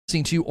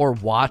listening to or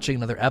watching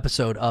another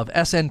episode of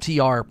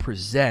SNTR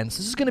Presents.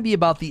 This is going to be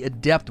about the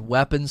Adept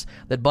weapons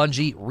that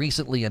Bungie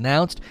recently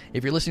announced.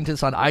 If you're listening to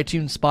this on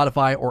iTunes,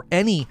 Spotify, or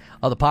any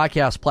of the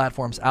podcast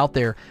platforms out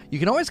there, you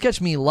can always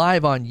catch me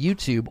live on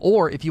YouTube,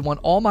 or if you want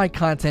all my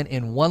content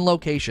in one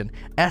location,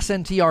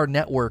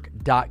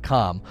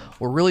 SNTRnetwork.com.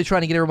 We're really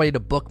trying to get everybody to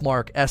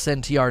bookmark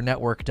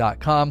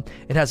SNTRnetwork.com.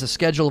 It has a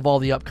schedule of all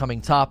the upcoming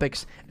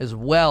topics, as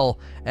well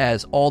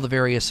as all the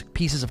various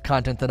pieces of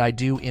content that I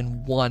do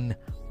in one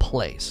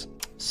place.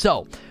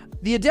 So,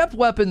 the Adept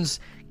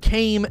weapons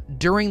came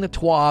during the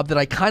TWAB that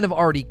I kind of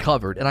already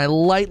covered, and I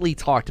lightly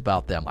talked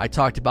about them. I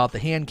talked about the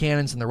hand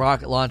cannons and the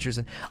rocket launchers,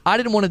 and I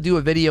didn't want to do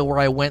a video where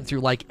I went through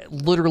like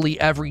literally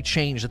every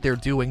change that they're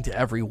doing to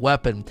every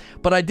weapon,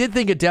 but I did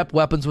think Adept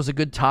weapons was a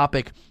good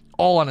topic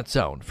all on its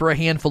own for a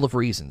handful of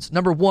reasons.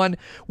 Number one,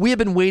 we have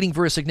been waiting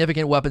for a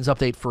significant weapons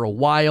update for a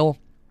while.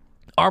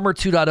 Armor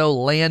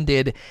 2.0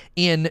 landed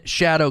in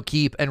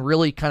Shadowkeep and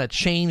really kind of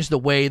changed the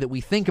way that we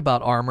think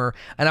about armor,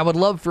 and I would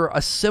love for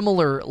a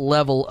similar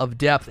level of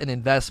depth and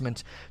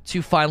investment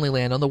to finally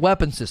land on the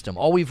weapon system.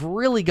 All we've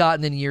really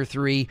gotten in Year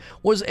 3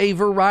 was a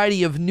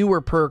variety of newer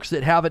perks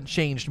that haven't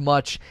changed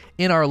much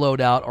in our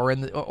loadout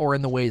or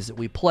in the ways that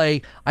we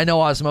play. I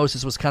know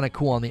Osmosis was kind of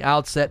cool on the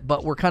outset,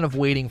 but we're kind of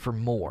waiting for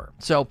more.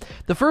 So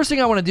the first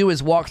thing I want to do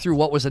is walk through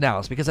what was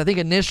announced, because I think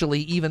initially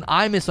even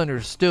I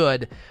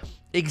misunderstood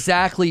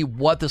exactly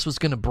what this was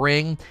going to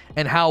bring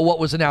and how what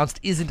was announced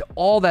isn't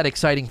all that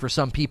exciting for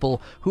some people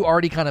who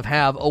already kind of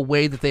have a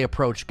way that they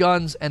approach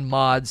guns and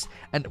mods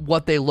and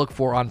what they look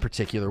for on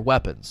particular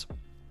weapons.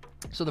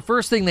 So the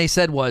first thing they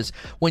said was,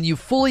 when you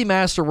fully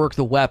masterwork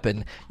the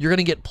weapon, you're going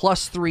to get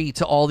 +3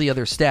 to all the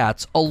other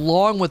stats,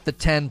 along with the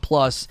 10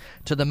 plus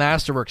to the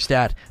masterwork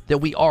stat that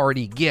we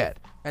already get.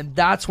 And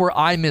that's where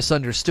I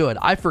misunderstood.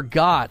 I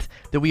forgot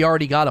that we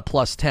already got a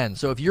 +10.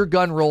 So if your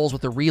gun rolls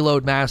with a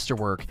reload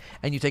masterwork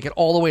and you take it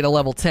all the way to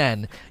level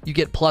 10, you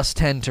get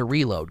 +10 to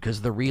reload,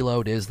 because the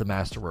reload is the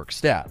masterwork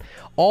stat.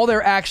 All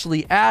they're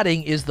actually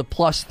adding is the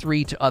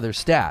 +3 to other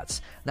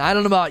stats. Now, I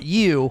don't know about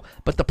you,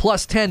 but the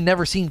 +10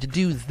 never seemed to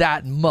do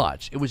that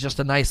much. It was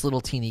just a nice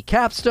little teeny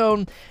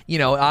capstone. You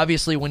know,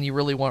 obviously when you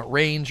really want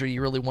range or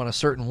you really want a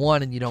certain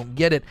one and you don't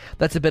get it,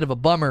 that's a bit of a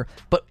bummer.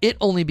 But it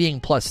only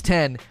being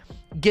 +10,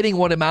 getting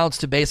what amounts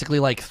to basically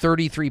like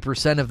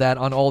 33% of that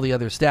on all the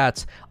other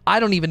stats, I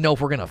don't even know if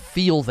we're going to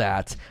feel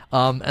that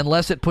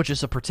unless it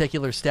pushes a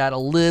particular stat a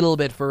little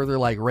bit further,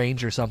 like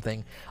range or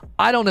something.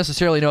 I don't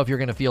necessarily know if you're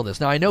going to feel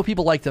this. Now, I know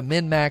people like to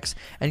min-max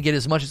and get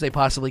as much as they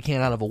possibly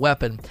can out of a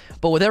weapon,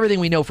 but with everything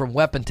we know from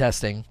weapon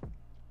testing,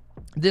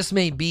 this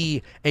may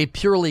be a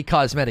purely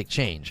cosmetic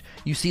change.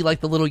 You see like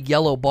the little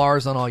yellow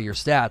bars on all your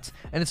stats,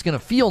 and it's going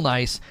to feel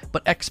nice,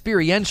 but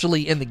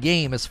experientially in the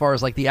game, as far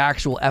as like the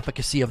actual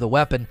efficacy of the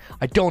weapon,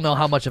 I don't know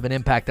how much of an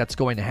impact that's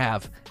going to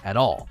have at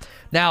all.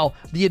 Now,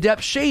 the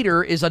Adept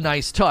shader is a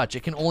nice touch.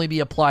 It can only be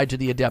applied to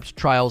the Adept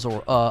Trials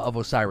of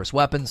Osiris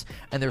weapons,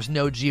 and there's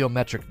no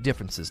geometric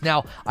differences.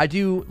 Now, I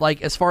do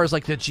like, as far as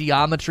like the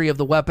geometry of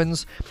the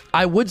weapons,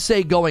 I would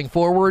say going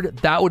forward,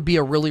 that would be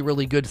a really,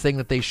 really good thing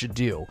that they should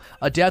do.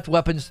 Adept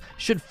weapons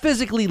should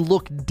physically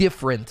look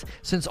different,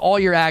 since all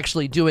you're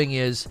actually doing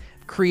is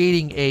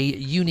creating a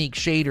unique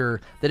shader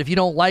that if you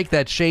don't like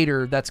that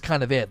shader, that's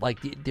kind of it.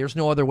 Like, there's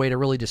no other way to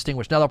really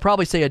distinguish. Now, they'll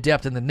probably say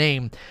Adept in the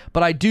name,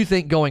 but I do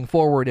think going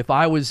forward, if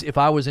I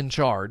was in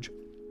charge,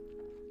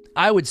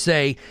 I would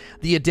say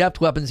the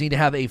Adept weapons need to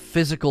have a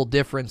physical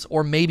difference,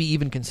 or maybe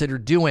even consider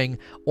doing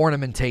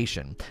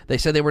ornamentation. They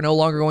said they were no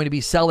longer going to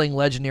be selling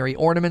legendary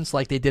ornaments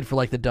like they did for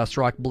like the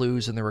Dustrock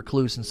Blues and the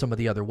Recluse and some of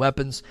the other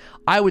weapons.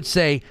 I would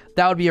say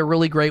that would be a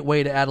really great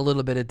way to add a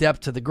little bit of depth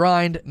to the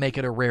grind, make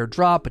it a rare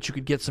drop, but you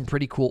could get some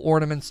pretty cool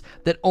ornaments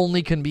that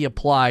only can be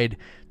applied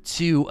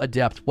to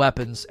Adept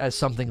weapons as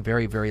something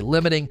very, very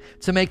limiting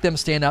to make them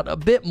stand out a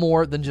bit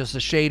more than just a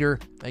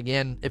shader,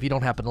 again, if you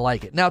don't happen to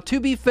like it. Now, to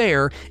be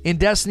fair, in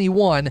Destiny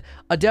 1,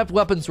 Adept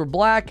weapons were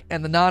black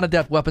and the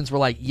non-Adept weapons were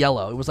like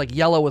yellow. It was like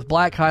yellow with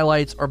black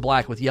highlights or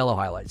black with yellow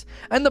highlights.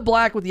 And the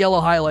black with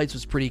yellow highlights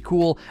was pretty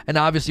cool, and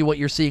obviously what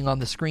you're seeing on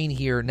the screen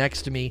here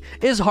next to me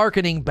is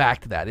hearkening back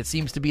to that. It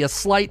seems to be a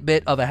slight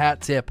bit of a hat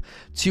tip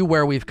to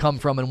where we've come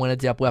from and when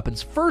Adept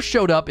weapons first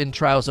showed up in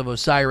Trials of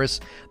Osiris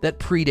that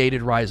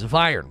predated Rise of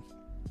Iron.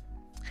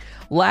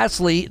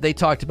 Lastly, they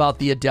talked about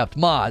the Adept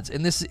mods,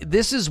 and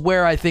this is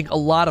where I think a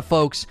lot of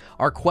folks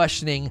are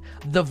questioning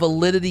the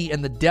validity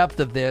and the depth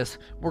of this.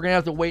 We're going to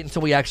have to wait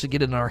until we actually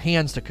get it in our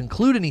hands to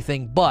conclude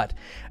anything, but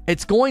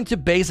it's going to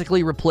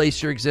basically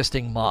replace your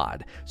existing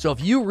mod. So if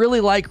you really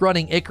like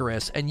running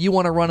Icarus and you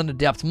want to run an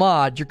Adept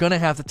mod, you're going to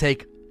have to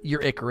take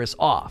your Icarus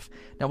off.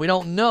 Now, we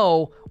don't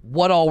know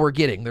what all we're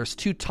getting. There's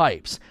two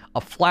types: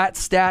 a flat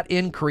stat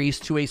increase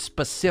to a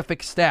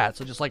specific stat,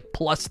 so just like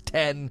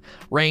 +10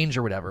 range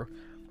or whatever,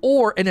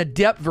 or an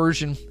Adept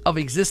version of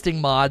existing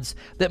mods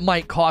that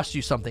might cost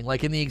you something.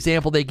 Like in the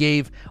example they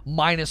gave,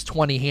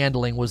 -20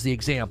 handling was the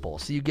example.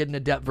 So you get an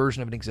Adept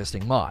version of an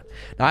existing mod.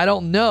 Now, I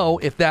don't know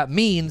if that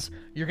means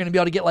you're going to be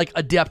able to get like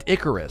Adept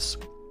Icarus,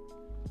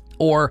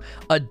 or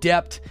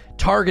Adept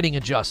Targeting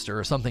Adjuster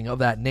or something of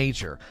that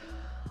nature.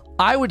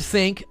 I would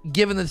think,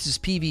 given that this is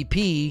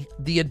PvP,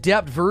 the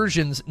Adept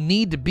versions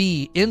need to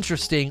be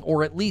interesting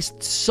or at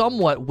least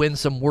somewhat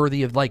winsome,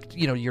 worthy of, like,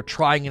 you know, you're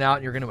trying it out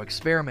and you're going to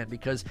experiment.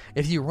 Because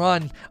if you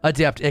run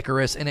Adept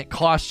Icarus and it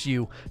costs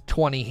you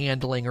 20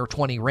 handling or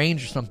 20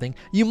 range or something,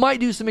 you might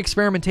do some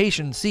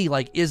experimentation and see,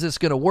 like, is this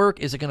going to work?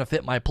 Is it going to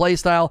fit my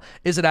playstyle?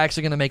 Is it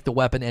actually going to make the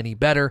weapon any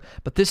better?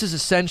 But this is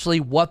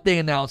essentially what they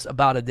announced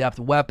about Adept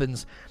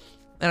weapons.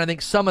 And I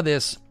think some of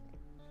this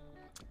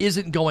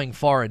isn't going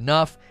far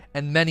enough,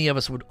 and many of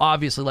us would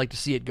obviously like to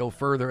see it go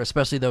further,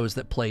 especially those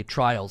that play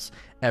Trials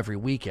every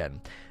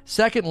weekend.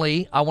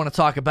 Secondly, I want to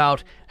talk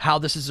about how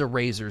this is a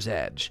razor's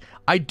edge.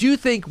 I do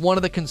think one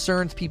of the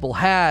concerns people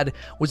had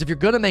was, if you're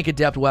going to make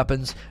Adept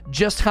weapons,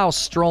 just how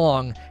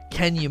strong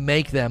can you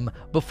make them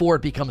before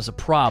it becomes a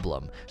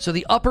problem? So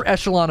the upper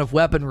echelon of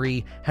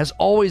weaponry has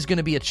always going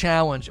to be a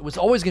challenge. It was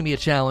always going to be a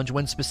challenge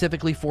when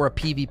specifically for a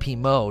PvP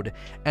mode,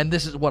 and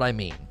this is what I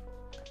mean.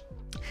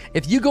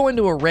 If you go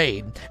into a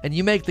raid and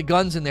you make the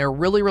guns in there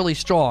really, really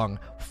strong,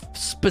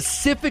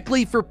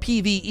 specifically for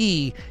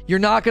PvE, you're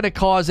not going to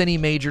cause any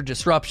major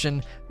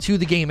disruption to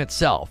the game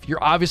itself.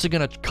 You're obviously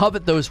going to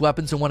covet those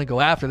weapons and want to go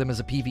after them as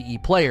a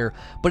PvE player,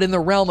 but in the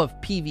realm of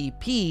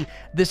PvP,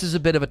 this is a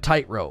bit of a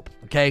tightrope,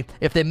 okay?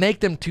 If they make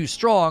them too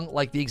strong,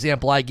 like the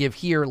example I give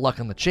here, Luck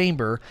in the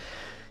Chamber,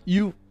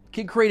 you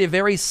can create a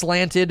very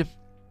slanted,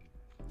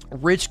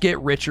 rich get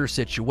richer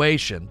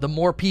situation. The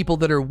more people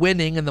that are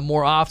winning and the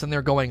more often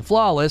they're going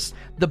flawless,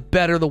 the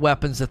better the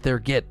weapons that they're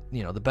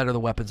the better the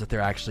weapons that they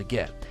actually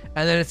get.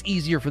 And then it's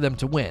easier for them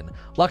to win.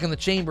 Luck in the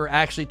Chamber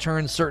actually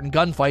turns certain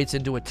gunfights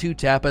into a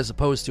 2-tap as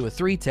opposed to a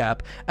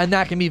 3-tap, and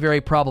that can be very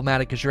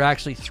problematic because you're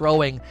actually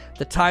throwing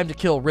the time to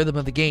kill rhythm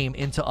of the game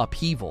into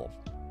upheaval.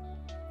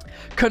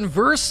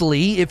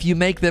 Conversely, if you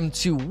make them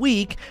too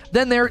weak,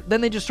 then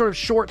they just sort of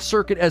short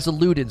circuit as a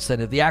loot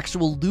incentive. The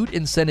actual loot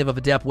incentive of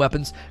Adept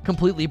weapons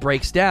completely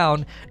breaks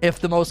down if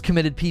the most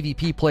committed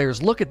PvP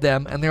players look at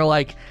them and they're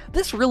like,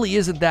 this really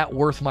isn't that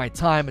worth my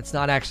time. It's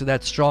not actually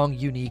that strong,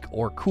 unique,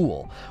 or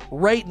cool.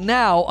 Right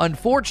now,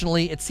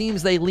 unfortunately, it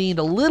seems they leaned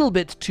a little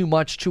bit too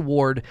much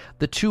toward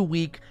the too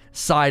weak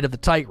side of the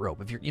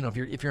tightrope. If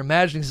you're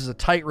imagining this as a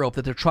tightrope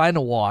that they're trying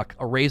to walk,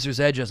 a razor's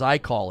edge as I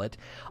call it,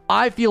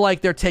 I feel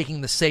like they're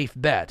taking the safe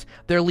bet.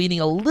 They're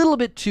leaning a little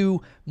bit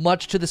too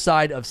much to the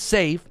side of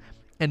safe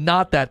and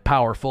not that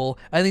powerful,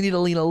 and they need to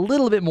lean a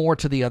little bit more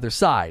to the other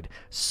side.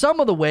 Some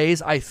of the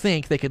ways I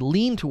think they could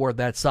lean toward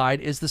that side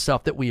is the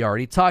stuff that we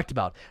already talked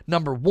about.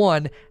 Number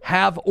one,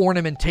 have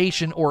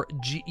ornamentation or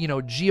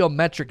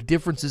geometric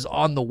differences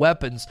on the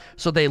weapons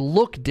so they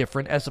look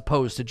different as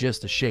opposed to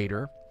just a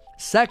shader.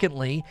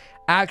 Secondly,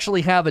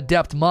 actually have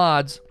Adept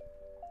mods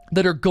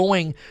that are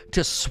going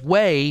to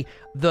sway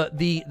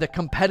the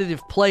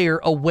competitive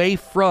player away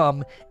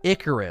from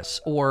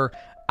Icarus, or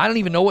I don't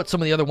even know what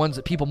some of the other ones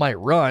that people might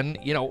run,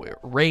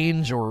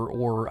 range,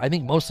 or I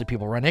think mostly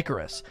people run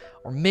Icarus,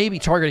 or maybe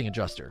Targeting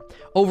Adjuster.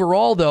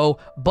 Overall, though,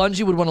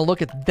 Bungie would want to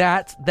look at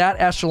that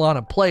echelon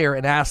of player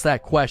and ask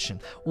that question.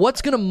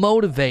 What's going to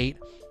motivate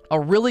a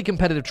really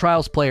competitive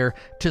Trials player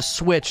to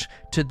switch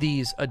to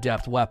these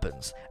Adept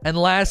weapons? And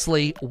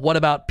lastly, what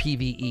about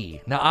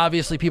PvE? Now,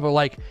 obviously, people are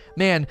like,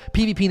 man,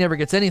 PvP never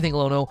gets anything,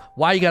 Lono.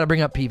 Why you got to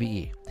bring up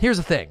PvE? Here's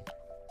the thing.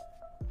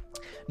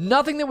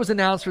 Nothing that was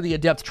announced for the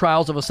Adept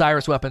Trials of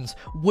Osiris weapons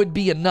would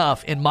be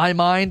enough, in my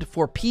mind,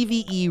 for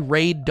PvE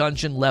raid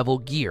dungeon level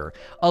gear.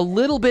 A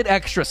little bit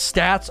extra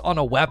stats on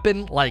a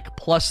weapon, like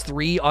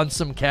 +3 on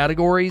some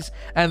categories,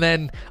 and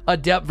then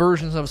Adept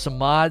versions of some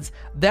mods.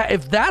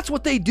 If that's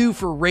what they do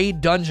for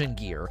raid dungeon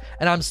gear,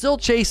 and I'm still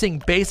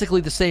chasing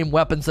basically the same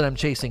weapons that I'm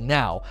chasing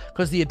now,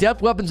 because the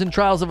Adept weapons in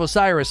Trials of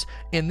Osiris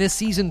in this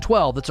Season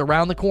 12 that's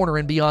around the corner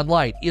in Beyond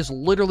Light is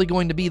literally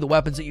going to be the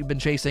weapons that you've been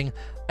chasing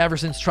ever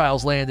since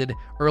Trials landed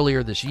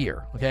earlier this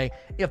year, okay?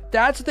 If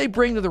that's what they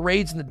bring to the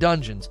raids and the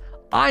dungeons,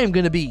 I am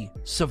going to be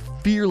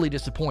severely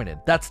disappointed.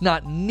 That's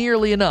not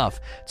nearly enough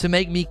to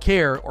make me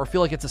care or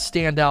feel like it's a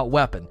standout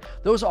weapon.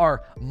 Those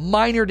are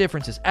minor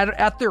differences.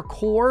 At their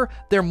core,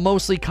 they're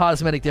mostly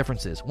cosmetic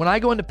differences. When I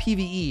go into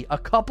PvE, a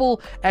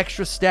couple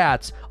extra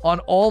stats on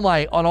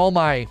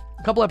a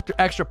couple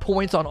extra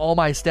points on all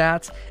my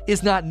stats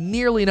is not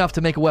nearly enough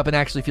to make a weapon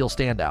actually feel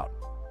standout.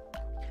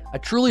 I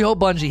truly hope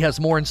Bungie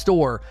has more in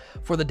store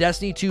for the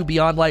Destiny 2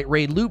 Beyond Light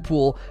raid loot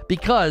pool,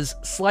 because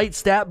slight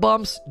stat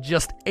bumps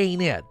just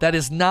ain't it. That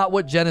is not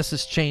what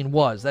Genesis Chain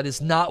was. That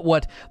is not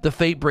what the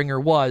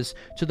Fatebringer was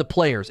to the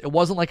players. It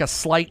wasn't like a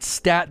slight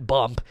stat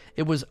bump.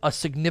 It was a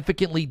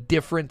significantly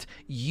different,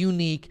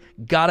 unique,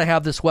 gotta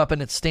have this weapon.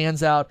 It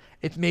stands out.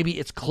 Maybe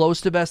it's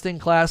close to best in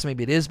class.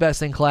 Maybe it is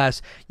best in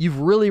class.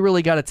 You've really,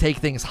 really got to take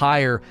things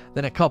higher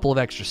than a couple of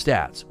extra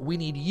stats. We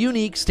need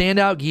unique,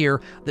 standout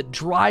gear that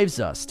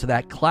drives us to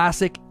that classic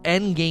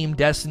endgame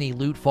Destiny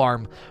loot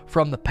farm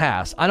from the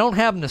past. I don't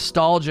have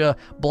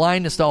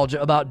blind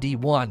nostalgia about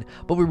D1,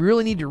 but we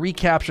really need to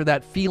recapture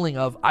that feeling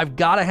of, I've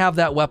got to have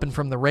that weapon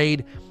from the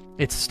raid.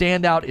 It's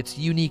standout, it's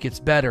unique, it's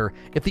better.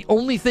 If the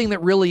only thing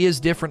that really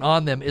is different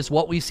on them is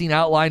what we've seen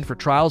outlined for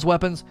Trials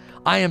weapons,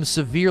 I am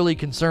severely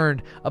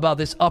concerned about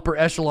this upper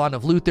echelon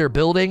of loot they're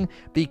building,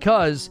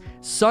 because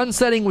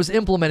sunsetting was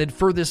implemented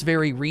for this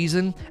very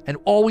reason, and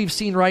all we've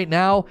seen right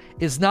now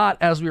is not,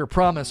 as we were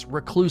promised,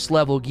 recluse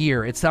level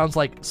gear. It sounds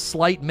like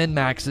slight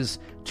min-maxes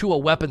to a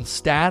weapon's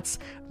stats,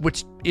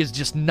 which is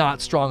just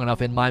not strong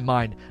enough in my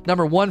mind.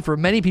 Number one, for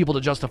many people to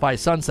justify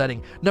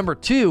sunsetting. Number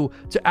two,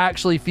 to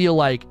actually feel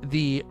like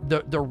the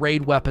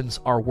raid weapons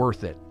are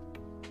worth it.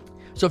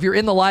 So if you're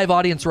in the live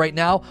audience right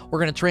now, we're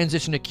going to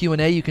transition to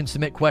Q&A. You can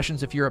submit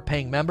questions if you're a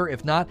paying member.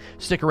 If not,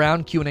 stick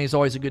around. Q&A is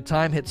always a good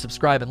time. Hit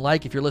subscribe and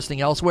like. If you're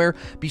listening elsewhere,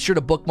 be sure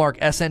to bookmark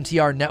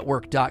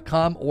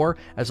sntrnetwork.com, or,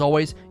 as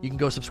always, you can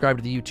go subscribe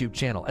to the YouTube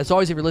channel. As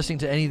always, if you're listening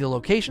to any of the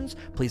locations,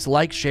 please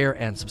like, share,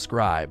 and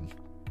subscribe.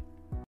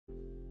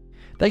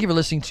 Thank you for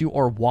listening to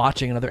or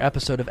watching another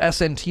episode of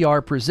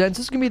SNTR Presents.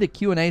 This is going to be the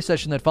Q&A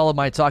session that followed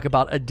my talk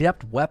about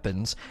Adept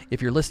weapons.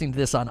 If you're listening to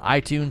this on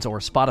iTunes or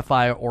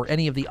Spotify or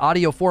any of the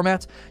audio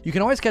formats, you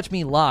can always catch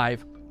me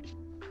live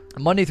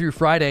Monday through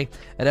Friday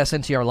at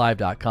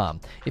sntrlive.com.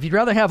 If you'd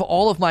rather have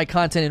all of my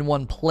content in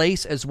one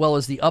place, as well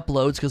as the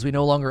uploads, because we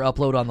no longer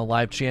upload on the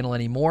live channel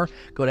anymore,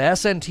 go to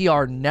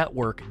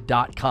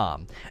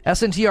sntrnetwork.com.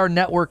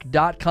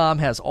 sntrnetwork.com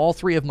has all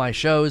three of my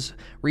shows,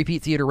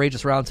 Repeat Theater,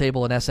 Rageous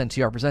Roundtable, and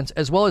SNTR Presents,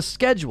 as well as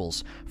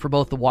schedules for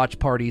both the watch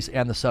parties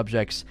and the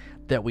subjects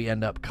that we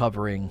end up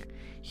covering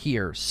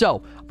here.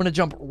 So I'm going to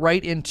jump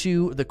right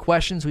into the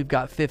questions. We've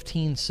got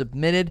 15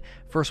 submitted.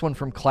 First one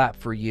from Clap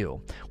for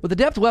You. With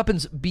Adept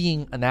weapons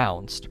being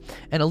announced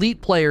and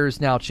elite players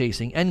now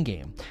chasing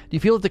endgame, do you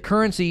feel that the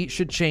currency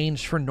should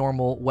change for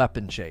normal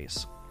weapon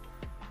chase?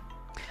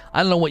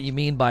 I don't know what you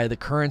mean by the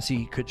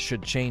currency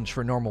should change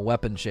for normal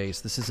weapon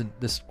chase.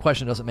 This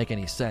question doesn't make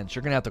any sense.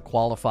 You're going to have to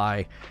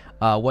qualify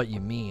what you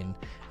mean.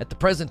 At the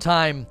present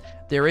time,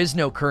 there is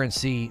no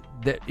currency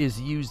that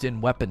is used in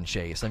weapon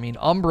chase. I mean,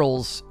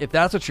 Umbrals, if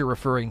that's what you're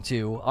referring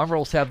to,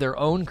 Umbrals have their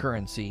own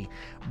currency,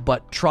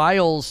 but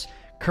Trials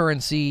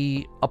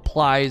currency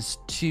applies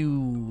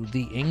to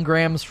the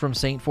Engrams from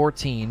Saint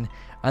 14,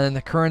 and then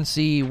the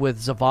currency with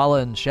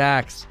Zavala and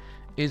Shaxx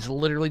is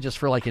literally just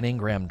for like an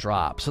Engram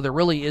drop. So there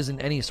really isn't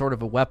any sort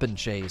of a weapon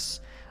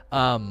chase.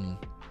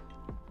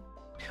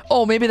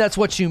 Oh, maybe that's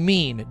what you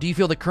mean. Do you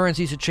feel the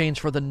currency should change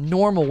for the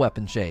normal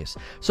weapon chase?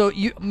 So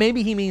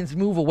maybe he means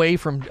move away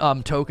from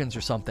tokens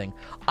or something.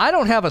 I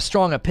don't have a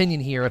strong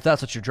opinion here if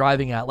that's what you're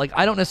driving at. Like,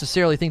 I don't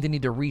necessarily think they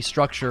need to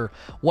restructure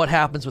what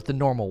happens with the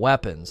normal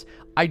weapons.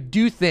 I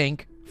do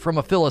think, from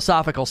a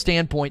philosophical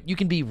standpoint, you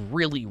can be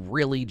really,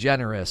 really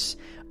generous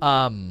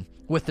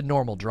with the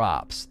normal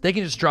drops. They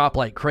can just drop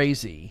like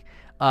crazy.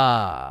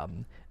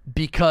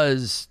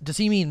 Because, does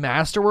he mean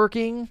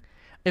masterworking?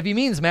 If he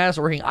means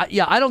masterworking,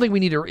 I don't think we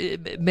need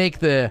to make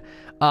the...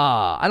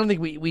 I don't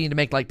think we need to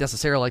make like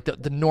necessarily like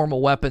the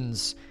normal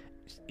weapons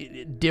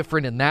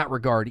different in that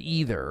regard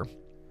either.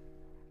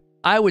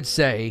 I would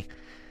say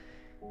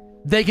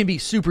they can be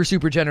super,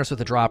 super generous with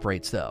the drop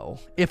rates, though.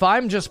 If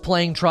I'm just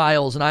playing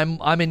Trials and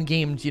I'm in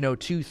games,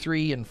 2,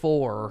 3, and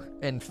 4,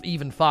 and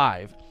even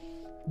 5...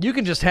 you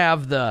can just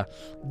have the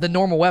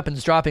normal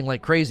weapons dropping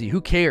like crazy.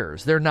 Who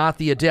cares? They're not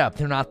the Adept.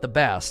 They're not the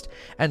best.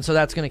 And so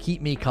that's going to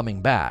keep me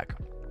coming back.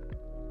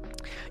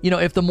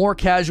 If the more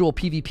casual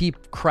PvP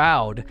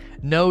crowd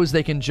knows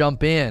they can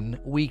jump in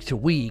week to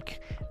week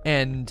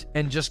and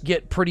just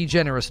get pretty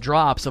generous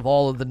drops of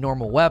all of the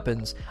normal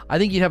weapons, I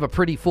think you'd have a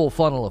pretty full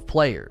funnel of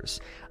players.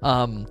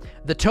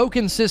 The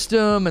token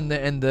system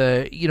and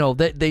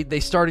they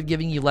started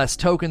giving you less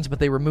tokens, but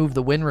they removed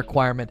the win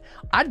requirement.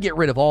 I'd get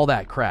rid of all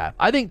that crap.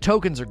 I think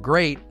tokens are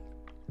great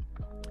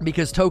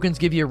because tokens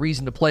give you a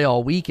reason to play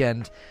all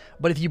weekend.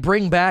 But if you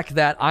bring back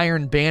that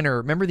Iron Banner,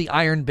 remember the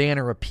Iron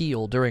Banner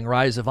appeal during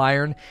Rise of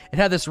Iron? It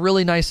had this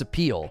really nice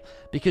appeal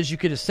because you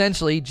could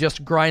essentially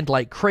just grind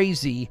like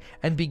crazy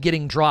and be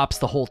getting drops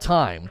the whole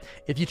time.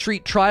 If you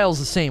treat Trials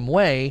the same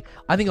way,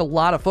 I think a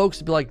lot of folks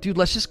would be like, dude,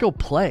 let's just go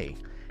play.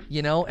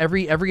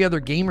 Every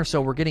other game or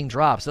so we're getting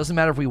drops. Doesn't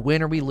matter if we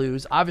win or we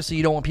lose. Obviously,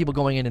 you don't want people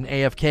going in and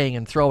AFKing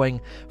and throwing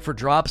for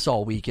drops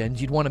all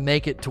weekend. You'd want to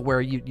make it to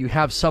where you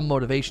have some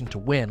motivation to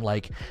win.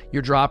 Like,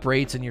 your drop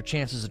rates and your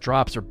chances of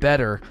drops are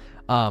better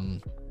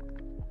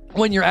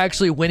when you're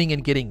actually winning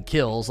and getting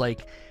kills.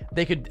 Like,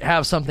 they could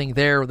have something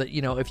there that,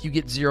 if you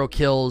get 0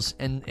 kills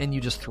and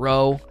you just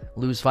lose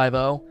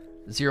 5-0,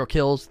 0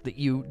 kills, that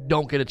you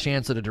don't get a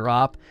chance at a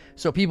drop.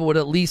 So people would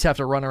at least have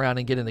to run around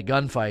and get into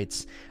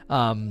gunfights,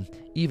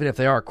 even if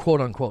they are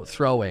quote-unquote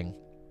throwing.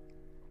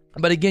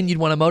 But again, you'd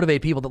want to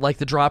motivate people that, like,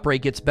 the drop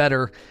rate gets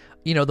better,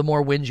 the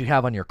more wins you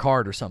have on your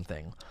card or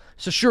something.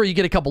 So sure, you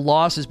get a couple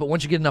losses, but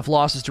once you get enough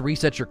losses to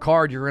reset your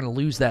card, you're going to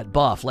lose that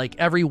buff. Like,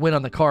 every win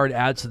on the card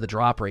adds to the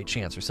drop rate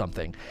chance or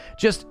something.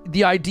 Just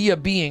the idea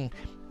being,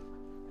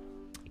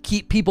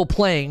 keep people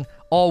playing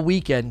all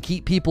weekend,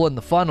 keep people in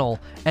the funnel,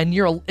 and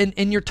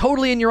you're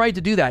totally in your right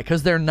to do that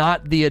because they're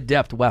not the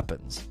Adept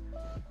weapons.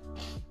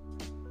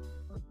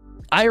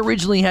 I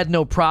originally had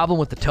no problem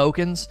with the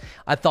tokens.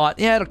 I thought,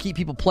 yeah, it'll keep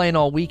people playing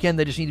all weekend.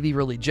 They just need to be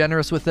really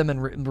generous with them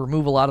and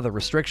remove a lot of the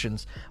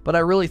restrictions. But I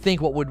really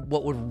think what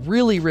would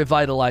really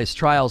revitalize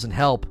Trials and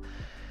help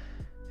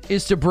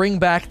is to bring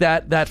back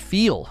that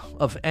feel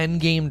of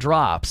endgame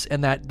drops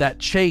and that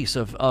chase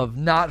of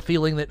not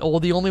feeling that, oh,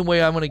 the only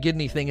way I'm going to get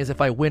anything is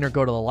if I win or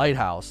go to the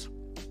lighthouse.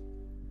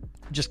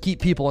 Just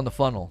keep people in the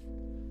funnel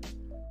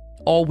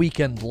all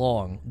weekend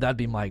long. That'd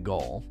be my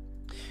goal.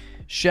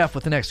 Chef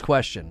with the next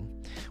question.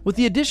 With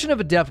the addition of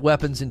adept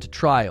weapons into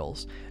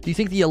Trials, do you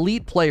think the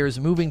elite players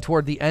moving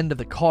toward the end of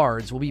the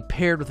cards will be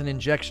paired with an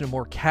injection of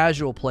more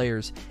casual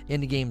players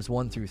into games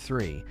 1 through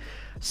 3?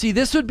 See,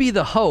 this would be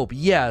the hope,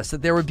 yes,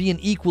 that there would be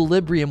an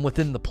equilibrium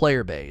within the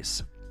player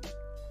base.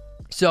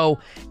 So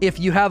if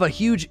you have a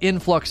huge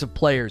influx of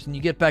players and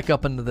you get back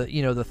up into the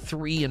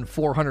 300,000 and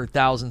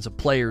 400,000 of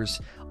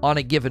players on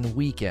a given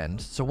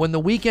weekend, so when the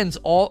weekend's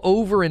all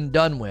over and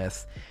done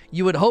with,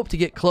 you would hope to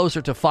get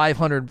closer to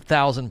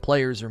 500,000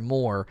 players or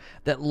more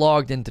that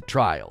logged into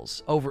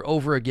Trials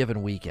over a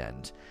given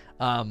weekend.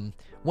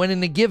 When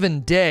in a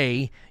given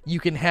day, you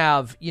can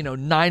have,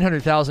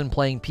 900,000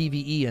 playing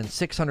PvE and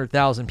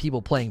 600,000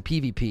 people playing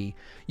PvP,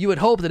 you would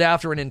hope that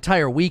after an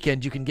entire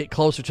weekend, you can get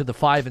closer to the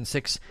 5 and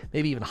 6,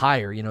 maybe even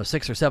higher,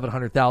 600,000 or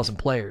 700,000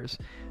 players.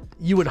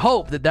 You would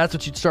hope that that's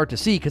what you'd start to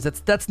see, because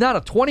that's not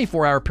a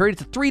 24-hour period,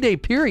 it's a 3-day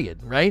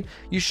period, right?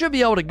 You should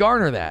be able to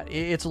garner that.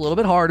 It's a little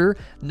bit harder,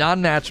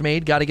 non-match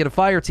made, got to get a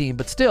fire team,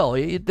 but still,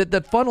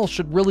 that funnel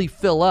should really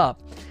fill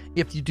up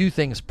if you do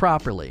things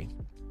properly.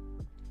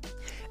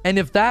 And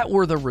if that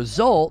were the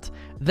result,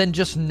 then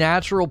just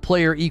natural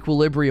player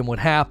equilibrium would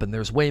happen.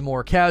 There's way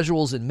more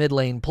casuals and mid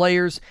lane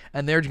players,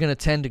 and they're going to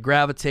tend to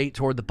gravitate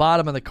toward the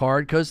bottom of the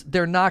card because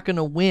they're not going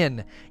to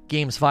win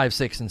games 5,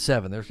 6, and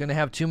 7. They're going to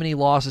have too many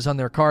losses on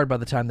their card by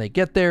the time they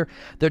get there.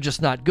 They're just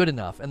not good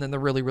enough. And then the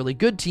really, really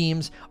good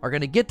teams are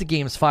going to get to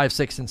games 5,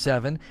 6, and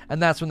 7,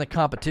 and that's when the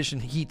competition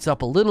heats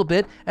up a little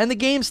bit, and the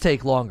games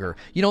take longer.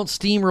 You don't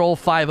steamroll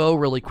 5-0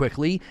 really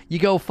quickly. You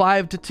go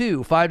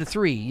 5-2,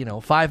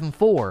 5-3, 5 and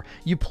 4.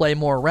 You play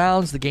more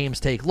rounds. The games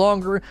take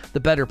longer. The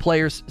better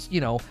players,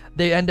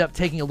 they end up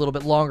taking a little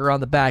bit longer on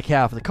the back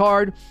half of the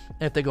card.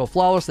 And if they go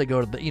flawless, they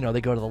go to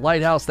the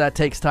lighthouse. That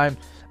takes time.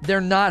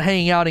 They're not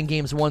hanging out in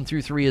games 1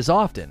 through 3 as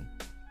often.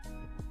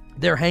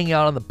 They're hanging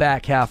out on the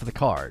back half of the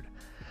card.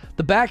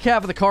 The back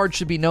half of the card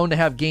should be known to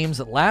have games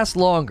that last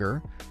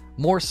longer,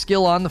 more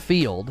skill on the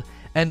field,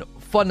 and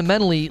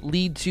fundamentally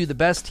lead to the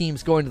best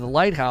teams going to the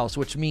lighthouse,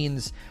 which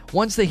means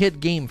once they hit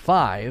game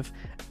 5,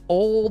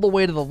 all the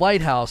way to the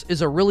lighthouse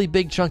is a really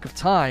big chunk of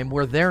time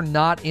where they're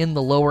not in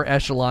the lower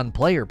echelon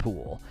player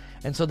pool.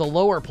 And so the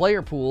lower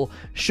player pool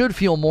should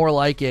feel more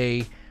like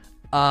a,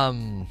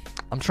 I'm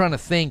trying to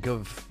think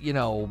of,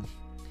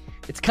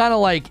 it's kind of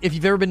like if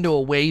you've ever been to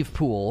a wave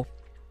pool,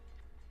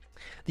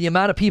 the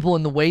amount of people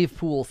in the wave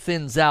pool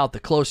thins out the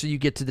closer you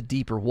get to the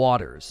deeper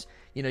waters.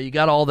 You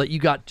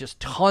got just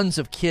tons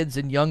of kids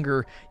and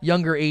younger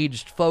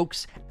aged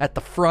folks at the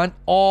front,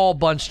 all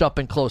bunched up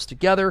and close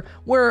together,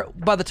 where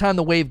by the time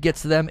the wave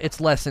gets to them, it's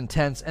less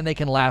intense and they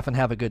can laugh and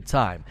have a good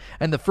time.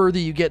 And the further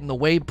you get in the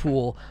wave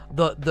pool,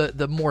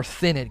 the more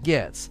thin it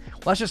gets.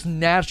 Well, that's just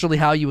naturally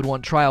how you would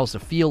want Trials to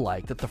feel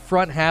like, that the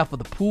front half of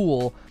the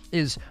pool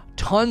is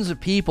tons of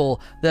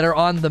people that are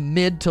on the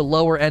mid to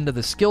lower end of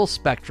the skill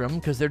spectrum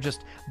because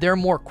they're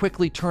more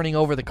quickly turning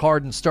over the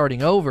card and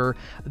starting over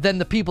than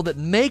the people that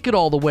make it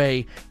all the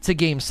way to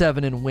game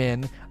 7 and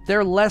win.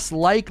 They're less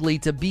likely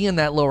to be in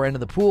that lower end of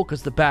the pool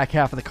because the back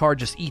half of the card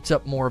just eats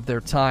up more of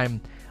their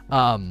time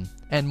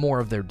and more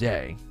of their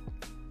day.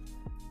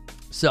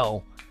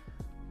 So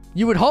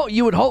you would hope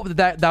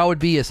that would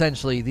be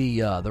essentially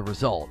the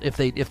result if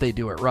they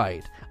do it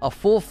right. A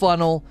full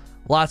funnel,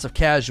 lots of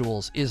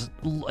casuals is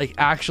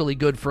actually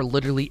good for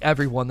literally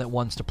everyone that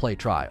wants to play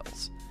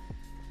Trials.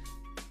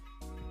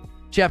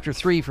 Chapter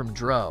 3 from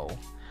Dro.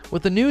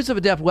 With the news of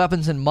adept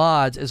weapons and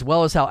mods, as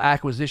well as how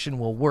acquisition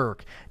will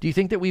work, do you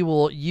think that we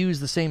will use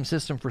the same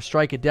system for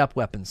strike adept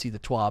weapons? See the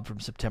TWAB from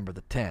September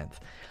the 10th.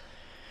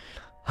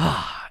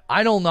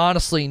 I don't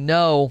honestly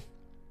know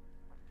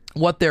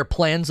what their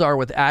plans are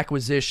with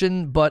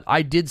acquisition, but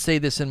I did say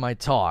this in my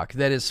talk,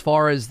 that as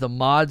far as the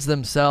mods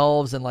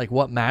themselves and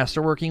what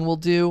Masterworking will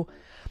do,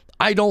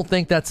 I don't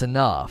think that's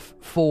enough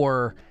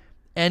for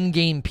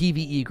endgame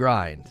PvE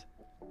grind.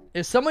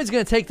 If somebody's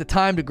going to take the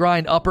time to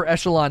grind upper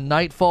echelon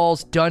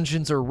nightfalls,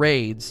 dungeons, or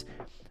raids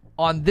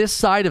on this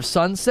side of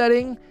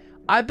sunsetting,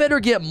 I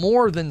better get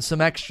more than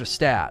some extra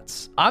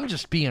stats. I'm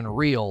just being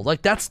real.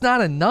 That's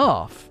not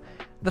enough.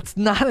 That's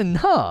not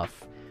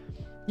enough.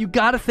 You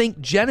gotta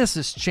think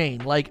Genesis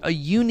Chain, a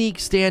unique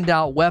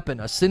standout weapon,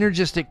 a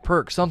synergistic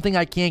perk, something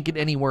I can't get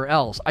anywhere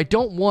else. I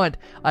don't want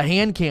a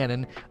hand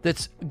cannon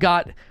that's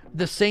got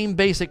the same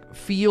basic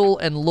feel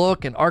and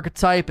look and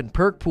archetype and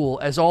perk pool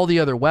as all the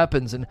other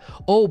weapons, and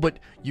but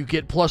you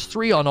get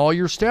 +3 on all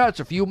your stats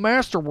if you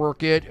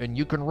masterwork it, and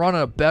you can run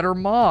a better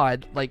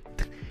mod.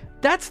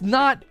 That's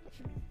not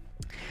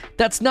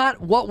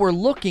what we're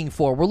looking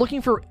for. We're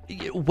looking for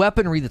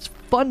weaponry that's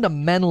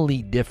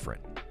fundamentally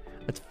different.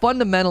 It's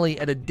fundamentally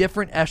at a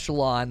different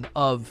echelon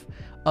of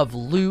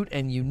loot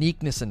and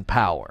uniqueness and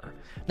power.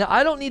 Now,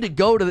 I don't need to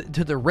go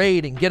to the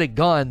raid and get a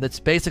gun that's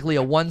basically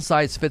a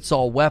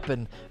one-size-fits-all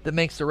weapon that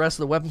makes the rest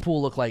of the weapon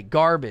pool look like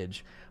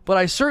garbage, but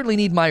I certainly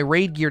need my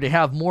raid gear to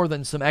have more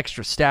than some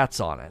extra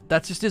stats on it.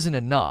 That just isn't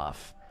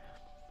enough.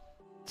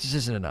 It just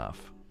isn't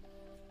enough.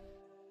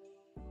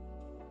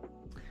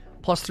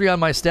 +3 on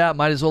my stat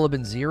might as well have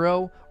been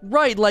 0.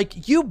 Right,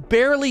 like, you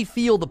barely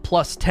feel the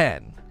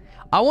 +10.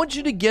 I want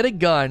you to get a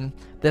gun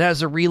that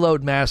has a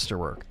reload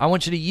masterwork. I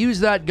want you to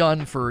use that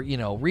gun for,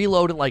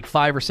 reload it like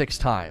 5 or 6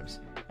 times.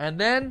 And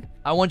then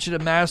I want you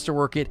to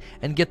masterwork it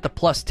and get the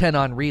 +10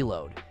 on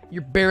reload.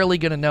 You're barely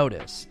going to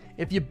notice.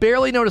 If you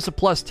barely notice a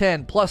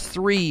 +10,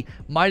 +3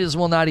 might as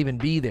well not even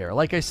be there.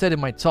 Like I said in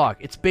my talk,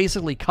 it's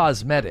basically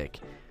cosmetic.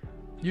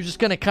 You're just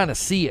going to kind of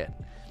see it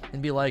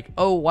and be like,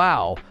 oh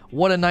wow,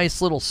 what a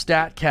nice little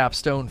stat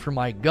capstone for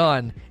my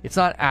gun. It's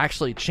not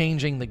actually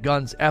changing the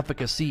gun's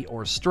efficacy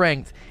or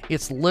strength.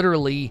 It's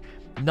literally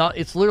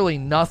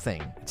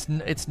nothing.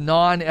 It's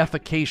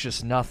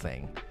non-efficacious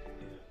nothing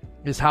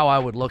is how I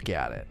would look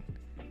at it.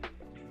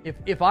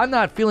 If I'm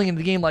not feeling in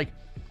the game, like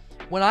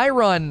when I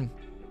run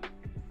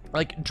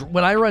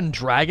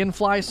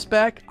Dragonfly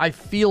spec, I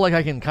feel like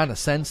I can kind of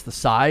sense the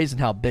size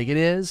and how big it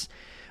is,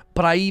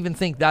 but I even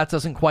think that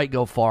doesn't quite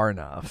go far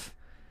enough.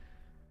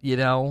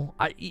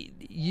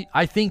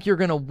 I think you're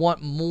going to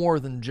want more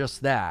than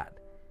just that.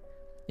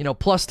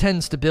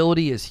 +10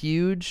 stability is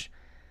huge.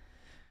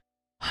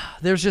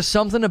 There's just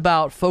something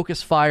about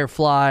Focus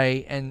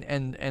Firefly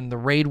and the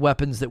raid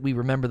weapons that we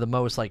remember the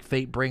most, like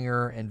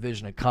Fatebringer and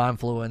Vision of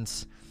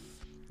Confluence.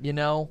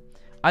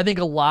 I think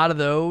a lot of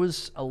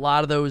those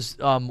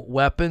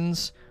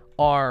weapons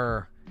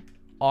are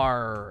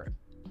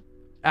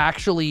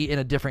actually in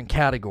a different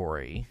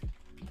category.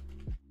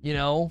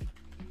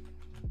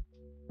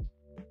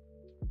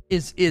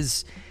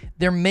 Is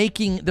they're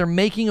making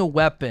a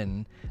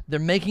weapon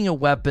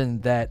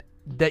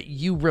that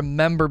you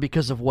remember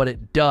because of what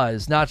it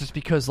does, not just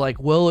because it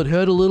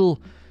had a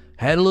little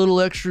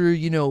extra,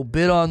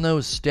 bit on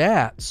those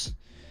stats,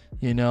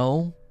 had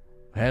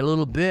a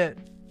little bit,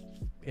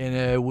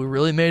 and we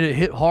really made it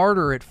hit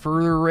harder at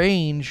further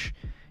range,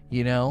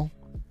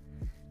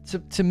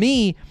 To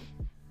me,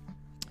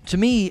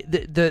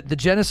 the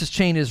Genesis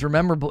chain is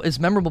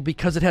memorable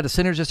because it had a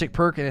synergistic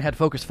perk and it had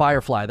Focus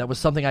Firefly. That was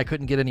something I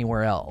couldn't get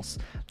anywhere else.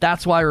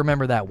 That's why I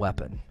remember that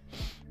weapon.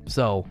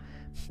 So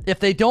if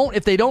they don't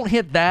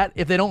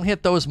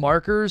hit those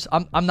markers,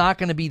 I'm not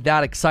going to be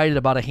that excited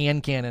about a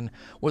hand cannon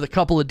with a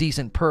couple of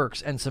decent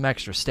perks and some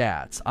extra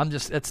stats.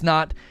 It's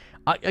not.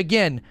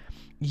 Again,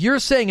 you're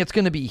saying it's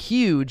going to be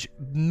huge.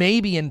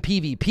 Maybe in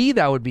PvP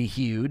that would be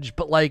huge,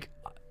 but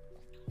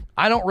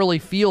I don't really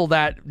feel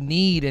that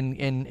need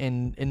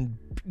in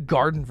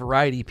garden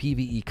variety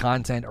PvE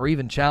content or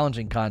even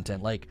challenging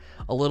content, like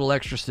a little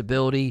extra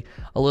stability,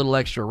 a little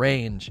extra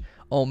range.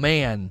 Oh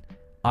man,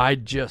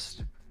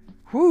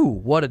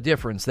 what a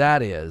difference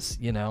that is,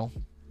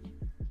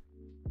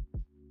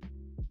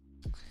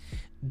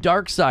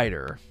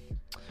 Darksider.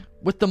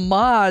 With the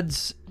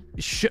mods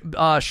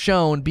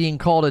shown being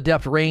called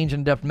Adept Range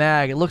and Adept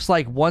Mag, it looks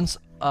like once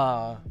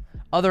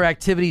other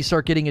activities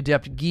start getting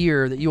Adept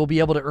gear that you will be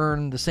able to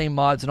earn the same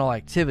mods in all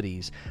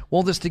activities.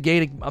 Won't this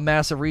negate a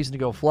massive reason to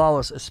go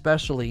flawless,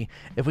 especially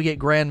if we get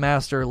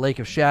Grandmaster Lake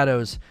of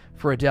Shadows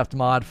for Adept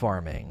mod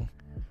farming?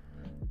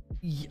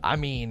 I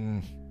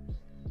mean,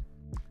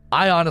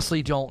 I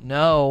honestly don't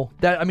know.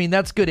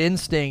 That's good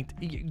instinct.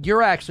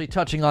 You're actually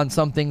touching on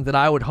something that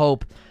I would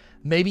hope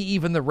maybe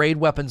even the raid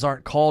weapons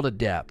aren't called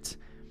Adept.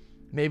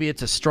 Maybe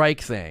it's a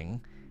strike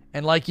thing.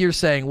 And like you're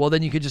saying, well,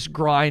 then you could just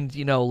grind,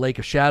 Lake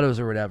of Shadows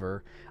or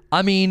whatever.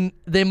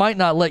 They might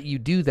not let you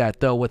do that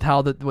though with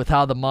how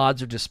the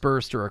mods are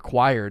dispersed or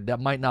acquired. That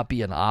might not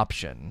be an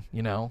option,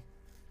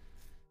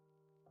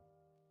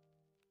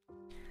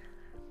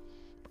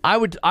 I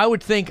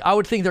would think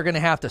they're going to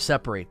have to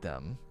separate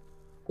them.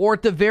 Or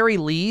at the very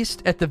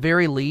least,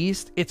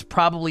 it's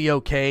probably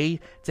okay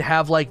to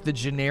have the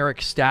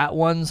generic stat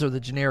ones or the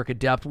generic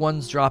adept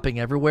ones dropping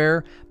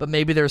everywhere, but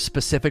maybe there's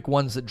specific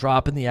ones that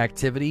drop in the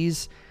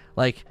activities.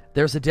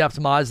 There's adept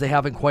mods they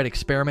haven't quite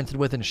experimented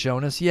with and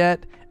shown us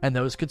yet, and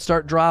those could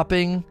start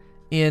dropping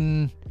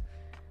in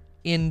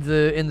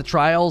the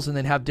trials, and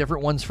then have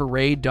different ones for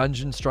raid,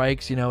 dungeon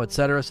strikes,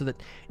 etc., so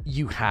that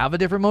you have a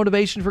different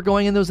motivation for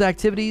going in those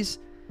activities.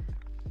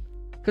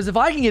 Because if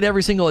I can get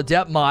every single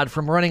adept mod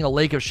from running a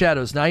Lake of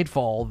Shadows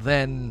Nightfall,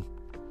 then,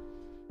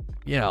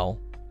 I'm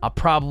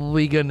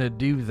probably going to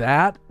do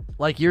that,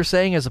 like you're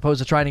saying, as opposed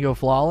to trying to go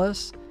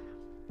flawless.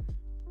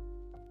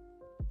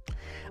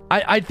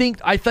 I think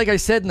I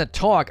said in the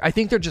talk, I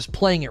think they're just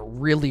playing it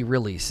really,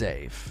 really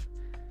safe.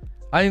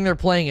 I think they're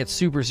playing it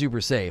super,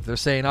 super safe. They're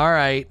saying, all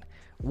right,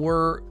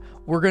 we're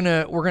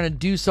gonna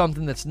do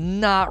something that's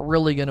not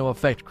really going to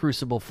affect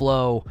Crucible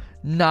flow,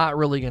 not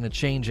really going to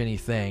change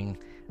anything.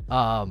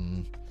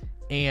 And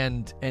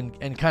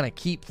kind of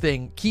keep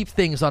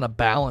things on a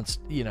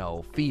balanced,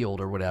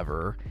 field or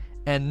whatever,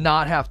 and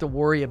not have to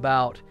worry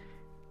about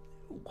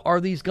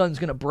are these guns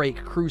going to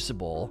break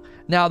Crucible?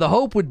 Now, the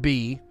hope would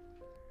be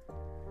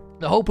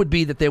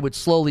that they would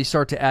slowly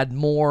start to add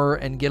more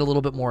and get a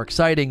little bit more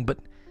exciting, but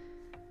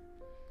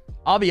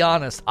I'll be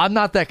honest, I'm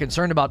not that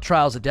concerned about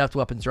Trials of Depth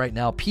Weapons right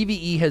now.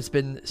 PvE has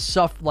been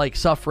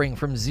suffering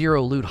from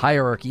zero loot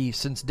hierarchy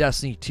since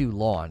Destiny 2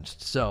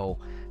 launched, so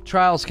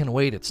Trials can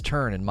wait its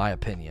turn, in my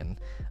opinion.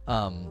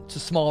 It's a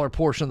smaller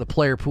portion of the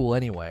player pool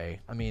anyway.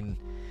 I mean,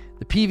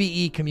 the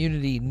PvE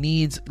community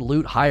needs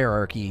loot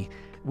hierarchy.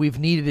 We've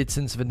needed it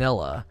since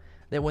vanilla.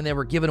 That when they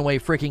were giving away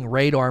freaking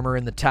raid armor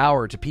in the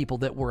tower to people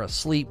that were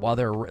asleep while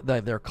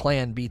their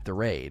clan beat the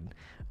raid.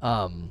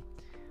 I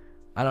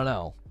don't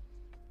know.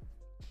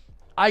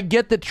 I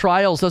get that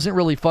Trials doesn't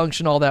really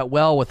function all that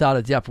well without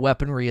adept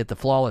weaponry at the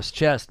flawless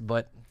chest,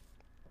 but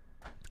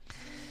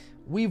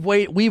we've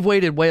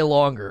waited way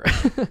longer.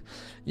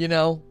 You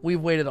know,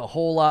 we've waited a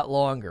whole lot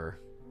longer.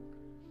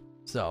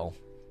 So,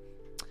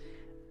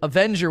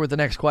 Avenger with the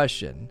next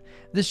question.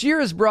 This year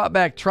has brought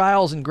back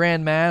Trials and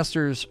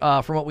Grandmasters.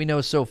 From what we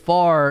know so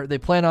far, they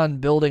plan on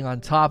building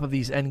on top of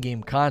these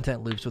endgame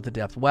content loops with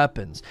adept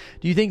weapons.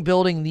 Do you think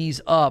building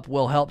these up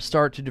will help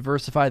start to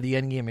diversify the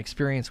endgame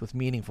experience with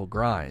meaningful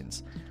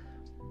grinds?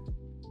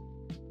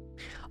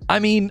 I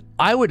mean,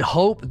 I would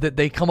hope that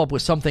they come up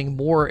with something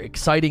more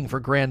exciting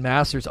for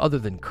Grandmasters other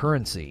than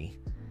currency.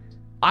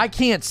 I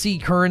can't see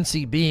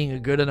currency being a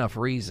good enough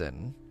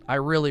reason. I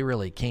really,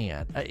 really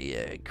can't.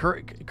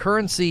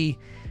 Currency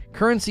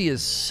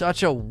is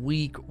such a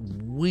weak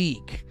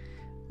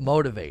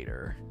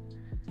motivator.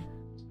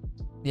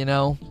 You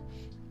know?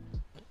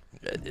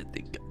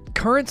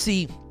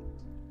 Currency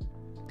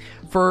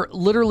for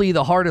literally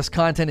the hardest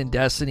content in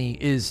Destiny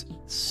is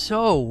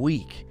so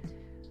weak.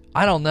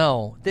 I don't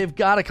know. They've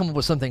got to come up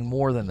with something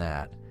more than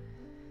that.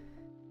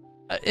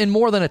 And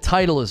more than a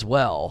title as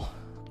well.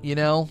 You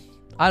know?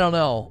 I don't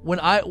know. When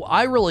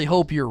I really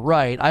hope you're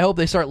right. I hope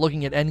they start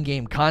looking at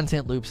endgame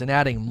content loops and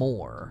adding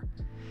more.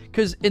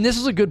 And this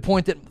is a good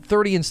point that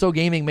 30 and Still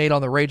Gaming made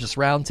on the Rageous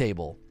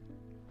Roundtable.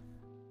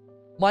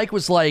 Mike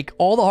was like,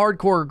 all the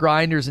hardcore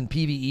grinders and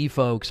PvE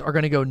folks are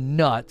going to go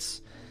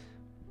nuts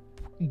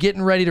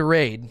getting ready to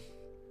raid.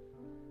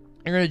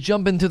 They're going to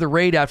jump into the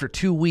raid after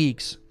 2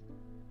 weeks.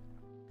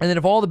 And then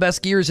if all the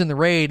best gear is in the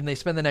raid and they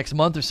spend the next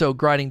month or so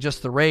grinding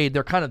just the raid,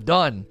 they're kind of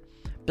done.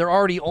 They're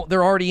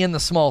already in the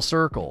small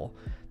circle.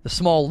 The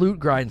small loot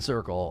grind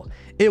circle.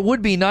 It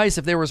would be nice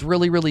if there was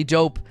really, really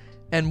dope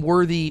and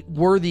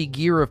worthy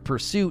gear of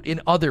pursuit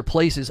in other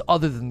places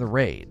other than the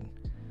raid.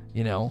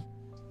 You know?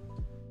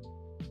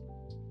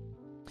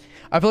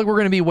 I feel like we're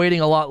going to be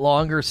waiting a lot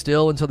longer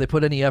still until they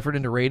put any effort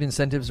into raid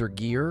incentives or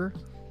gear.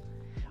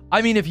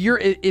 I mean, if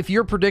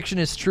your prediction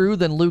is true,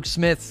 then Luke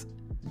Smith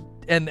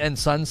and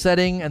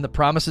sunsetting and the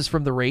promises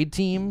from the raid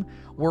team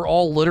were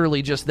all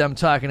literally just them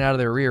talking out of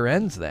their rear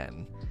ends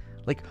then.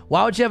 Like,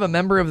 why would you have a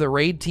member of the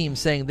raid team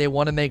saying they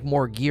want to make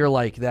more gear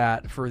like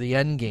that for the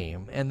end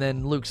game, and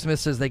then Luke Smith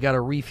says they got to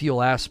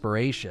refuel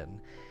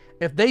aspiration?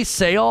 If they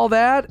say all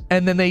that,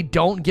 and then they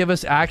don't give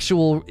us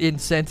actual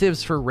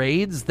incentives for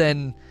raids,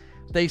 then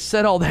they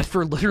said all that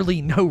for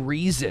literally no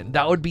reason.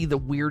 That would be the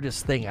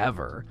weirdest thing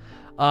ever.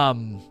 I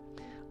don't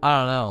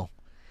know.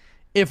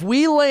 If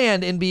we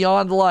land in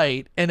Beyond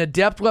Light, and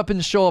adept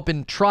weapons show up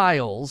in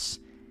Trials,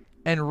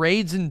 and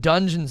raids and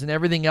dungeons and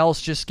everything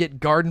else just get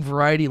garden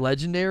variety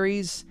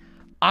legendaries,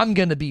 I'm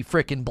going to be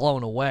freaking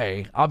blown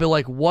away. I'll be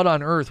like, what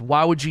on earth?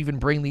 Why would you even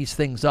bring these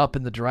things up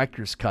in the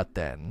director's cut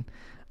then?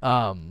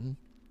 I don't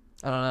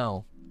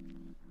know.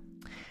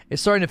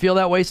 It's starting to feel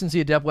that way since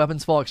the adept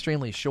weapons fall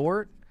extremely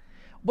short.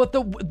 But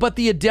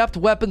the adept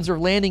weapons are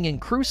landing in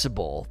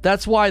Crucible.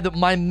 That's why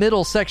my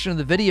middle section of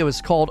the video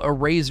is called A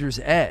Razor's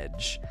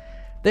Edge.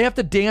 They have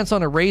to dance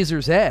on a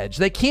razor's edge.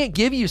 They can't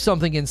give you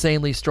something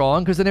insanely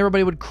strong because then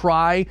everybody would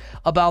cry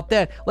about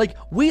that. Like,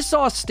 we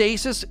saw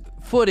stasis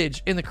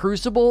footage in the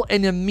Crucible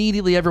and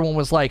immediately everyone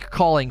was like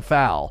calling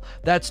foul.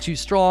 That's too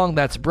strong.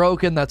 That's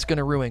broken. That's going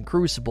to ruin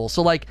Crucible.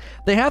 So like,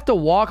 they have to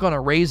walk on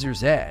a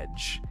razor's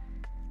edge.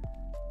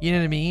 You know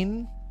what I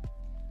mean?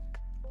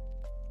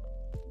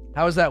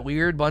 How is that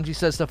weird? Bungie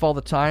says stuff all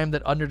the time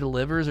that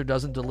under-delivers or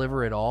doesn't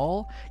deliver at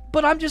all.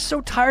 But I'm just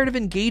so tired of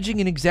engaging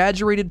in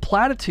exaggerated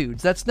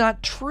platitudes. That's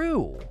not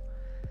true.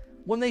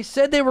 When they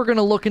said they were going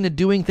to look into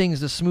doing things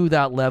to smooth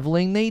out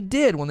leveling, they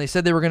did. When they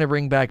said they were going to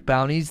bring back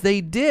bounties,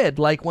 they did.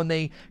 Like when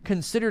they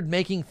considered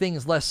making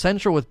things less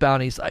central with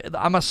bounties,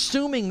 I'm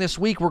assuming this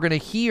week we're going to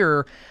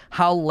hear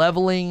how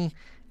leveling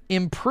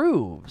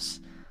improves.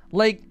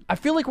 Like, I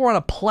feel like we're on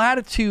a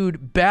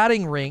platitude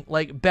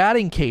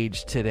batting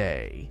cage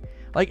today.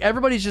 Like,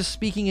 everybody's just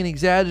speaking in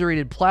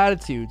exaggerated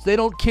platitudes. They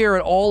don't care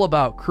at all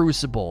about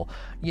Crucible.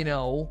 You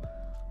know,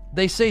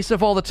 they say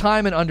stuff all the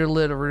time and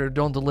under-deliver or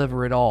don't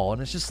deliver at all.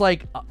 And it's just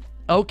like,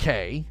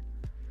 okay,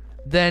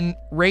 then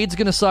raid's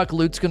gonna suck,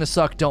 loot's gonna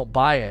suck, don't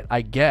buy it,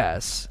 I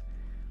guess.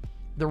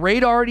 The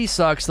raid already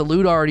sucks, the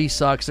loot already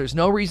sucks, there's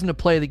no reason to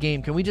play the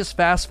game. Can we just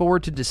fast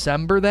forward to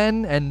December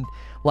then and,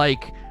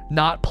 like,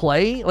 not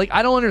play? Like,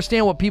 I don't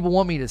understand what people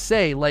want me to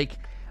say. Like,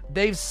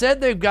 they've said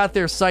they've got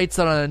their sights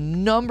on a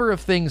number of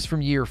things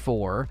from year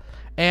 4,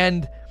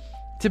 And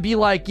to be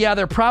like, yeah,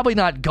 they're probably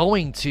not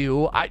going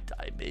to,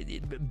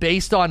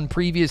 based on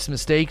previous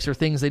mistakes or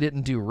things they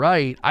didn't do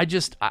right,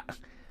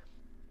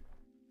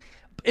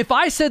 if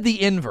I said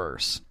the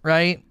inverse,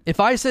 right? If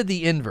I said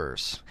the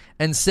inverse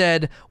and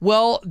said,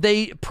 well,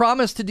 they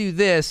promised to do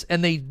this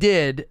and they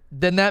did,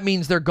 then that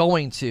means they're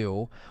going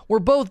to. We're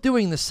both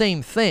doing the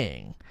same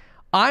thing.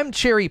 I'm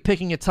cherry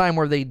picking a time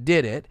where they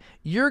did it.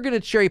 You're going to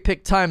cherry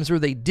pick times where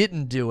they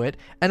didn't do it.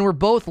 And we're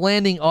both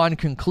landing on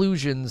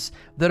conclusions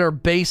that are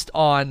based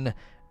on,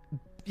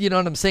 you know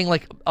what I'm saying?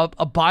 Like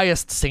a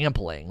biased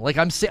sampling. Like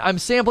I'm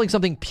sampling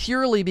something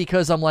purely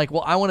because I'm like,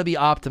 well, I want to be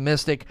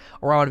optimistic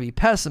or I want to be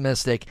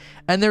pessimistic.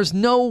 And there's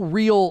no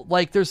real,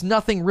 like, there's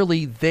nothing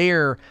really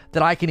there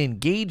that I can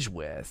engage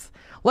with.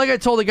 Like I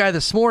told the guy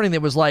this morning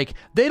that was like,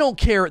 they don't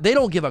care. They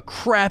don't give a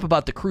crap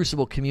about the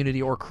Crucible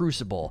community or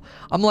Crucible.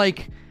 I'm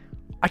like,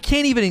 I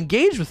can't even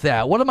engage with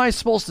that. What am I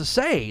supposed to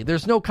say?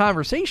 There's no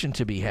conversation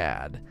to be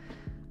had.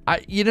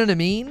 You know what I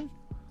mean?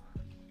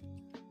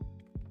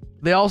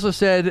 They also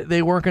said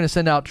they weren't going to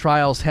send out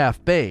trials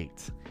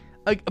half-baked.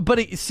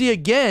 But see,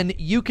 again,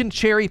 you can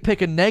cherry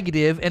pick a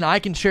negative and I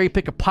can cherry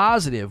pick a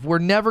positive. We're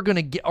never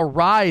going to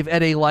arrive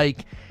at a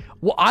like,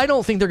 well, I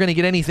don't think they're going to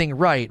get anything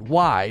right.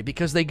 Why?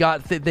 Because they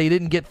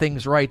didn't get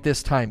things right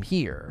this time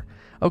here.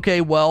 Okay,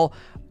 well,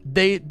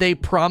 they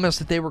promised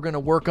that they were going to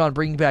work on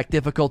bringing back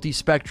difficulty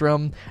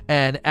spectrum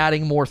and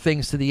adding more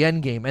things to the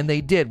end game, and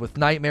they did with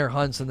Nightmare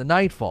Hunts and the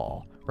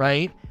Nightfall,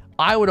 right?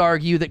 I would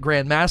argue that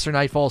Grandmaster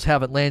Nightfalls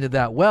haven't landed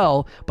that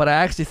well, but I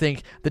actually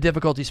think the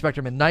difficulty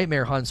spectrum in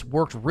Nightmare Hunts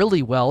worked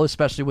really well,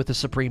 especially with the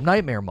Supreme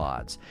Nightmare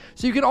mods.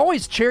 So you can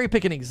always cherry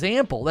pick an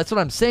example. That's what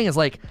I'm saying is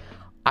like,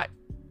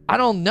 I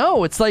don't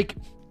know. It's like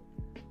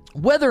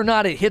whether or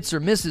not it hits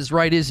or misses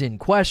right is in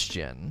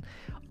question.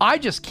 I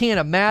just can't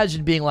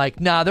imagine being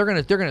like, nah, they're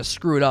gonna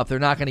screw it up. They're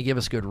not gonna give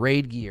us good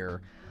raid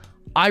gear.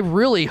 I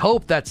really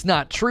hope that's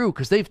not true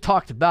because they've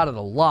talked about it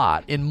a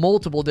lot in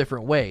multiple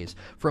different ways.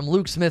 From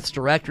Luke Smith's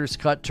director's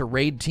cut to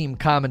raid team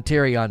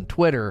commentary on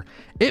Twitter,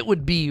 it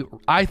would be,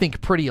 I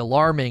think, pretty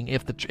alarming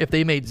if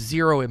they made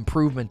zero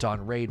improvement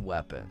on raid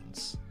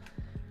weapons.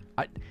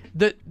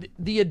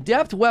 The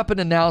adept weapon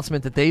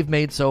announcement that they've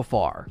made so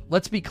far,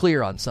 let's be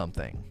clear on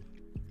something.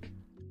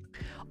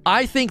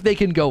 I think they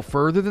can go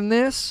further than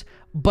this,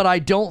 but I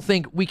don't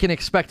think we can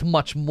expect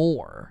much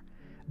more.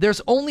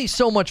 There's only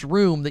so much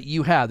room that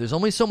you have. There's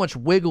only so much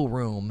wiggle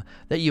room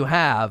that you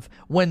have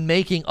when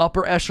making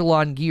upper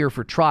echelon gear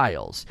for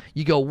trials.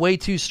 You go way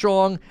too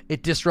strong,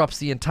 it disrupts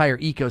the entire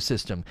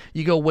ecosystem.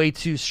 You go way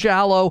too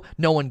shallow,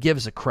 no one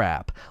gives a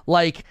crap.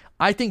 Like,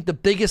 I think the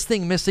biggest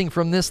thing missing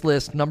from this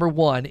list, number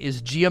one,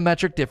 is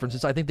geometric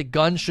differences. I think the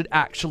guns should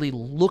actually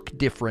look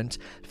different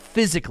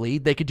physically.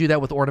 They could do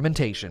that with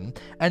ornamentation.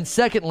 And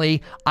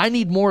secondly, I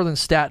need more than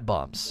stat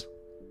bumps.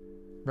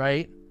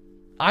 Right?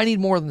 I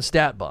need more than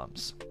stat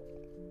bumps.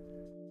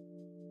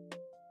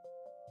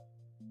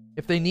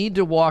 If they need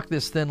to walk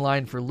this thin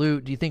line for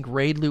loot, do you think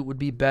raid loot would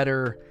be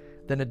better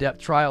than Adept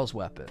Trials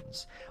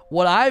weapons?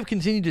 What I've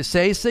continued to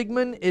say,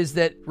 Sigmund, is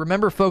that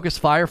remember Focus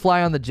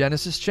Firefly on the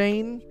Genesis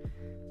chain?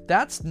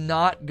 That's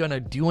not going to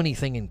do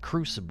anything in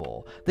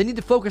Crucible. They need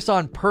to focus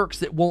on perks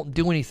that won't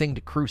do anything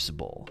to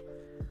Crucible.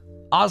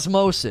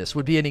 Osmosis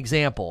would be an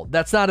example.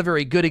 That's not a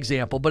very good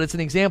example, but it's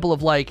an example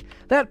of like,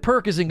 that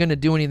perk isn't going to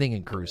do anything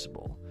in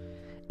Crucible.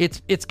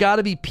 It's got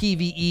to be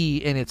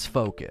PvE in its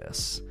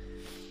focus.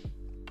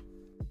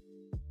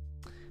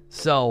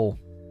 So,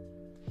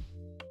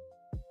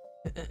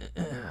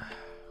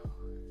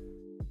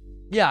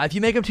 yeah, if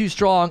you make them too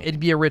strong, it'd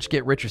be a rich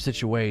get richer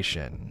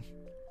situation.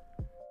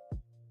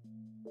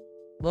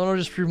 Lono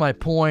just proved my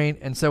point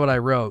and said what I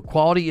wrote.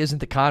 Quality isn't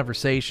the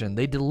conversation.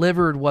 They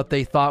delivered what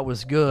they thought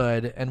was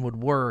good and would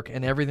work,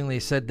 and everything they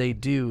said they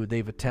do,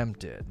 they've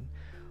attempted.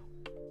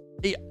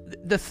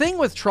 The thing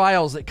with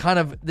Trials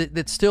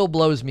that still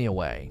blows me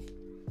away.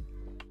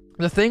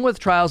 The thing with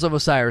Trials of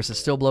Osiris that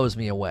still blows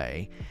me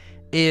away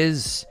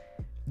is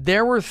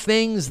there were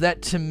things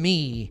that to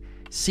me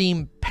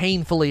seem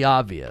painfully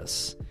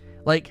obvious.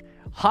 Like,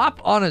 hop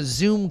on a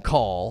Zoom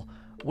call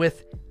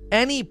with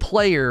any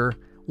player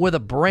with a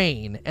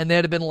brain and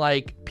they'd have been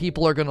like,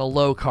 people are going to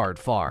low card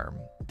farm.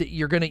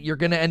 You're going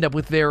to end up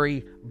with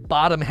very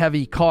bottom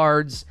heavy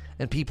cards,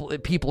 and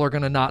people are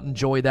going to not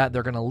enjoy that.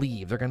 They're going to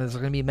leave. There's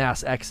going to be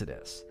mass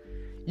exodus.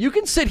 You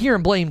can sit here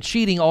and blame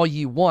cheating all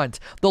you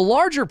want. The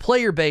larger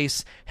player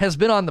base has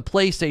been on the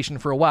PlayStation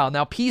for a while.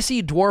 Now,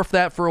 PC dwarfed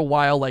that for a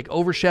while, like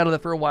overshadowed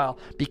that for a while,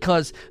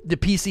 because the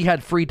PC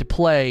had free to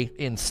play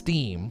in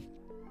Steam,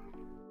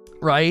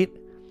 right?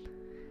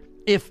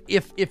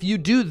 If you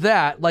do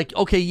that, like,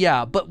 okay,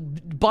 yeah,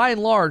 but by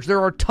and large,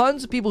 there are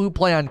tons of people who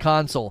play on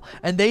console,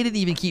 and they didn't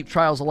even keep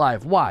Trials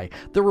alive. Why?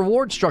 The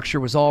reward structure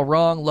was all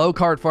wrong, low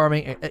card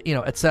farming,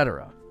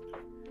 etc.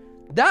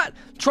 That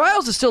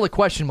Trials is still a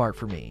question mark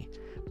for me.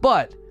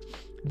 But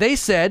they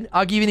said,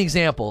 I'll give you an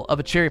example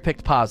of a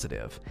cherry-picked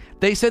positive.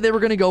 They said they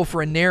were going to go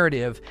for a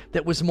narrative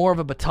that was more of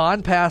a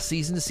baton pass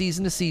season to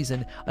season to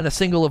season on a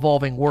single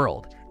evolving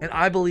world. And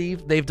I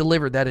believe they've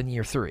delivered that in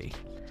year 3.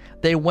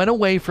 They went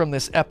away from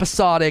this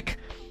episodic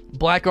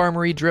Black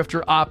Armory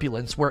Drifter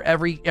opulence where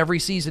every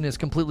season is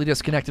completely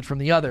disconnected from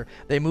the other.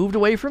 They moved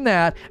away from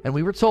that, and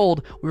we were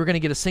told we were going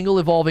to get a single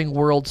evolving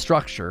world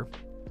structure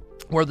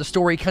where the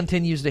story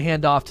continues to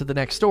hand off to the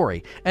next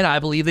story. And I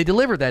believe they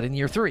delivered that in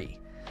year 3.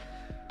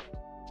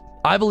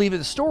 I believe that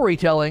the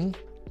storytelling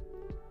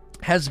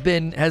has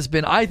been,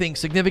 I think,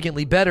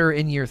 significantly better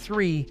in year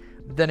 3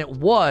 than it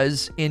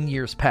was in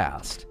years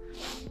past.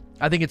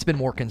 I think it's been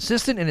more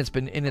consistent, and it's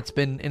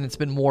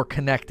been more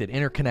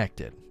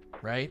interconnected,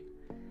 right?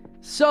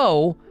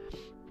 So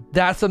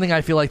that's something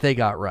I feel like they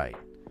got right.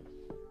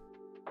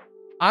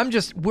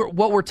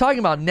 What we're talking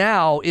about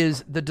now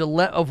is the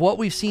delay of what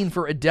we've seen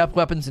for adept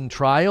weapons and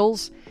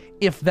trials.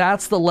 If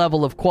that's the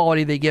level of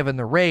quality they give in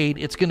the raid,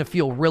 it's going to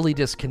feel really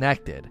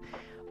disconnected.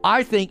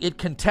 I think it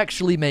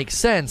contextually makes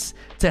sense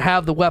to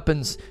have the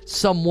weapons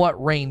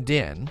somewhat reined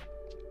in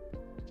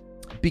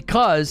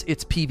because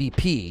it's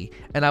PvP,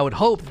 and I would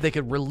hope that they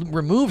could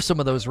remove some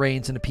of those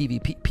reins in a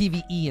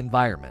PvE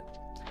environment.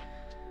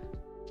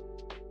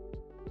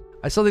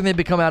 I still think they've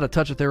become out of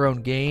touch with their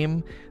own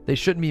game. They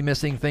shouldn't be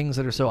missing things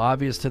that are so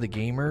obvious to the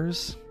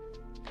gamers.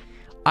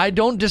 I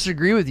don't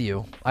disagree with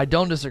you.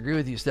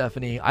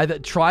 Stephanie.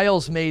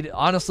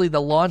 Honestly, the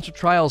launch of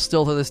Trials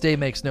still to this day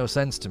makes no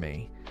sense to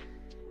me.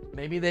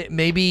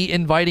 Maybe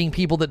inviting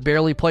people that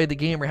barely played the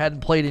game or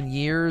hadn't played in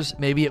years,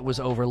 maybe it was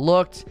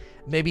overlooked.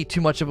 Maybe too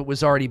much of it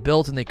was already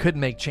built and they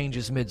couldn't make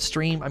changes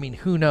midstream. I mean,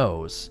 who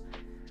knows?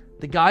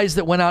 The guys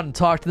that went out and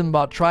talked to them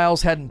about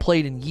Trials hadn't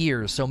played in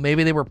years, so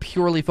maybe they were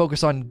purely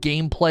focused on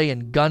gameplay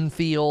and gun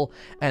feel,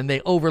 and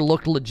they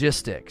overlooked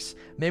logistics.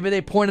 Maybe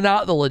they pointed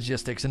out the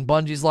logistics, and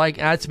Bungie's like,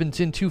 it's been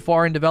too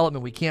far in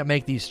development, we can't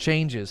make these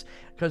changes,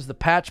 because the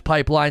patch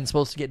pipeline is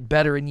supposed to get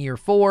better in year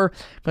 4,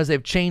 because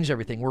they've changed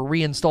everything. We're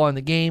reinstalling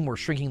the game, we're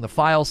shrinking the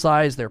file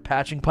size, their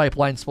patching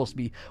pipeline is supposed to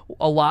be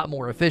a lot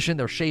more efficient,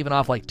 they're shaving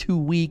off like 2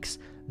 weeks.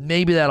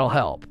 Maybe that'll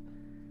help.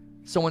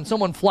 So when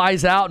someone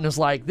flies out and is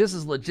like, this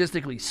is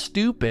logistically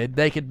stupid,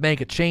 they could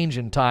make a change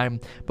in time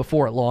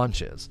before it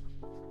launches.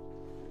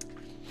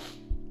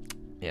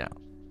 Yeah.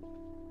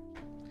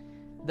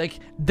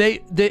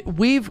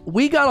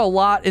 We got a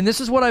lot, and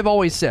this is what I've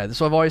always said.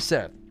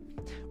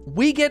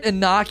 We get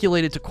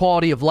inoculated to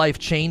quality of life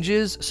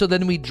changes, so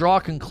then we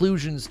draw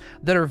conclusions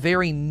that are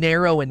very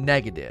narrow and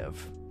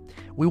negative.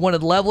 We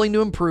wanted leveling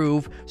to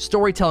improve,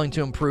 storytelling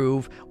to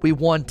improve. We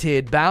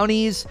wanted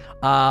bounties.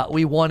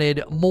 We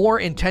wanted more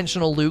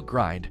intentional loot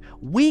grind.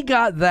 We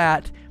got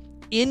that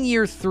in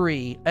year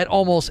 3 at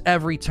almost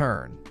every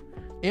turn.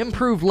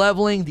 Improved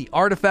leveling. The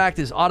artifact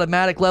is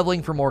automatic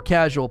leveling for more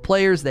casual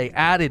players. They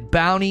added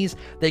bounties.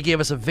 They gave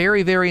us a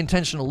very, very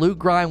intentional loot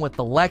grind with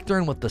the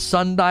lectern, with the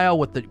sundial,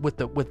 with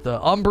the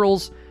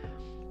umbrals.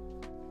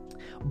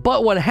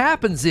 But what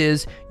happens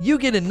is you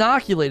get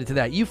inoculated to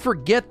that. You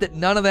forget that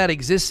none of that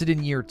existed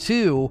in year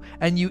 2,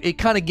 and it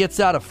kind of gets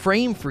out of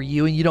frame for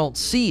you, and you don't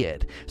see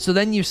it. So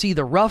then you see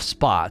the rough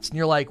spots, and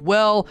you're like,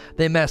 well,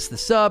 they messed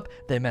this up,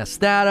 they messed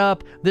that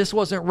up, this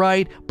wasn't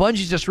right,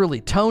 Bungie's just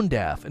really tone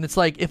deaf. And it's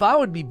like, if I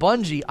would be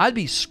Bungie, I'd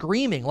be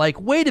screaming, like,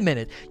 wait a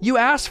minute, you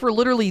asked for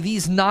literally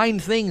these 9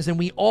 things, and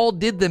we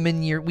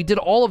did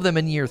all of them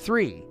in year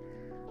 3.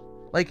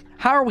 Like,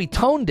 how are we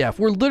tone deaf?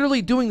 We're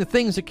literally doing the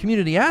things the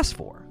community asked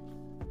for.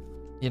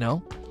 You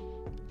know?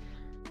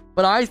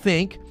 But I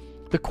think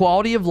the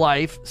quality of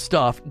life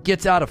stuff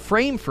gets out of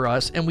frame for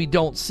us and we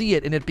don't see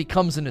it and it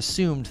becomes an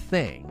assumed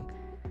thing.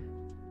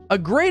 A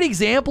great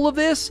example of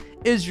this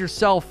is your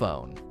cell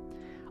phone.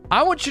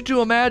 I want you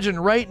to imagine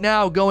right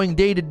now going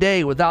day to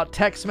day without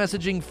text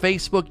messaging,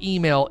 Facebook,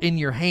 email in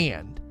your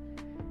hand.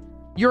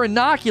 You're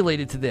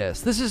inoculated to this.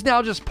 This is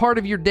now just part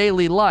of your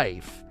daily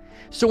life.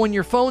 So when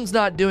your phone's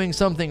not doing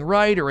something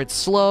right, or it's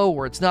slow,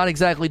 or it's not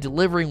exactly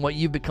delivering what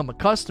you've become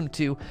accustomed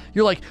to,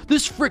 you're like,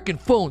 this freaking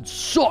phone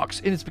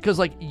sucks. And it's because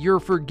like you're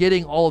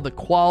forgetting all of the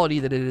quality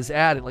that it has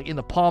added, like in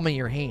the palm of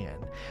your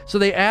hand. So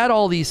they add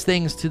all these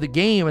things to the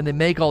game and they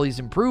make all these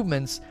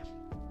improvements.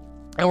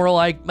 And we're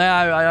like,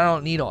 man, I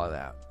don't need all of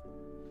that.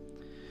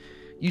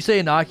 You say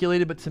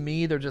inoculated, but to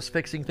me, they're just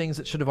fixing things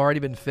that should have already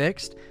been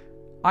fixed.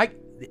 Thank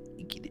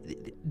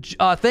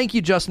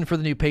you, Justin, for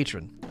the new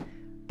patron.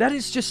 That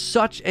is just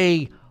such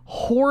a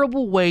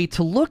horrible way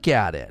to look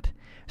at it.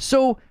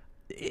 So,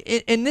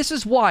 and this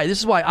is why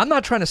I'm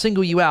not trying to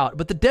single you out,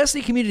 but the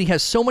Destiny community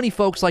has so many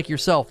folks like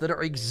yourself that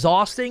are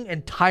exhausting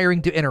and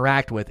tiring to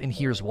interact with, and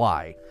here's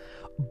why.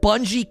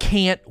 Bungie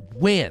can't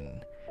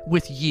win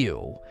with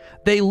you.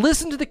 They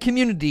listen to the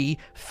community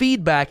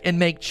feedback and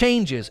make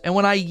changes. And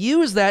when I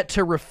use that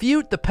to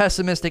refute the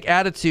pessimistic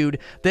attitude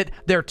that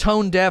they're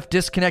tone deaf,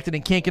 disconnected,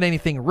 and can't get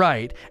anything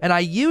right, and I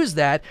use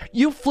that,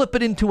 you flip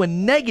it into a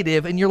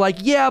negative and you're like,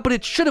 yeah, but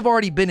it should have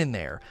already been in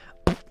there.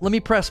 Let me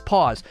press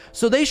pause.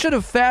 So they should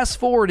have fast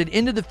forwarded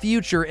into the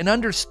future and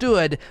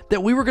understood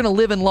that we were going to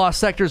live in lost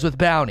sectors with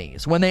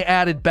bounties when they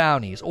added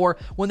bounties, or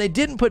when they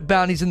didn't put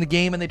bounties in the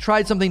game and they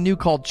tried something new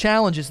called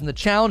challenges, and the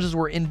challenges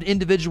were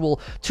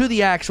individual to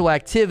the actual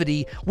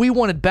activity. We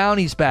wanted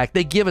bounties back.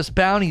 They give us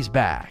bounties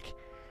back.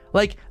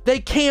 Like, they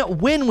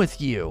can't win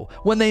with you.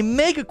 When they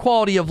make a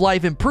quality of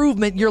life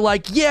improvement, you're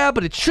like, yeah,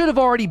 but it should have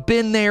already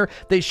been there.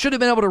 They should have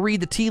been able to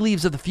read the tea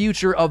leaves of the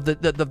future of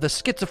the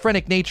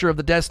schizophrenic nature of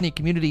the Destiny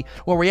community,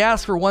 where we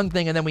ask for one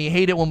thing and then we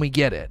hate it when we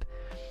get it.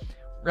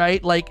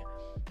 Right? Like,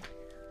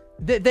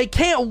 they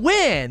can't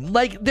win.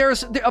 Like,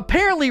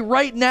 apparently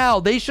right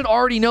now they should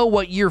already know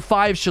what year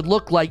 5 should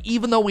look like,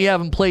 even though we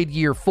haven't played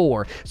year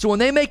 4. So when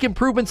they make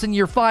improvements in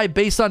year 5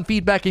 based on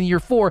feedback in year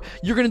 4,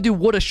 you're going to do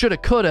woulda, shoulda,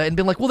 coulda and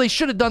be like, well, they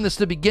should have done this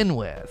to begin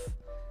with.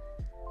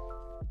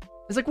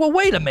 It's like, well,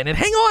 wait a minute.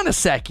 Hang on a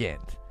second.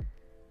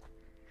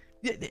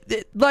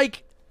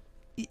 Like,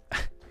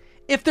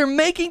 if they're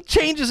making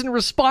changes in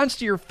response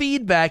to your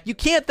feedback, you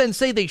can't then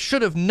say they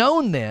should have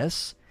known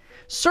this.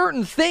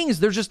 Certain things,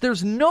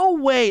 there's no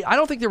way, I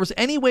don't think there was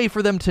any way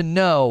for them to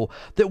know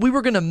that we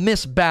were going to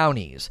miss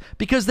bounties,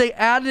 because they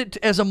added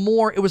it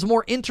it was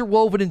more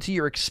interwoven into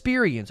your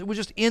experience. It was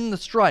just in the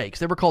strikes.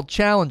 They were called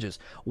challenges.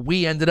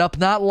 We ended up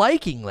not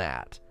liking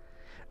that.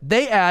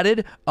 They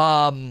added,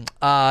 what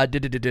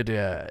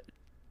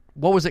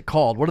was it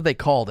called? What did they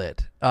called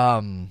it?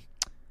 What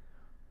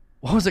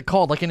was it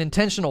called? Like an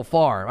intentional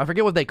farm. I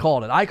forget what they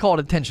called it. I called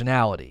it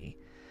intentionality.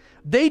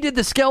 They did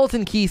the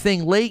skeleton key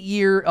thing late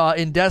year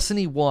in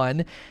Destiny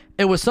 1.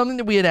 It was something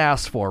that we had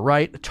asked for,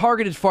 right?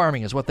 Targeted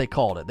farming is what they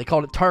called it. They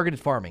called it targeted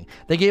farming.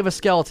 They gave us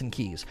skeleton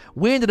keys.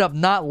 We ended up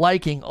not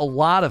liking a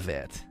lot of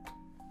it.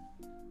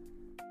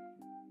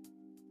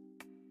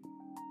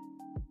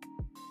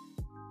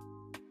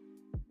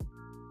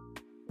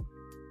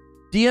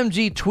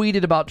 DMG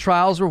tweeted about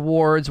Trials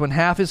rewards when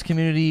half his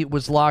community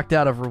was locked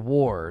out of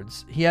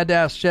rewards. He had to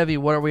ask Chevy,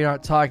 what are we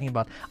not talking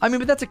about? I mean,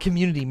 but that's a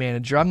community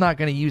manager. I'm not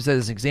going to use that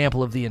as an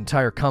example of the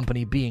entire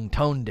company being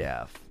tone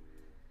deaf.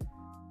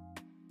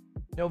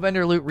 No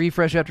vendor loot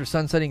refresh after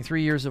sunsetting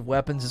 3 years of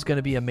weapons is going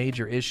to be a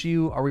major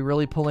issue. Are we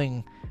really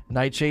pulling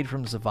Nightshade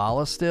from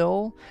Zavala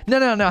still?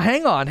 No,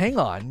 hang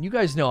on. You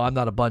guys know I'm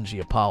not a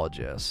Bungie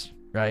apologist,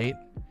 right?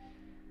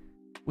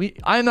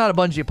 I'm not a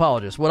Bungie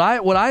apologist. What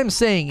I'm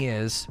saying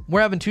is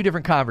we're having two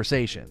different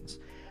conversations.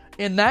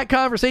 In that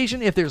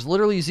conversation, if there's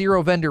literally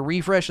zero vendor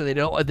refresh and they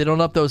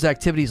don't up those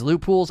activities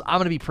loot pools, I'm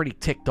going to be pretty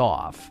ticked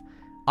off.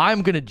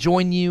 I'm going to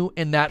join you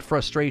in that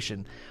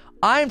frustration.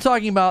 I'm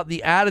talking about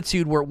the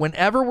attitude where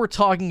whenever we're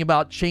talking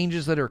about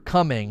changes that are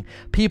coming,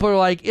 people are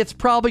like, it's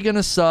probably going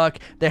to suck.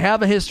 They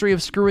have a history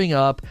of screwing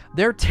up.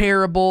 They're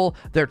terrible.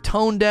 They're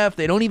tone deaf.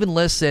 They don't even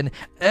listen.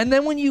 And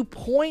then when you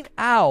point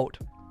out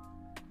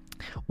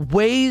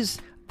ways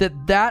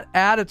that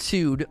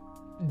attitude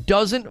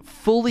doesn't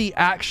fully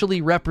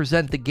actually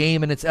represent the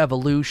game and its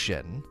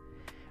evolution,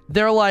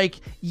 they're like,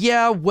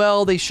 yeah,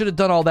 well, they should have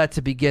done all that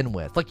to begin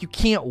with. Like, you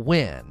can't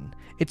win.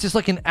 It's just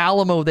like an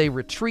Alamo they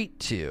retreat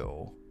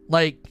to.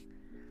 Like,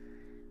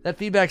 that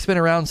feedback's been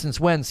around since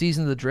when?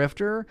 Season of the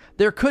Drifter?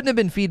 There couldn't have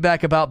been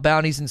feedback about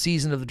bounties in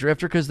Season of the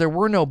Drifter because there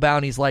were no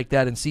bounties like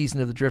that in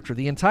Season of the Drifter.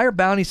 The entire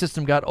bounty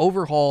system got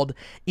overhauled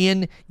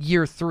in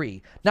Year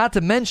 3. Not to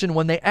mention,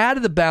 when they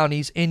added the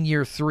bounties in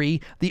Year 3,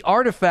 the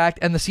artifact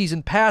and the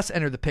Season Pass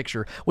entered the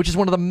picture, which is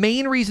one of the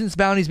main reasons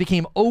bounties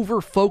became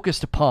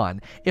over-focused upon.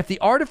 If the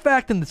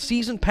artifact and the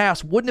Season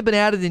Pass wouldn't have been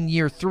added in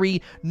Year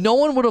 3, no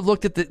one would have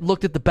looked at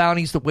the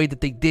bounties the way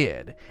that they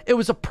did. It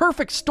was a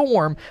perfect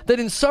storm that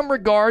in some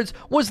regards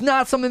was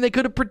not something they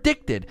could have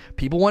predicted.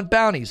 People want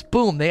bounties.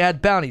 Boom, they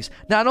add bounties.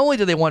 Not only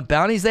do they want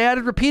bounties, they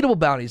added repeatable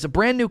bounties, a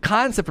brand new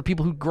concept for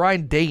people who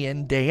grind day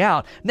in, day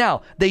out.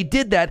 Now, they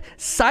did that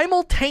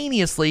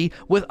simultaneously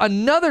with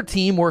another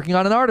team working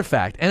on an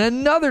artifact and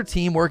another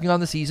team working on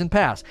the Season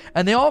Pass.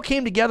 And they all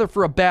came together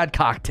for a bad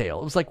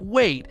cocktail. It was like,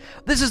 wait,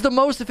 this is the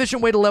most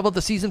efficient way to level up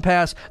the Season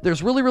Pass.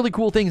 There's really, really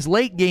cool things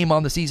late game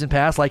on the Season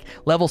Pass, like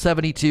level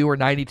 72 or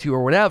 92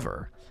 or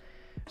whatever.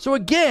 So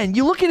again,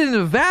 you look at it in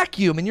a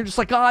vacuum and you're just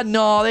like, oh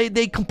no,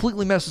 they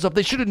completely messed us up.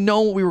 They should have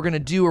known what we were going to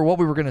do or what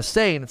we were going to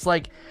say. And it's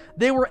like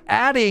they were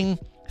adding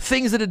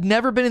things that had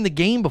never been in the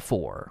game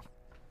before.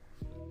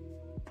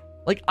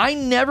 Like, I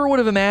never would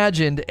have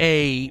imagined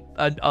an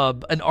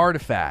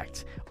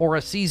artifact or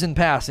a Season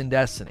Pass in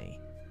Destiny.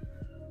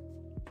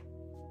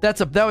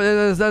 That's a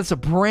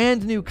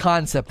brand new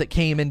concept that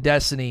came in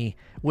Destiny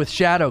with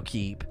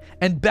Shadowkeep.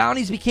 And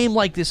bounties became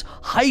like this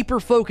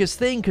hyper-focused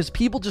thing because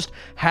people just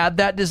had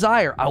that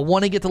desire. I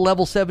want to get to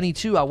level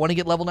 72. I want to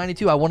get level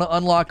 92. I want to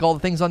unlock all the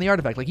things on the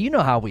artifact. Like, you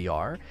know how we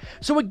are.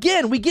 So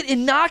again, we get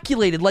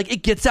inoculated. Like,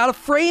 it gets out of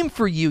frame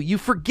for you. You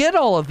forget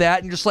all of that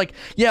and you're just like,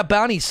 yeah,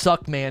 bounties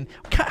suck, man.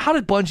 How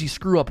did Bungie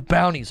screw up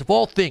bounties? Of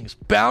all things,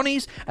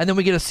 bounties? And then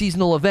we get a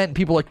seasonal event and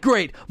people are like,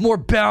 great, more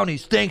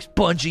bounties. Thanks,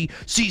 Bungie.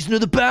 Season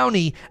of the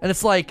Bounty. And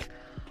it's like...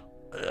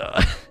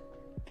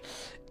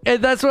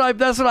 And that's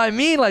what I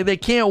mean. Like, they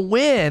can't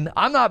win.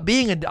 I'm not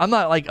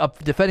like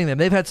defending them.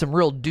 They've had some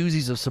real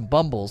doozies of some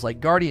bumbles.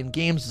 Like Guardian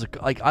Games is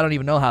like, I don't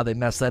even know how they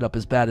messed that up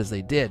as bad as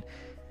they did.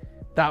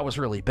 That was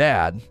really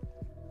bad.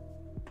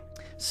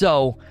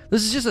 So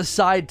this is just a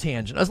side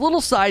tangent, a little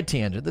side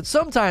tangent that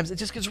sometimes it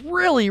just gets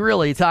really,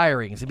 really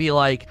tiring to be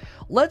like,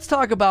 let's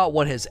talk about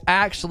what has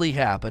actually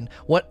happened,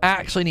 what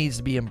actually needs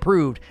to be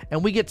improved,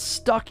 and we get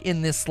stuck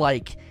in this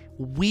like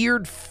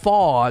weird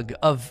fog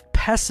of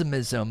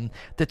pessimism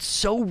that's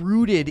so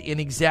rooted in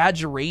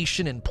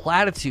exaggeration and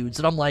platitudes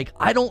that I'm like,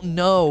 I don't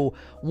know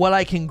what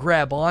I can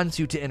grab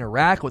onto to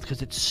interact with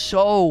because it's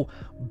so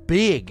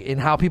big in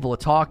how people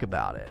talk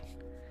about it.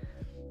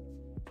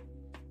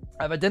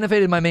 I've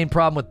identified my main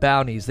problem with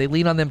bounties. They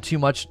lean on them too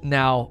much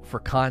now for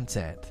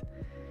content.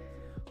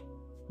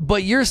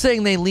 But you're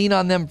saying they lean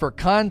on them for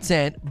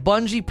content.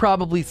 Bungie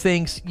probably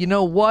thinks, you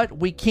know what?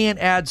 We can't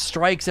add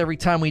strikes every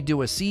time we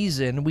do a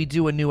season. We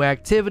do a new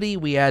activity.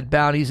 We add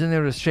bounties in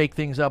there to shake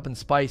things up and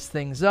spice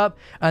things up.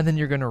 And then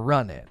you're going to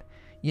run it.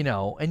 You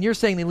know, and you're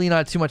saying they lean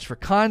on it too much for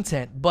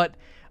content. But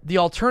the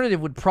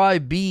alternative would probably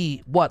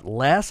be, what,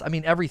 less? I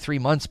mean, every 3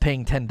 months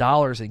paying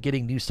 $10 and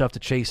getting new stuff to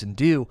chase and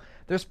do.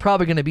 There's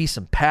probably going to be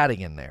some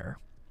padding in there.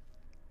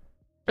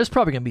 There's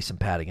probably going to be some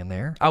padding in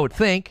there, I would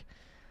think.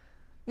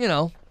 You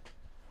know.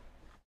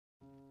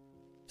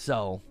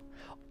 So,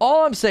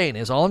 all I'm saying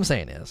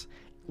is,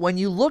 when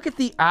you look at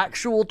the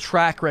actual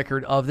track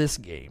record of this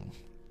game,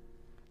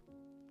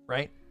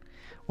 right?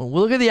 When we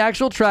look at the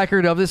actual track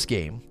record of this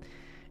game,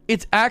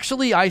 it's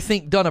actually, I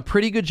think, done a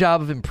pretty good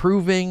job of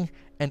improving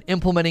and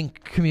implementing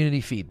community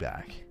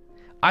feedback.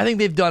 I think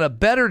they've done a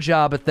better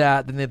job at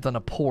that than they've done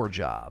a poor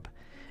job.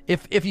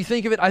 If you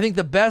think of it, I think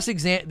the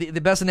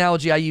best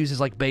analogy I use is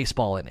like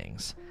baseball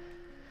innings.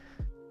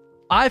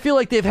 I feel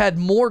like they've had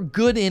more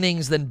good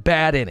innings than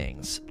bad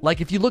innings. Like,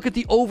 if you look at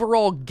the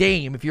overall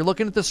game, if you're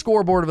looking at the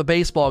scoreboard of a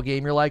baseball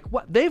game, you're like,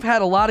 what? They've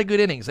had a lot of good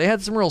innings. They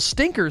had some real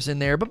stinkers in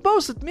there, but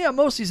most of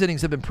these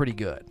innings have been pretty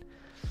good.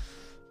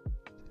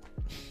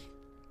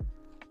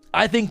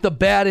 I think the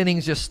bad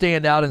innings just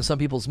stand out in some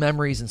people's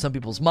memories and some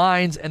people's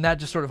minds, and that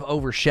just sort of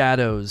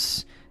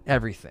overshadows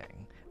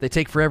everything. They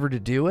take forever to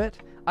do it.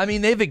 I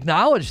mean, they've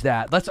acknowledged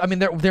that.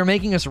 They're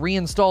making us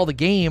reinstall the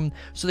game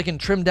so they can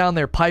trim down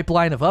their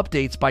pipeline of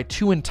updates by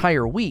 2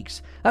 entire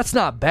weeks. That's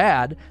not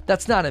bad.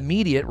 That's not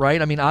immediate, right?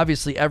 I mean,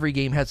 obviously, every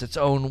game has its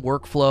own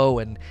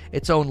workflow and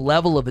its own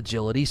level of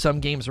agility.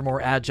 Some games are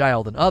more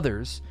agile than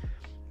others.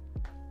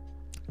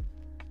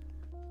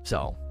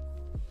 So,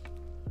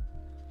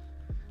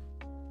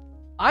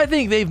 I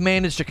think they've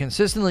managed to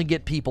consistently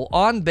get people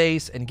on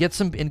base and get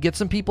some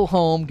people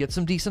home, get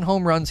some decent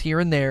home runs here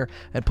and there,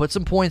 and put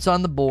some points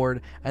on the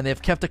board. And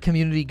they've kept the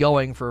community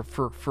going for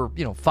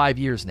 5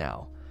 years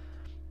now.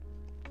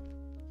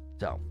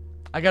 So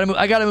I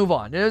gotta move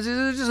on. It was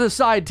just a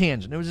side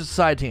tangent.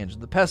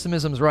 The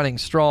pessimism's running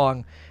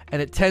strong,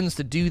 and it tends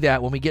to do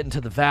that when we get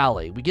into the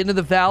valley. We get into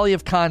the valley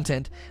of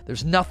content.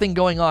 There's nothing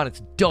going on.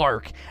 It's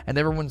dark, and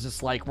everyone's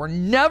just like, "We're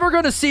never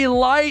gonna see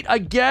light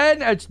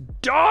again. It's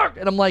dark,"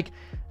 and I'm like,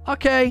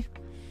 okay,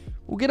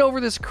 we'll get over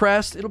this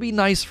crest. It'll be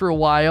nice for a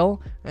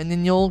while, and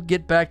then you'll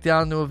get back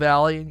down to a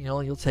valley, and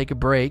you'll take a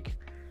break.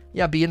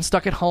 Yeah, being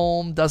stuck at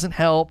home doesn't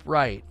help,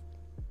 right?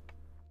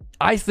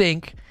 I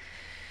think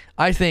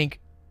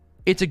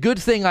it's a good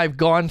thing I've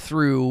gone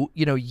through,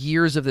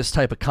 years of this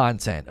type of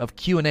content, of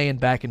Q&A and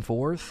back and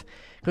forth,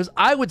 because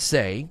I would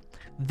say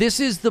this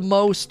is the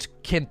most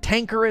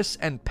cantankerous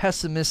and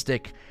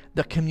pessimistic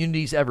the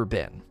community's ever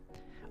been.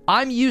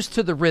 I'm used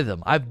to the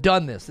rhythm. I've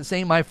done this. This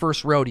ain't my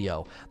first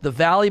rodeo. The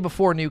valley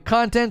before new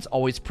content's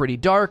always pretty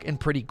dark and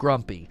pretty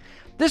grumpy.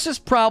 This is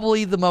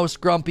probably the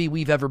most grumpy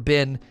we've ever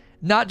been.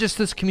 Not just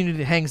this community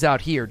that hangs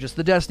out here, just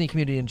the Destiny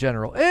community in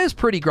general. It is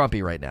pretty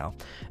grumpy right now.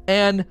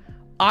 And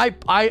I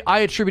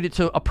attribute it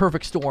to a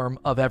perfect storm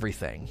of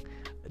everything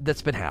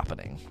that's been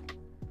happening.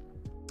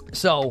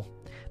 So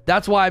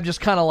that's why I'm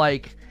just kind of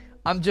like,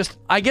 I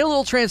get a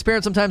little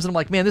transparent sometimes, and I'm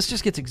like, man, this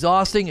just gets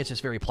exhausting. It's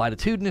just very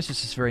platitudinous. It's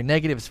just very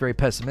negative. It's very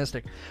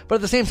pessimistic. But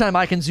at the same time,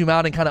 I can zoom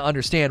out and kind of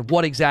understand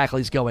what exactly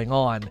is going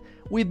on.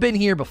 We've been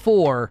here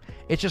before.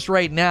 It's just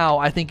right now,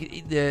 I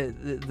think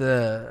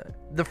the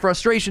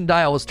frustration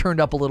dial is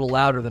turned up a little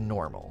louder than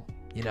normal,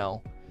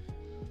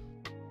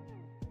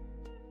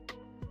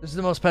 This is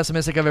the most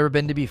pessimistic I've ever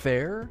been, to be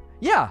fair.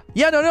 Yeah,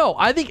 no.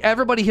 I think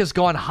everybody has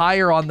gone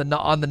higher on the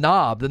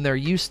knob than they're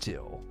used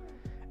to.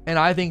 And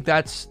I think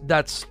that's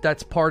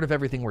part of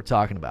everything we're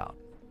talking about.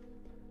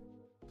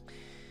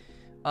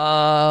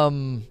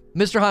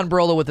 Mr. Han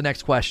Brolo with the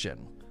next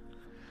question.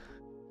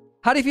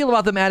 How do you feel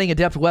about them adding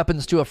adept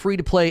weapons to a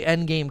free-to-play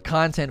endgame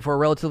content for a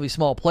relatively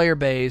small player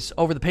base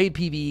over the paid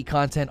PvE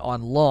content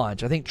on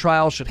launch? I think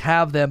Trials should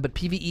have them, but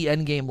PvE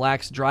endgame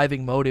lacks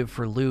driving motive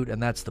for loot,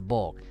 and that's the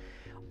bulk.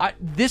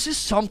 This is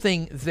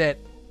something that...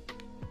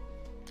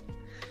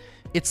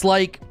 It's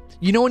like...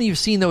 when you've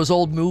seen those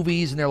old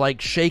movies and they're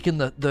like shaking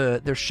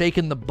they're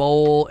shaking the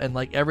bowl and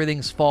like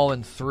everything's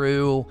falling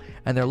through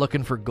and they're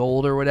looking for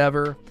gold or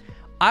whatever.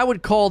 I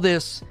would call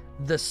this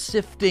the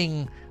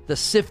sifting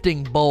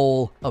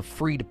bowl of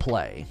free to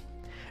play.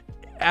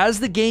 As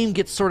the game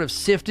gets sort of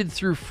sifted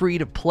through free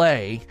to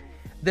play,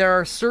 there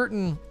are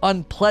certain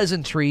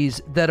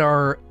unpleasantries that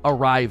are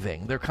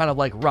arriving. They're kind of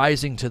like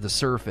rising to the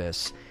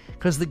surface.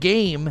 because the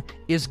game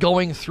is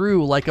going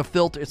through like a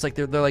filter. It's like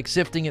they're like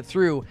sifting it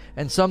through,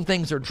 and some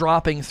things are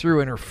dropping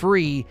through and are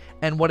free,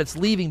 and what it's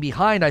leaving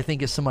behind, I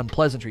think, is some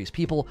unpleasantries.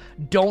 People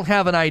don't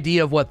have an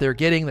idea of what they're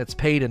getting that's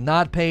paid and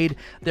not paid.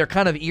 They're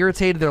kind of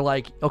irritated. They're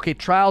like, okay,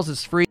 Trials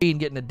is free and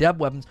getting adept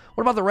weapons.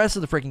 What about the rest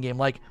of the freaking game?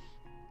 Like,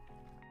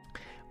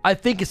 I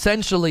think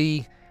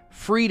essentially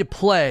free to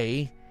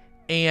play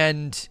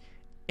and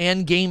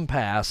Game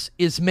Pass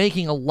is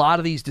making a lot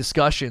of these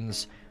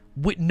discussions.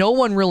 No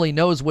one really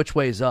knows which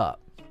way's up.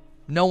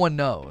 No one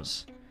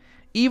knows.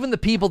 Even the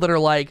people that are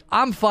like,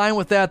 I'm fine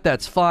with that,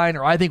 that's fine,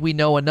 or I think we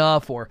know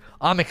enough, or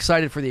I'm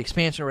excited for the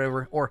expansion or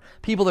whatever, or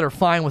people that are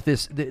fine with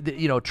this,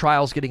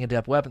 Trials getting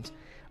adept weapons.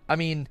 I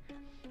mean,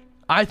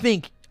 I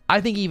think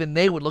even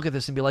they would look at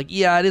this and be like,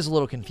 yeah, it is a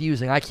little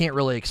confusing. I can't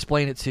really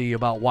explain it to you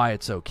about why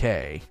it's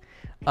okay.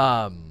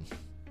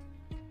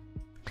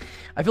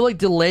 I feel like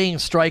delaying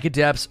Strike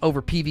Adepts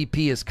over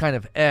PvP is kind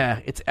of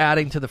It's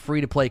adding to the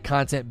free-to-play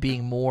content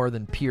being more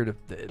than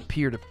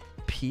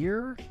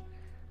peer-to-peer?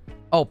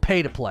 Oh,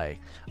 pay-to-play.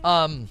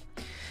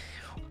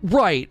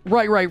 Right.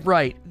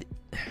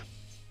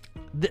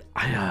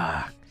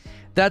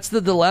 That's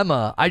the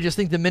dilemma. I just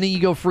think the minute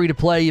you go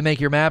free-to-play, you make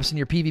your maps and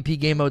your PvP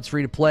game modes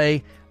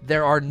free-to-play,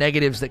 there are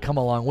negatives that come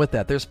along with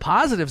that. There's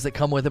positives that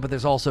come with it, but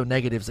there's also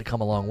negatives that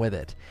come along with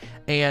it.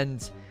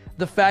 And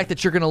the fact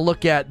that you're going to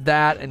look at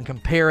that and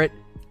compare it,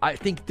 I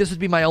think this would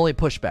be my only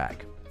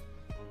pushback.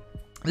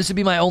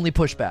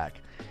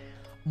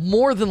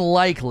 More than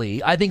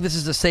likely, I think this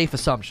is a safe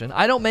assumption.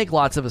 I don't make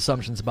lots of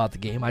assumptions about the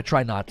game. I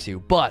try not to.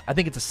 But I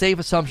think it's a safe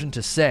assumption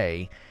to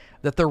say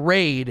that the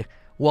raid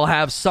will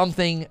have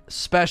something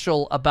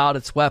special about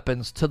its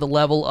weapons to the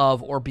level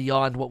of or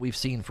beyond what we've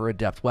seen for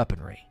adept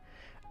weaponry.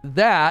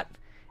 That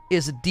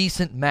is a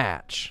decent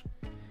match.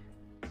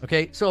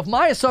 Okay, so if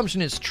my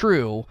assumption is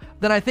true,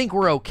 then I think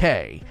we're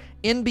okay.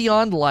 In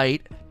Beyond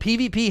Light,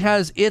 PvP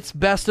has its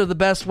best of the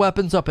best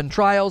weapons up in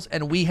Trials,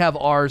 and we have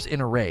ours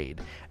in a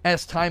raid.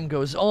 As time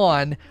goes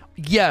on,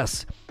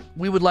 yes,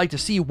 we would like to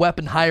see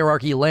weapon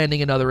hierarchy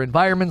landing in other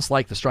environments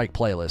like the Strike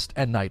playlist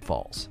and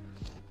Nightfalls.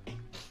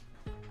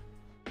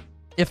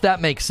 If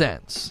that makes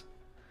sense.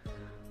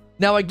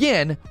 Now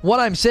again, what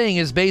I'm saying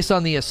is based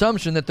on the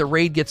assumption that the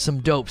raid gets some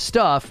dope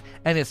stuff,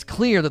 and it's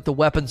clear that the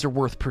weapons are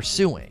worth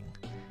pursuing.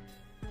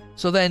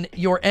 So then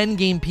your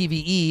endgame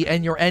PvE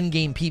and your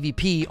endgame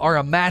PvP are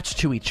a match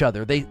to each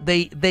other.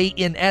 They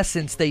in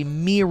essence, they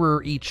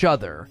mirror each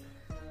other.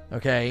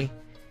 Okay?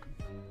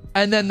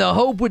 And then the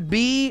hope would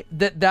be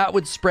that that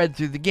would spread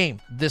through the game.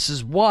 This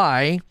is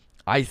why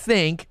I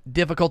think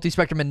Difficulty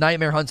Spectrum and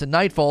Nightmare Hunts and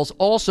Nightfalls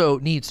also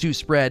needs to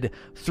spread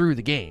through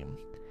the game.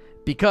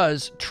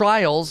 Because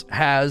Trials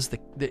has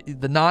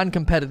the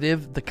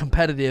non-competitive, the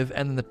competitive,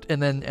 and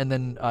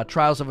then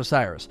Trials of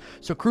Osiris.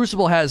 So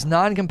Crucible has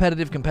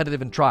non-competitive,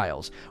 competitive, and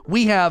Trials.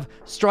 We have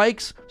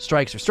strikes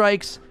are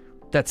strikes.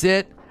 That's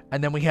it.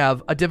 And then we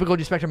have a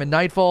difficulty spectrum in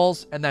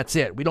Nightfalls, and that's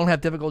it. We don't have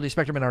difficulty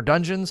spectrum in our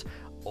dungeons,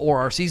 or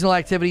our seasonal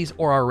activities,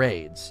 or our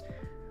raids.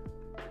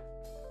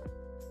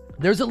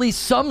 There's at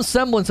least some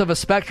semblance of a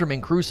spectrum in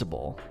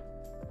Crucible.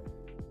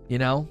 You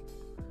know?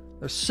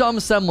 There's some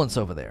semblance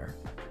over there.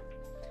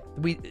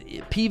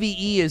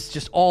 PvE is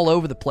just all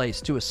over the place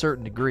to a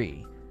certain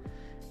degree.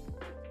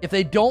 If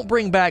they don't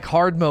bring back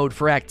hard mode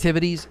for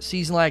activities,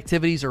 seasonal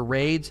activities, or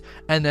raids,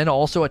 and then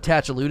also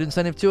attach a loot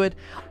incentive to it,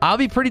 I'll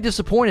be pretty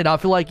disappointed. I'll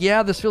feel like,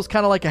 yeah, this feels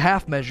kind of like a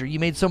half measure. You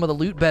made some of the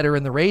loot better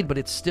in the raid, but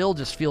it still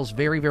just feels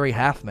very, very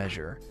half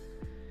measure.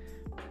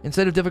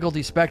 Instead of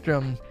difficulty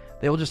spectrum,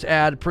 they will just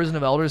add Prison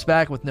of Elders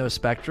back with no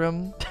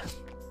spectrum.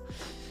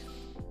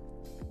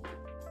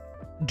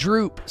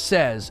 Droop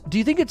says, do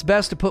you think it's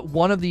best to put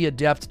one of the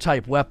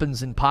adept-type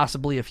weapons and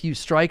possibly a few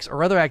strikes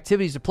or other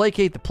activities to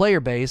placate the player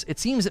base? It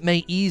seems it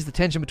may ease the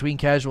tension between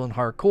casual and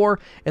hardcore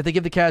if they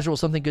give the casual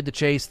something good to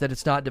chase that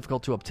it's not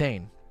difficult to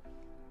obtain.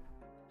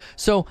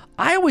 So,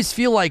 I always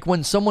feel like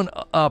when someone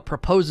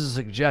proposes a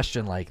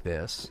suggestion like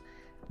this,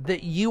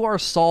 that you are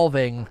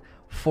solving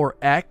for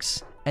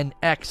X and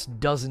X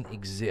doesn't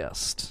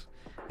exist.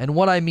 And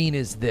what I mean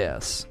is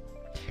this.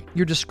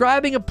 You're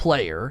describing a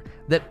player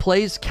that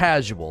plays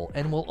casual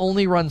and will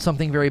only run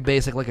something very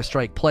basic like a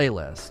strike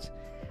playlist.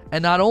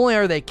 And not only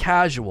are they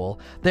casual,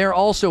 they're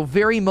also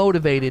very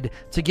motivated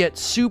to get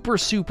super,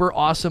 super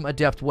awesome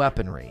adept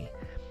weaponry.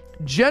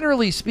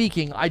 Generally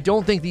speaking, I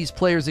don't think these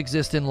players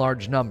exist in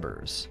large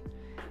numbers.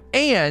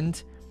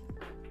 And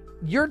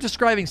you're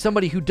describing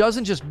somebody who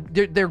doesn't just...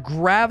 They're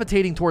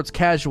gravitating towards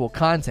casual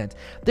content.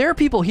 There are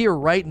people here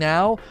right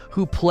now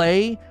who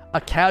play a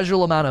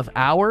casual amount of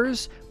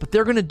hours, but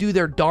they're going to do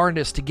their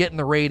darndest to get in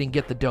the raid and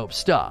get the dope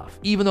stuff,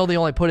 even though they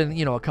only put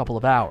in, a couple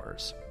of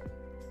hours.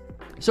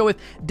 So if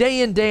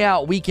day in, day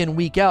out, week in,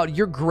 week out,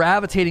 you're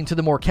gravitating to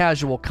the more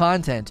casual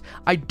content,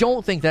 I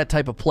don't think that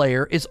type of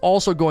player is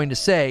also going to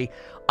say,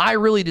 I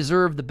really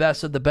deserve the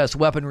best of the best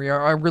weaponry, or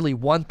I really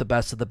want the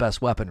best of the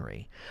best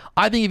weaponry.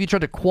 I think if you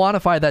tried to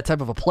quantify that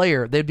type of a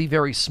player, they'd be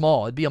very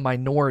small. It'd be a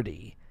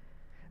minority.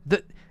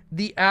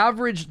 the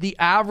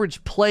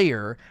average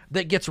player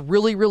that gets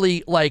really,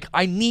 really like,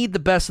 I need the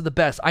best of the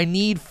best. I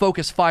need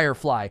Focus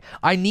Firefly.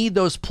 I need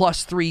those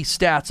 +3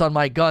 stats on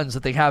my guns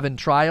that they have in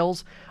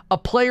trials. A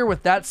player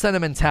with that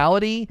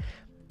sentimentality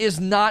is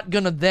not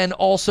going to then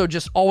also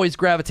just always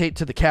gravitate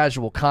to the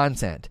casual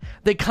content.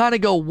 They kind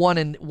of go one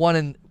in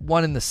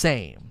the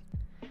same.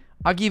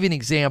 I'll give you an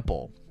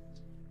example.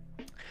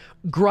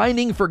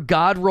 Grinding for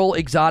God roll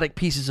exotic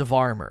pieces of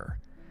armor.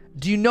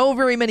 Do you know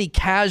very many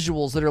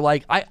casuals that are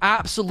like, I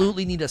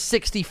absolutely need a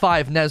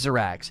 65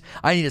 Nezerax.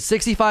 I need a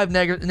 65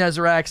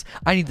 Nezerax.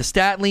 I need the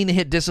stat lean to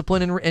hit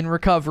discipline and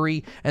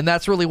recovery, and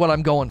that's really what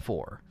I'm going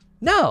for.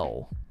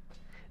 No.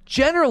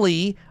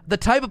 Generally, the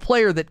type of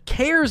player that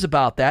cares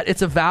about that,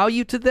 it's a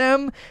value to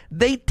them,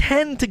 they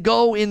tend to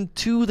go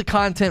into the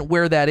content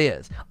where that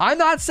is. I'm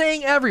not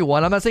saying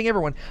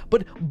everyone,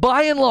 but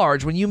by and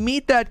large, when you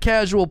meet that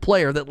casual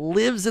player that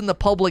lives in the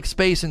public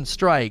space and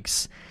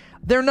strikes,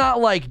 they're not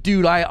like,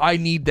 dude, I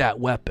need that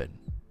weapon.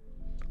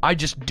 I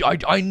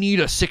need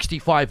a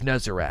 65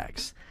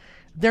 Nezerax.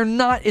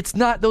 It's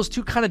not, those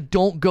two kind of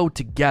don't go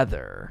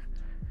together.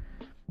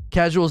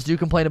 Casuals do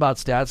complain about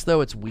stats, though.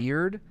 It's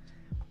weird.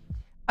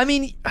 I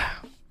mean,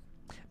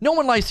 no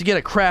one likes to get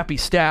a crappy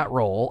stat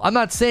roll. I'm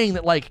not saying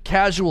that, like,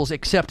 casuals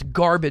accept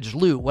garbage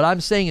loot. What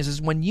I'm saying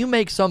is when you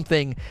make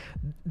something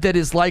that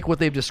is like what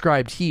they've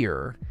described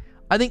here,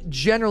 I think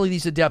generally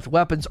these adept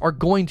weapons are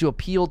going to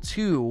appeal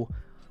to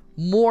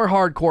more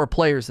hardcore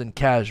players than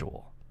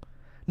casual.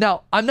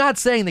 Now, I'm not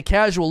saying the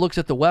casual looks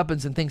at the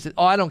weapons and thinks that,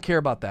 oh, I don't care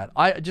about that.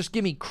 Just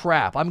give me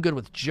crap. I'm good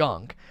with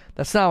junk.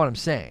 That's not what I'm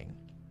saying.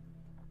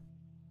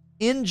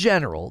 In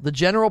general, the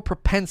general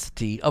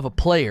propensity of a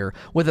player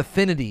with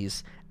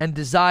affinities and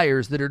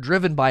desires that are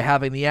driven by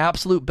having the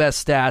absolute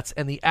best stats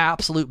and the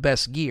absolute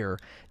best gear,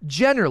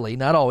 generally,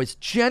 not always,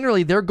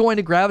 generally they're going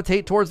to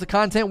gravitate towards the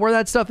content where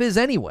that stuff is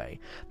anyway.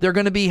 They're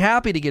going to be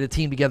happy to get a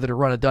team together to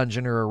run a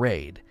dungeon or a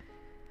raid.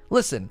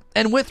 Listen,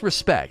 and with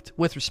respect,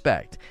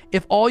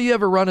 if all you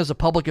ever run is a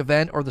public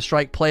event or the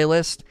Strike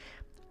playlist,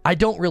 I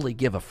don't really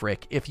give a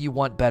frick if you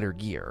want better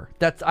gear.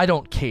 I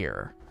don't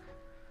care.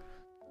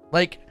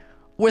 Like,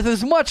 with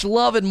as much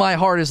love in my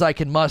heart as I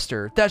can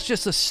muster, that's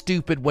just a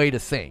stupid way to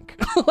think.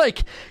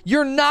 Like,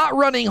 you're not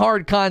running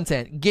hard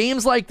content.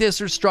 Games like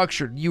this are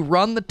structured. You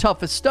run the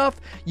toughest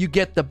stuff, you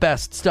get the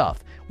best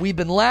stuff. We've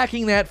been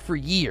lacking that for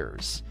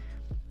years.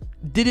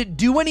 Did it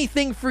do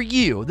anything for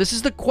you? This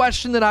is the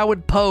question that I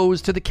would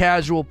pose to the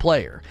casual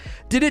player.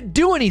 Did it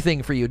do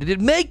anything for you? Did it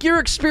make your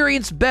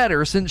experience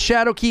better since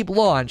Shadowkeep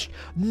launched,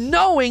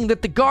 knowing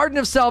that the Garden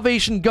of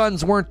Salvation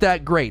guns weren't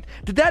that great?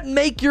 Did that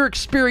make your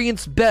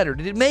experience better?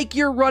 Did it make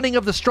your running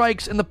of the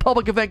strikes and the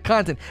public event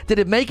content? Did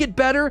it make it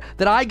better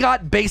that I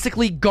got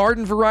basically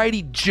garden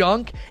variety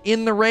junk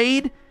in the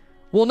raid?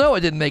 Well, no,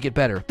 it didn't make it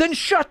better. Then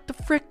shut the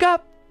frick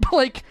up.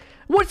 Like,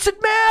 what's it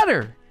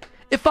matter?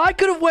 If I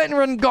could have went and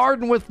run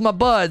garden with my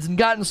buds and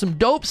gotten some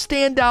dope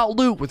standout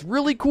loot with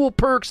really cool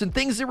perks and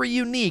things that were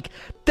unique,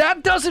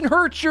 that doesn't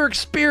hurt your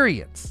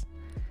experience.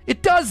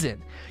 It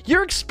doesn't.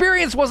 Your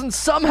experience wasn't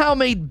somehow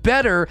made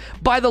better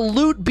by the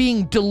loot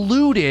being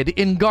diluted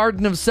in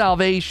Garden of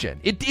Salvation.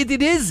 It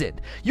isn't.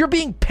 You're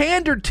being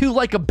pandered to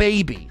like a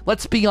baby.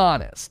 Let's be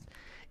honest.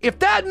 If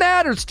that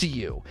matters to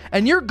you,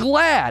 and you're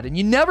glad, and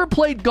you never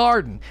played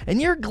Garden, and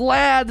you're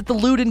glad that the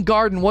loot in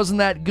Garden wasn't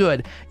that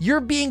good,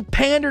 you're being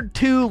pandered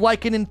to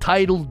like an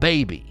entitled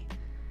baby.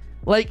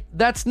 Like,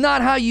 that's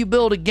not how you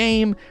build a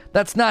game.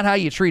 That's not how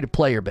you treat a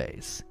player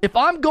base. If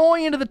I'm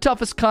going into the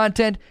toughest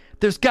content,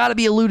 there's got to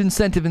be a loot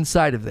incentive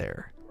inside of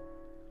there.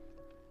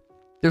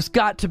 There's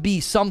got to be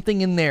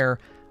something in there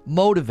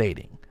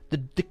motivating. The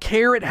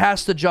carrot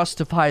has to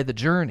justify the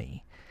journey.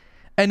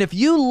 And if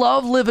you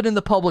love living in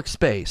the public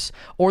space,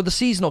 or the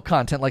seasonal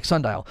content like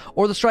Sundial,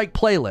 or the Strike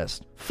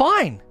playlist,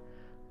 fine.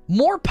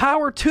 More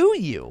power to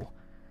you.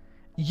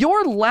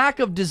 Your lack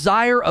of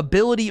desire,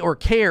 ability, or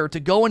care to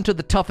go into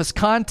the toughest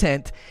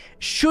content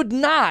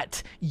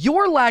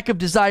your lack of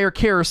desire,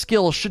 care, or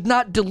skill should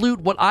not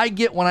dilute what I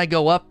get when I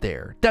go up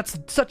there. That's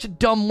such a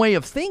dumb way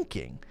of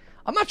thinking.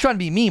 I'm not trying to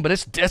be mean, but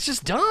it's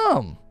just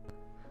dumb.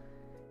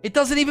 It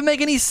doesn't even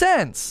make any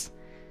sense.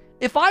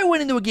 If I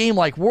went into a game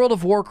like World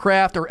of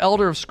Warcraft or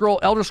Elder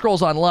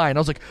Scrolls Online, I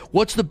was like,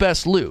 what's the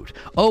best loot?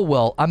 Oh,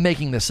 well, I'm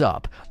making this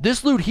up.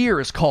 This loot here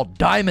is called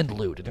Diamond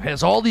Loot, and it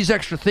has all these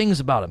extra things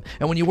about them.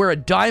 And when you wear a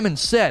diamond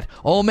set,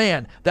 oh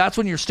man, that's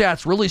when your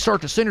stats really start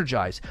to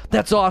synergize.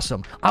 That's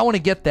awesome. I want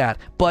to get that,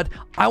 but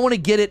I want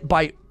to get it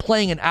by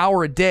playing an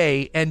hour a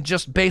day and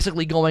just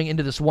basically going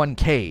into this one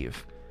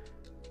cave.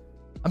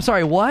 I'm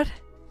sorry, what?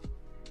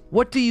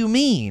 What do you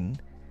mean?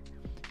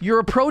 You're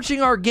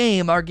approaching our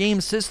game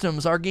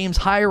systems, our game's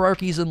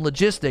hierarchies and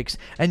logistics,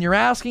 and you're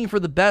asking for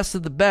the best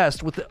of the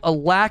best with a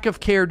lack of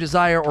care,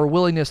 desire, or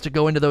willingness to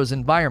go into those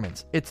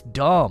environments. It's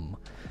dumb.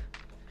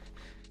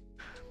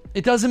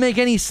 It doesn't make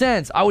any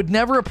sense. I would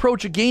never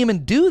approach a game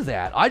and do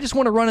that. I just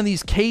want to run in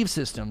these cave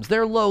systems.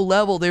 They're low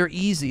level, they're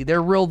easy,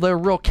 they're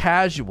real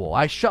casual.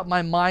 I shut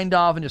my mind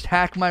off and just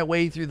hack my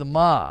way through the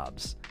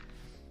mobs.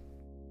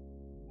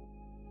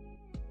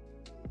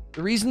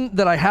 The reason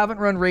that I haven't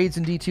run raids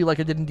in D2 like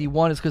I did in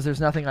D1 is because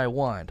there's nothing I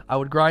want. I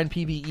would grind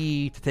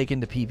PvE to take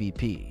into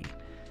PvP.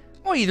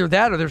 Well, either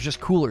that or there's just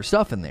cooler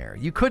stuff in there.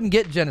 You couldn't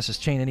get Genesis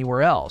Chain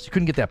anywhere else. You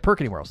couldn't get that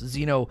perk anywhere else.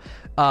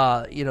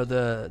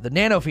 The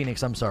Nano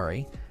Phoenix, I'm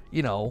sorry,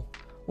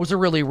 was a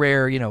really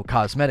rare,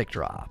 cosmetic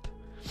drop.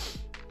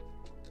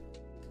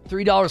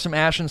 $3 from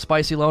Ashen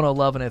Spicy Lono,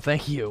 loving it.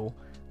 Thank you.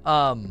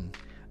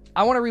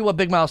 I want to read what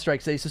Big Mile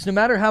Strike says. He says, no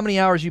matter how many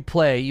hours you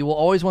play, you will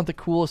always want the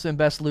coolest and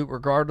best loot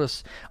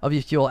regardless of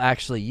if you'll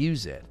actually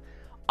use it.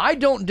 I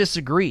don't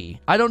disagree.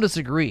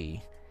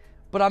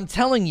 But I'm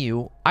telling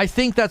you, I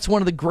think that's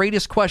one of the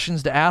greatest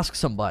questions to ask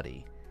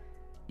somebody.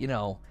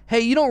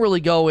 Hey, you don't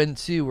really go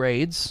into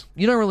raids.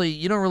 You don't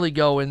really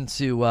go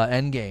into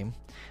endgame.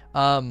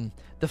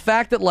 The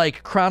fact that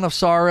like Crown of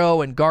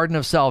Sorrow and Garden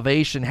of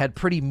Salvation had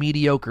pretty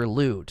mediocre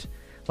loot.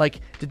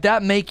 Like, did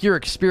that make your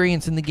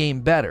experience in the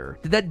game better?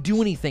 Did that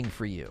do anything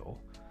for you?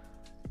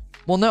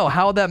 Well, no.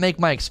 How would that make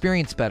my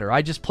experience better?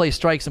 I just play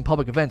strikes in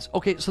public events.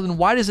 Okay, so then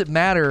why does it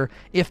matter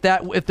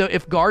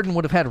if Garden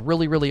would have had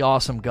really, really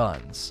awesome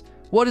guns?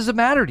 What does it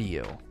matter to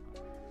you?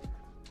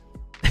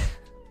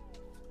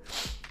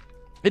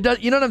 It does.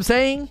 You know what I'm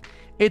saying?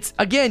 It's,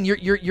 again,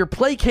 you're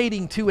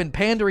placating to and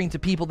pandering to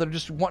people that are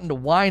just wanting to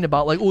whine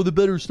about like, oh, the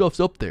better stuff's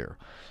up there.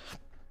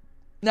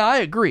 Now, I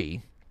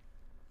agree.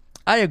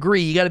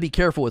 You got to be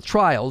careful with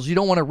trials. You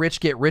don't want a rich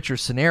get richer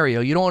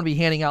scenario. You don't want to be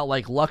handing out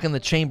like luck in the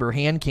chamber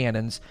hand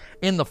cannons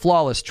in the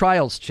flawless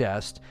trials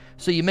chest.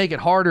 So you make it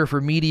harder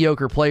for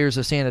mediocre players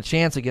to stand a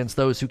chance against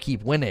those who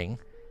keep winning.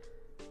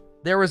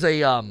 There was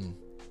a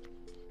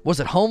was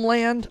it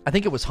Homeland? I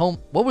think it was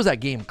what was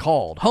that game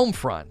called?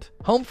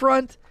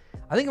 Homefront.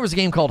 I think it was a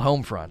game called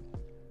Homefront.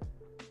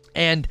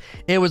 And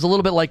it was a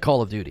little bit like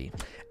Call of Duty.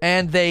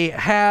 And they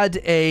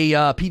had a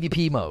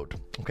PvP mode,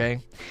 okay?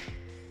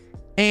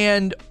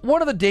 And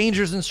one of the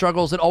dangers and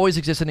struggles that always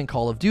existed in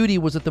Call of Duty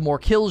was that the more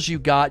kills you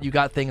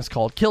got things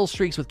called kill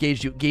streaks, which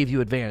gave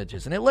you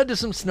advantages. And it led to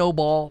some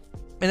snowball,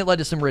 and it led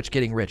to some rich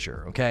getting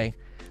richer, okay?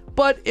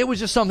 But it was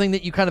just something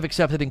that you kind of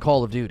accepted in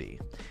Call of Duty.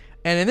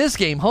 And in this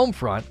game,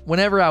 Homefront,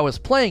 whenever I was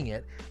playing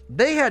it,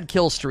 they had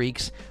kill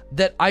streaks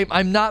that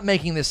I'm not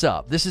making this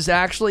up. This has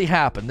actually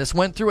happened. This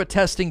went through a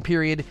testing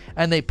period,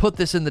 and they put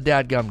this in the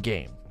dadgum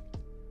game.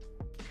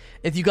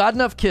 If you got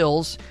enough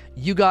kills,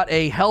 you got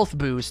a health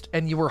boost,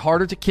 and you were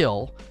harder to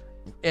kill,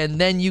 and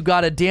then you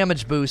got a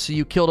damage boost, so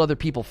you killed other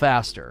people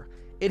faster.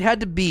 It had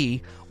to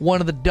be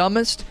one of the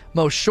dumbest,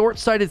 most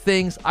short-sighted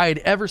things I had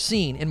ever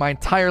seen in my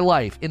entire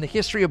life. In the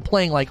history of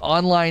playing like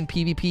online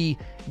PvP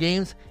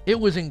games, it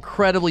was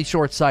incredibly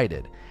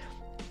short-sighted.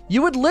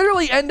 You would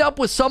literally end up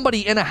with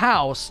somebody in a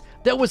house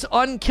that was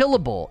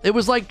unkillable. It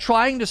was like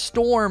trying to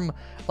storm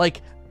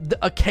like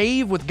a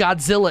cave with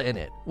Godzilla in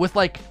it with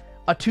like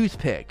a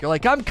toothpick. You're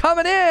like, I'm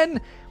coming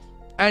in,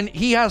 and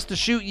he has to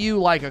shoot you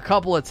like a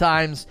couple of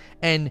times,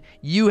 and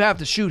you have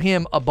to shoot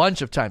him a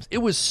bunch of times. It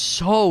was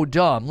so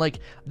dumb. Like,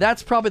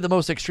 that's probably the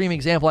most extreme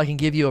example I can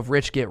give you of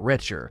rich get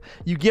richer.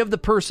 You give the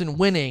person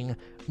winning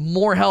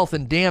more health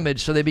and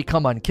damage so they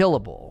become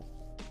unkillable.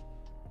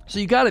 So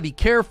you got to be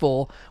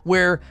careful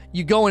where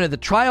you go into the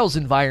trials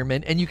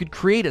environment, and you could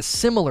create a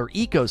similar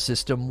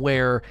ecosystem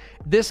where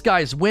this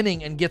guy's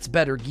winning and gets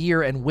better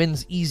gear and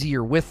wins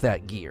easier with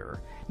that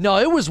gear. No,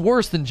 it was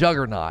worse than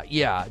Juggernaut.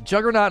 Yeah,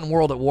 Juggernaut and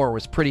World at War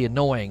was pretty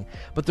annoying,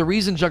 but the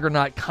reason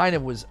Juggernaut kind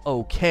of was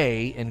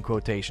okay, in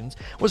quotations,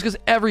 was because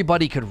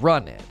everybody could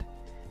run it.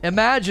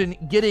 Imagine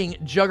getting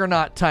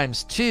Juggernaut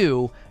times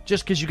 2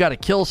 just because you got a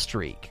kill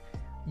streak.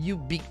 You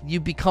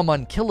become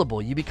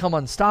unkillable. You become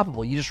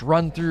unstoppable. You just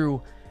run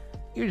through.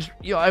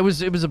 It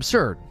was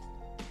absurd.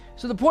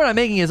 So the point I'm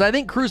making is I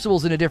think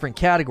Crucible's in a different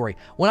category.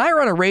 When I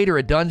run a raid or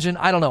a dungeon,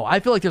 I don't know. I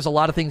feel like there's a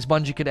lot of things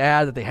Bungie could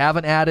add that they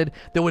haven't added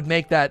that would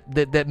make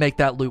that make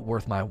that loot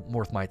worth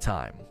my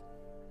time.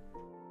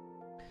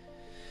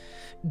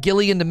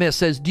 Gillian the Mist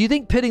says, do you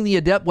think pitting the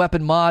adept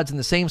weapon mods in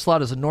the same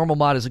slot as a normal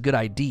mod is a good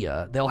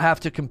idea? They'll have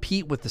to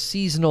compete with the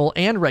seasonal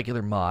and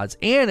regular mods,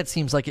 and it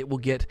seems like it will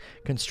get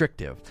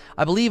constrictive.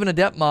 I believe in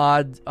adept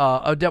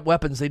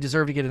weapons, they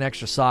deserve to get an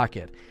extra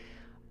socket.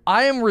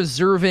 I am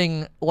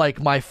reserving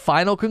like my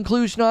final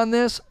conclusion on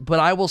this, but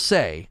I will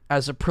say,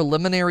 as a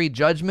preliminary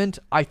judgment,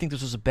 I think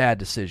this was a bad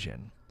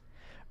decision.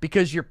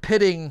 Because you're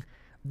pitting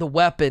the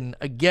weapon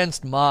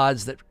against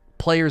mods that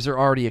players are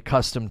already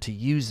accustomed to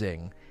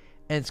using.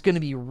 And it's going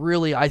to be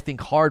really, I think,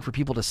 hard for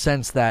people to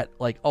sense that,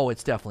 like, oh,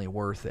 it's definitely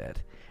worth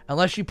it.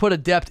 Unless you put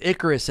Adept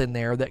Icarus in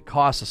there that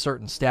costs a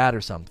certain stat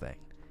or something.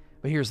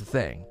 But here's the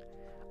thing.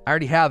 I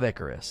already have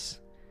Icarus.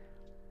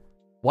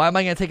 Why am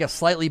I going to take a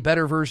slightly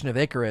better version of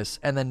Icarus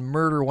and then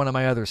murder one of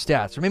my other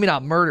stats? Or maybe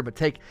not murder, but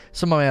take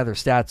some of my other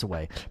stats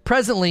away.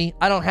 Presently,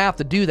 I don't have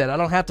to do that. I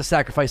don't have to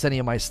sacrifice any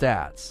of my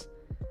stats.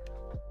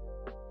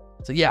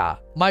 So yeah,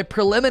 my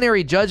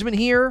preliminary judgment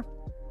here,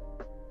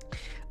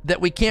 that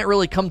we can't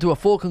really come to a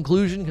full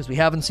conclusion because we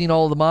haven't seen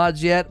all of the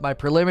mods yet. My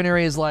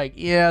preliminary is like,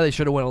 yeah, they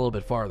should have went a little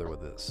bit farther with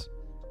this.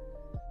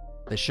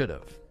 They should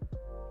have.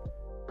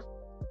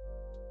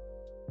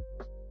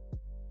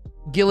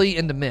 Gilly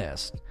into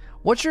Mist.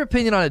 What's your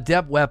opinion on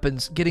Adept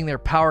Weapons getting their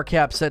power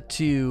cap set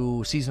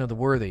to Season of the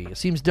Worthy? It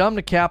seems dumb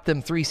to cap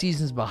them 3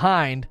 seasons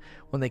behind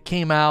when they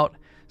came out,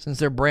 since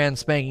they're brand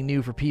spanking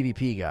new for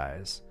PvP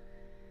guys.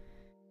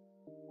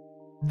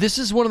 This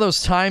is one of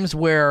those times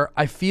where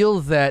I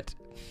feel that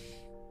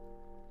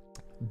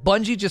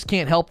Bungie just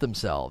can't help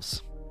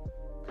themselves.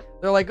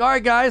 They're like, all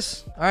right,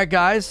 guys,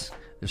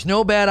 there's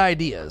no bad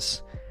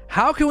ideas.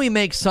 How can we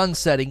make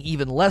sunsetting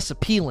even less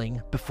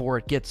appealing before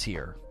it gets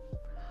here?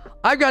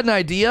 I've got an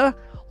idea.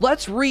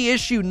 Let's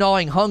reissue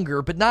Gnawing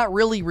Hunger, but not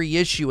really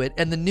reissue it,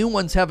 and the new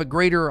ones have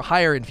a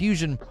higher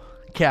infusion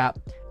cap,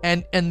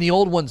 and the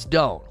old ones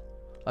don't.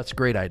 That's a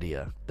great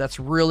idea. That's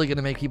really going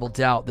to make people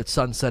doubt that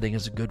sunsetting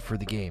is good for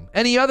the game.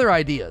 Any other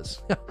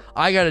ideas?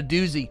 I got a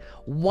doozy.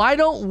 Why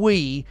don't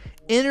we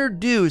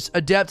introduce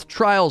Adept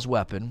Trials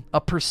weapon,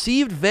 a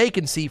perceived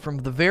vacancy from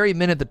the very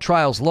minute the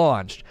Trials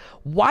launched?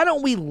 Why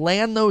don't we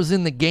land those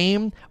in the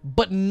game,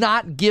 but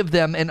not give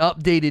them an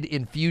updated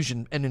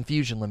infusion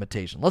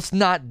limitation? Let's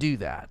not do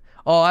that.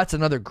 Oh, that's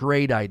another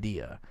great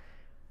idea.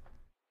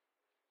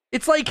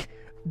 It's like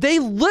they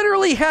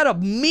literally had a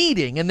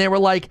meeting and they were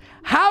like,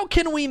 how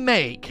can we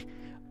make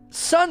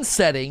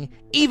sunsetting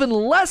even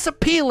less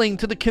appealing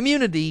to the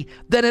community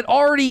than it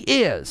already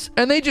is?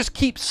 And they just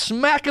keep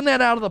smacking that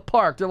out of the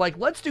park. They're like,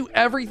 let's do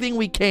everything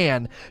we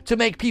can to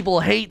make people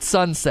hate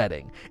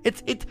sunsetting.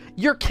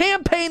 You're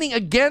campaigning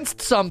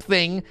against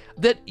something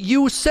that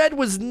you said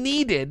was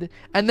needed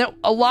and that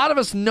a lot of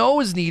us know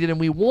is needed and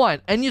we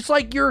want, and it's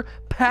like you're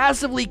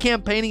passively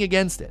campaigning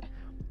against it.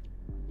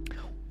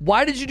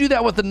 Why did you do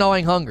that with the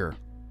Gnawing Hunger?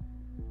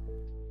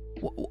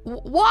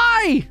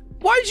 Why?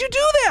 Why did you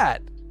do that?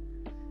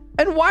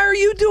 And why are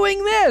you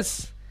doing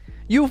this?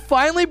 You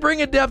finally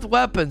bring Adept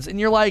Weapons,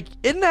 and you're like,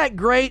 isn't that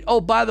great? Oh,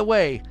 by the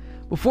way,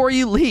 before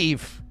you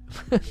leave,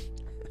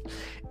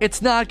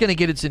 it's not going to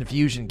get its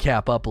infusion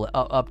cap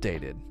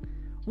updated.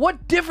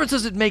 What difference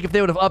does it make if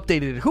they would have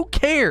updated it? Who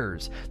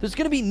cares? There's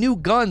going to be new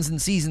guns in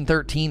Season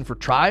 13 for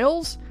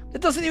Trials? It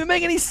doesn't even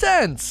make any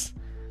sense.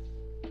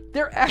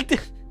 They're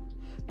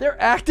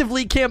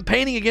actively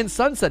campaigning against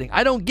sunsetting.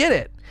 I don't get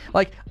it.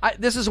 Like,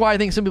 this is why I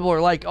think some people are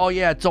like, oh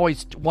yeah, it's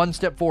always 1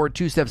 step forward,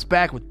 2 steps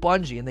back with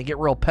Bungie, and they get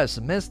real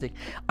pessimistic.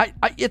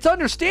 It's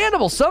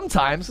understandable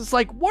sometimes. It's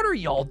like, what are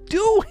y'all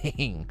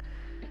doing?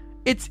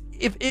 It's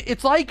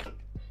like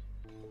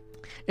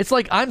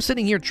I'm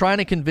sitting here trying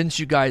to convince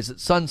you guys that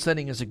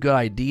sunsetting is a good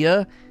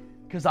idea,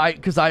 because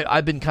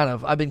I've been kind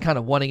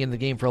of wanting in the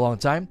game for a long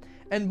time,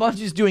 and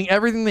Bungie's doing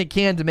everything they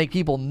can to make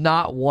people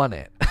not want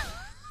it.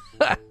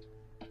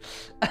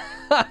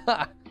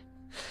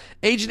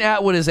 Agent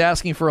Atwood is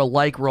asking for a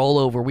like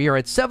rollover. We are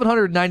at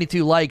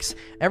 792 likes.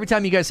 Every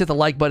time you guys hit the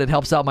like button, it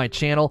helps out my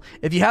channel.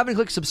 If you haven't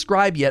clicked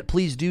subscribe yet,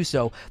 please do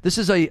so. This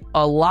is a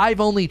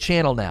live-only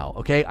channel now,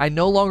 okay? I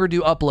no longer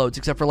do uploads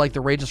except for like the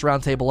Rageous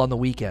Roundtable on the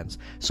weekends.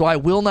 So I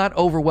will not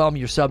overwhelm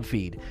your sub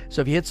feed.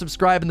 So if you hit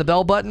subscribe and the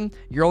bell button,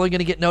 you're only going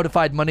to get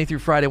notified Monday through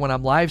Friday when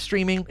I'm live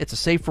streaming. It's a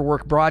safe for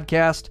work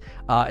broadcast.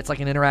 It's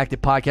like an interactive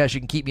podcast. You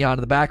can keep me on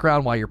in the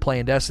background while you're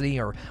playing Destiny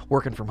or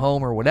working from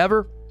home or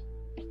whatever.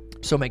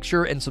 So make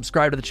sure and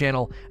subscribe to the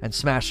channel and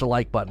smash the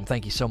like button.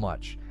 Thank you so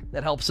much.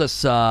 That helps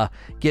us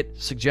get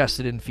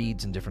suggested in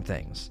feeds and different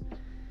things.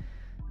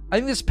 I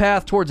think this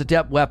path towards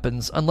Adept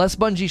Weapons, unless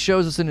Bungie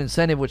shows us an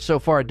incentive, which so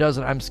far it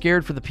doesn't, I'm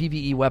scared for the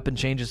PvE weapon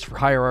changes for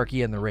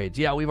Hierarchy and the raids.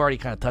 Yeah, we've already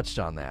kind of touched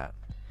on that.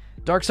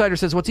 Darksider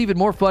says, what's even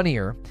more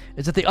funnier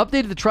is that they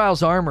updated the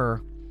Trials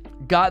armor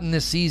gotten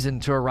this season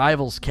to a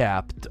Rivals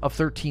cap of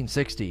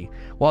 1360,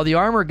 while the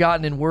armor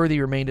gotten in Worthy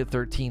remained at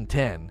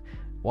 1310.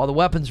 While the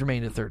weapons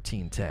remained at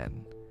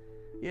 1310.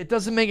 It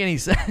doesn't make any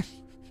sense.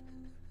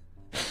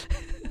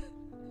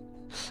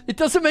 It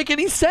doesn't make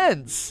any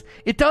sense.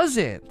 It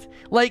doesn't.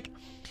 Like,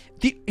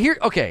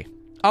 okay,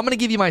 I'm going to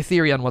give you my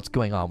theory on what's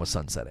going on with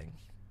sunsetting.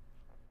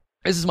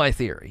 This is my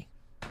theory.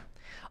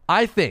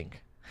 I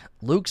think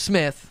Luke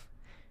Smith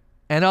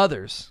and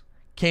others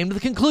came to the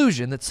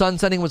conclusion that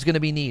sunsetting was going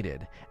to be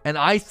needed. And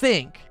I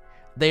think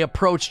they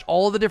approached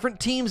all the different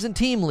teams and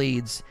team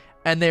leads,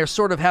 and they're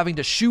sort of having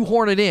to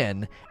shoehorn it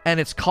in, and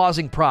it's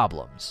causing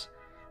problems.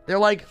 They're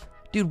like,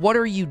 dude, what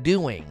are you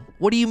doing?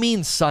 What do you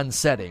mean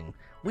sunsetting?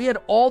 We had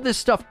all this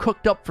stuff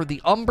cooked up for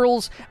the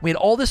Umbrals. We had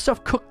all this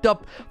stuff cooked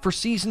up for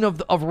Season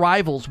of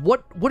Rivals.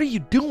 What are you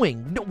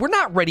doing? No, we're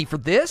not ready for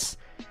this.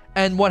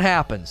 And what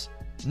happens?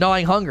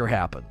 Gnawing Hunger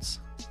happens.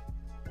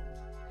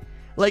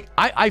 Like,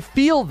 I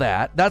feel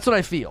that. That's what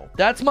I feel.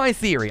 That's my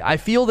theory. I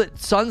feel that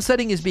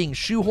sunsetting is being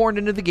shoehorned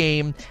into the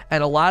game,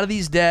 and a lot of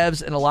these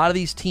devs and a lot of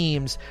these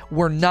teams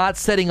were not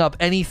setting up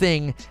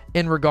anything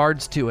in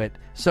regards to it.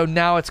 So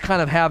now it's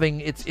kind of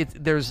having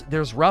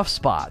there's rough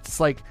spots. It's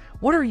like,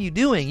 what are you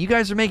doing? You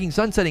guys are making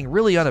sunsetting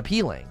really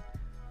unappealing.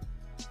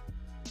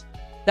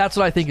 That's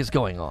what I think is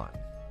going on.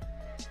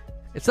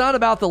 It's not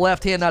about the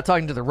left hand not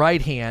talking to the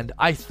right hand.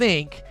 I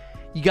think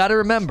you got to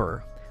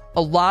remember,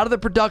 a lot of the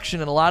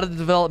production and a lot of the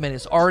development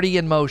is already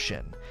in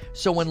motion.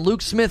 So when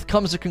Luke Smith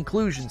comes to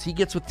conclusions, he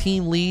gets with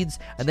team leads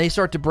and they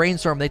start to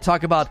brainstorm. They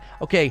talk about,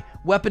 okay,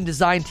 weapon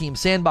design team,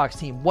 sandbox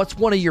team, what's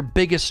one of your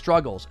biggest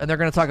struggles? And they're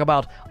going to talk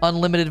about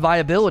unlimited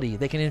viability.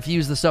 They can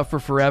infuse the stuff for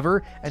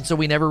forever, and so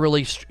we never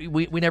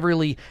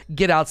really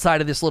get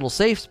outside of this little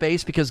safe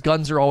space because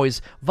guns are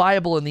always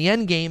viable in the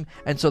end game.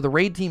 And so the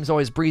raid team's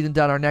always breathing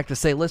down our neck to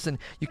say, listen,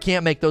 you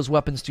can't make those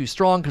weapons too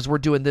strong because we're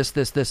doing this,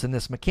 and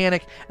this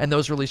mechanic, and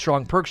those really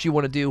strong perks you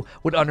want to do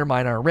would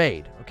undermine our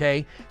raid.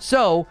 Okay,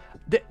 so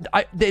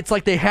it's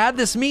like they had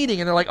this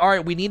meeting and they're like, all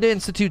right, we need to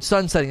institute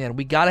sunsetting. Then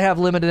we got to have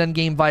limited end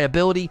game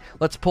viability.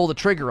 Let's pull the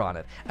trigger on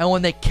it. And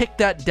when they kick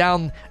that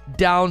down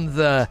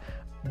the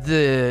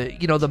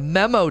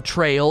memo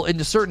trail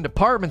into certain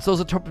departments,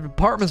 those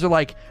departments are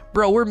like,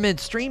 bro, we're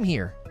midstream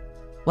here.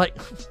 Like,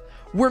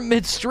 we're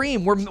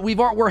midstream.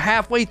 We're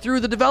halfway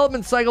through the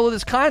development cycle of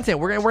this content.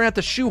 We're gonna have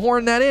to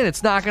shoehorn that in.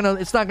 It's not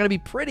gonna be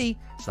pretty.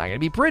 It's not gonna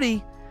be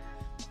pretty.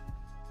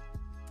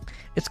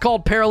 It's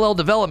called parallel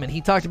development.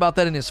 He talked about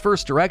that in his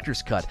first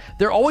director's cut.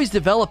 They're always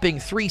developing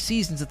 3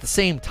 seasons at the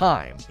same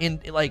time.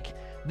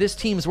 This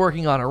team's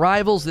working on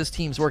Arrivals, this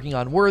team's working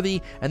on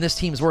Worthy, and this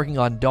team's working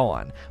on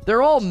Dawn.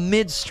 They're all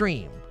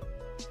midstream.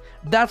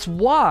 That's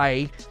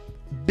why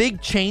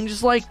big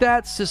changes like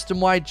that,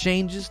 system-wide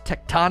changes,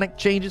 tectonic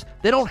changes,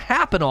 they don't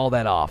happen all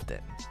that often.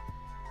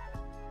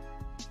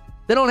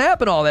 They don't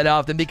happen all that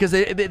often because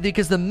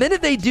the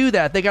minute they do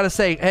that, they got to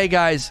say, hey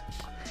guys,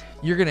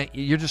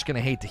 you're just gonna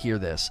hate to hear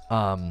this,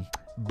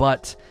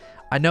 but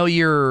I know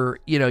you're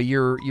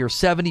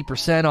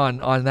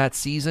 70% on that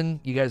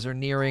season. You guys are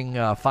nearing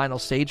final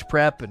stage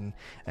prep and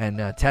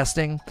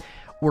testing.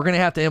 We're gonna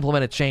have to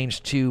implement a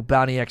change to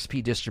Bounty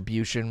XP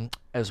distribution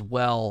as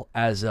well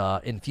as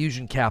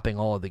infusion capping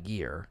all of the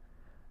gear.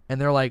 And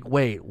they're like,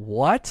 wait,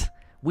 what?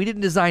 We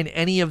didn't design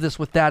any of this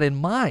with that in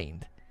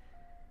mind.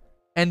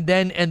 And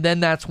then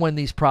that's when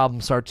these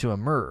problems start to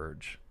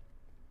emerge.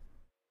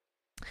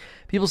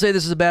 People say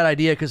this is a bad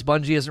idea because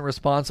Bungie isn't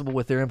responsible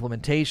with their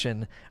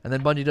implementation, and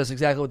then Bungie does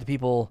exactly what the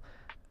people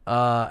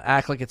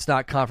act like it's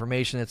not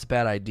confirmation. It's a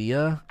bad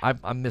idea.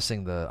 I'm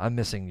missing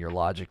your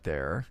logic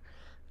there.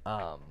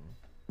 And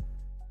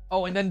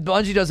then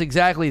Bungie does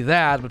exactly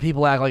that, but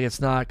people act like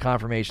it's not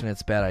confirmation.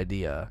 It's a bad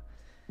idea.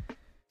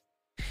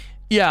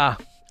 Yeah,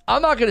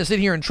 I'm not going to sit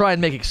here and try and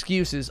make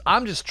excuses.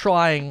 I'm just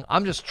trying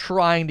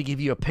to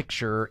give you a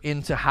picture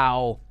into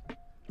how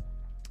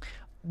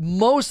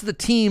most of the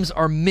teams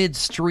are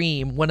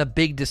midstream when a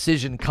big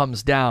decision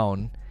comes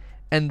down,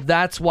 and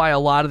that's why a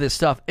lot of this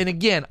stuff, and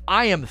again,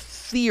 I am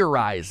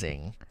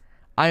theorizing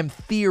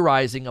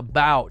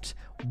about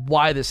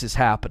why this is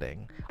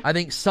happening. I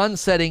think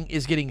sunsetting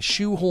is getting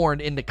shoehorned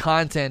into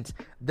content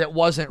that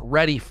wasn't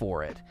ready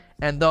for it,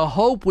 and the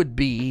hope would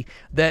be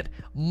that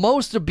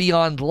most of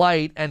Beyond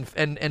Light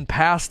and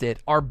past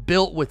it are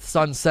built with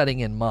sunsetting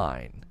in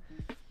mind.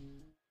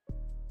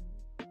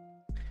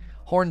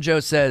 Horn Joe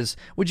says,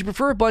 would you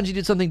prefer if Bungie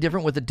did something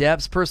different with the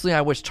depths? Personally,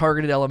 I wish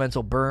targeted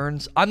elemental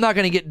burns. I'm not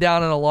going to get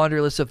down on a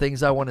laundry list of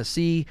things I want to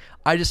see.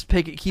 I just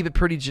keep it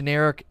pretty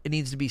generic. It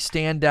needs to be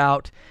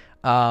standout.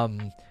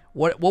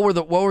 What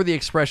were the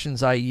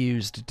expressions I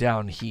used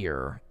down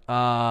here?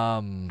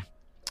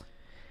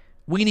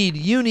 We need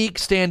unique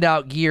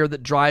standout gear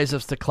that drives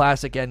us to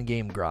classic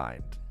endgame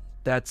grind.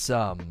 That's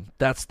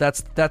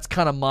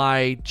kind of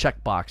my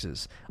check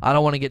boxes. I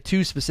don't want to get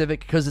too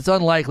specific because it's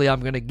unlikely I'm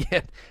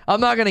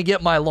not going to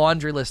get my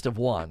laundry list of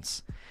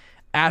wants.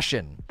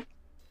 Ashen,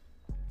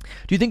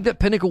 do you think that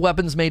Pinnacle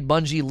Weapons made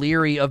Bungie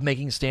leery of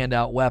making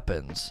standout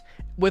weapons?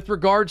 With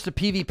regards to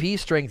PvP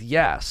strength,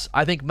 yes.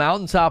 I think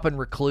Mountaintop and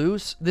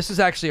Recluse, this is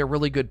actually a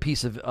really good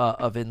piece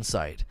of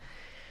insight.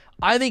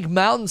 I think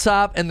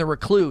Mountaintop and the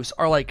Recluse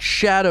are like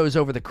shadows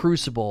over the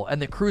Crucible,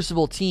 and the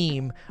Crucible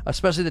team,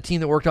 especially the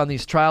team that worked on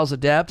these Trials of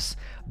Depths,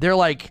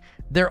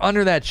 they're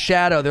under that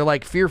shadow. They're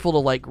like fearful to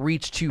like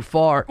reach too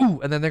far,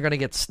 and then they're going to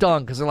get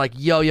stung because they're like,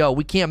 yo,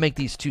 we can't make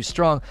these too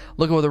strong.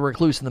 Look at what the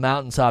Recluse and the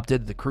Mountaintop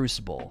did to the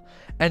Crucible.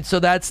 And so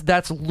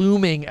that's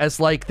looming as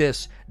like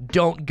this,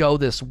 don't go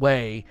this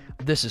way,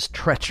 this is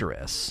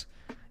treacherous,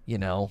 you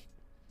know?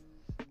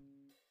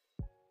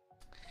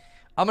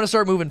 I'm going to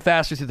start moving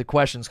faster through the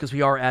questions because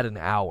we are at an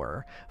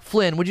hour.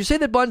 Flynn, would you say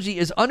that Bungie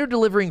is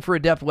under-delivering for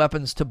adept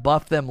weapons to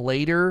buff them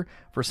later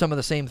for some of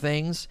the same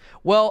things?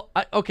 Well,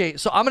 okay,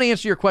 so I'm going to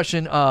answer your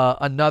question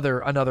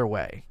another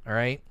way, all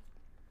right?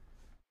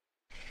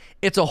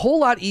 It's a whole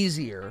lot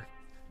easier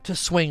to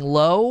swing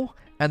low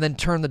and then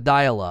turn the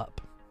dial up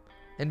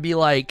and be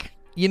like,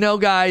 you know,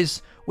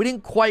 guys, we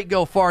didn't quite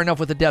go far enough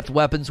with adept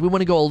weapons. We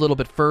want to go a little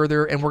bit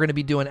further, and we're going to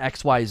be doing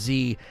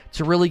XYZ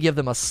to really give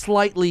them a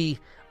slight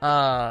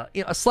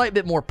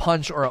bit more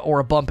punch or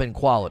a bump in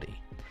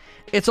quality.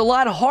 It's a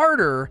lot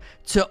harder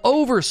to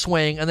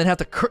overswing and then have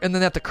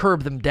to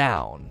curb them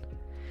down.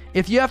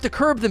 If you have to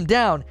curb them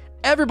down,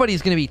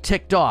 everybody's going to be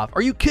ticked off.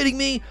 Are you kidding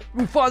me?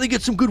 We finally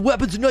get some good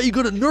weapons and now you're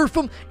going to nerf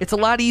them? It's a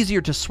lot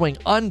easier to swing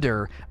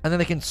under, and then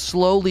they can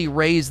slowly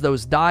raise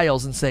those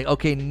dials and say,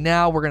 okay,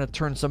 now we're going to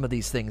turn some of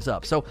these things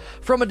up. So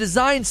from a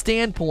design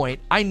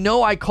standpoint, I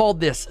know I called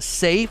this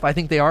safe. I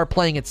think they are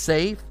playing it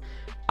safe.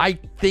 I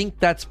think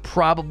that's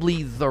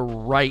probably the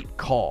right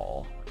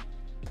call.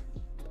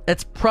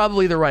 It's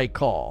probably the right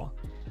call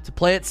to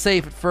play it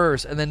safe at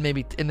first, and then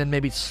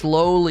maybe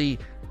slowly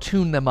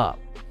tune them up,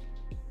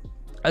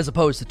 as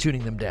opposed to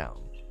tuning them down.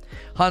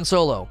 Han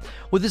Solo,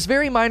 with this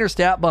very minor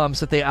stat bumps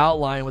that they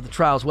outline with the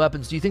Trials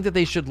weapons, do you think that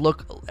they should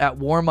look at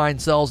Warmind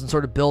cells and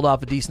sort of build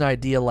off a decent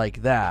idea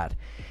like that?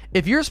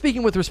 If you're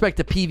speaking with respect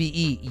to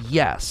PvE,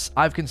 yes.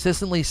 I've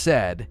consistently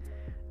said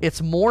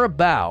it's more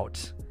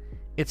about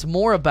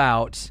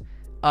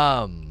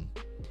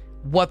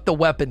what the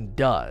weapon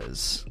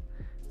does.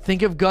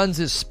 Think of guns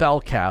as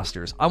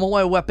spellcasters. I want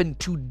my weapon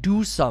to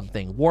do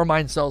something.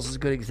 Warmind cells is a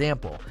good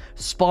example.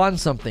 Spawn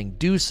something,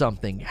 do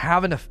something,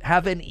 have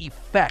an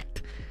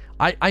effect.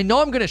 I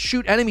know I'm going to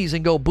shoot enemies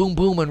and go boom,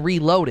 boom, and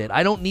reload it.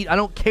 I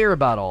don't care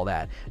about all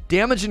that.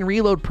 Damage and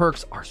reload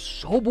perks are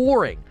so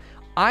boring.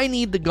 I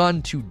need the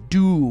gun to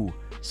do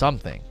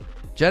something.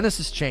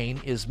 Genesis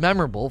Chain is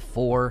memorable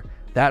for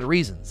that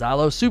reason.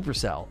 Xylo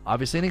Supercell,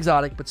 obviously an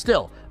exotic, but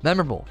still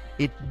memorable.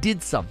 It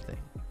did something.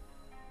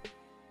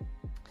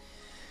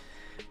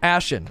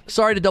 Ashen,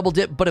 sorry to double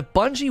dip, but if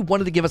Bungie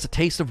wanted to give us a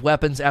taste of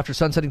weapons after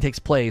sunsetting takes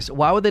place,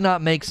 why would they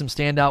not make some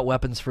standout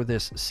weapons for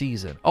this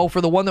season? Oh, for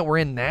the one that we're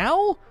in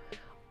now?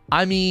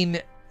 I mean,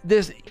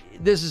 this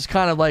is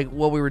kind of like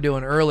what we were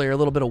doing earlier, a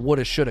little bit of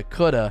woulda, shoulda,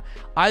 coulda.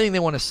 I think they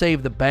want to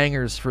save the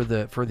bangers for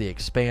the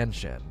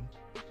expansion.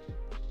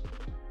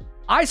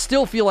 I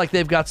still feel like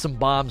they've got some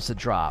bombs to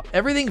drop.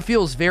 Everything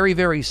feels very,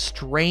 very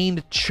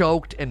strained,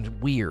 choked,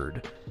 and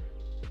weird.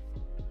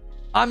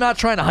 I'm not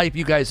trying to hype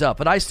you guys up,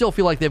 but I still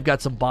feel like they've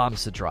got some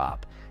bombs to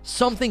drop.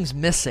 Something's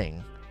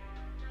missing.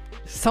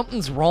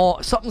 Something's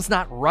wrong. Something's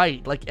not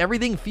right. Like,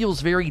 everything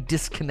feels very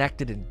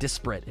disconnected and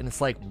disparate, and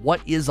it's like, what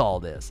is all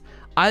this?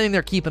 I think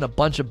they're keeping a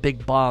bunch of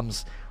big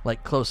bombs,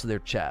 like, close to their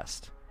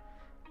chest.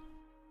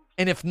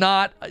 And if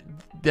not,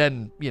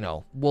 then,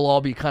 we'll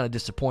all be kind of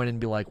disappointed and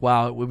be like,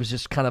 wow, it was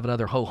just kind of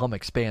another ho-hum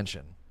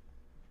expansion.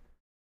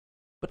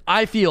 But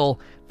I feel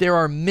there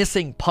are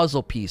missing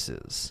puzzle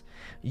pieces.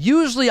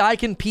 Usually I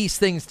can piece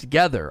things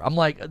together. I'm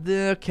like,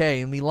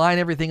 okay, and we line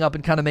everything up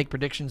and kind of make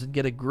predictions and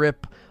get a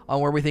grip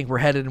on where we think we're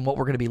headed and what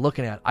we're going to be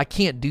looking at. I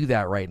can't do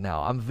that right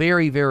now. I'm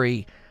very,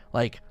 very,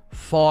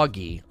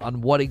 foggy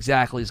on what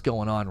exactly is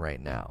going on right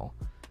now.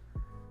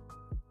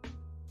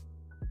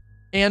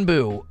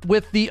 Anbu,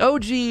 with the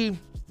OG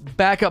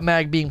backup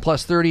mag being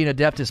plus 30 and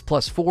Adeptus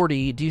plus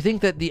 40, do you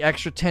think that the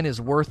extra 10 is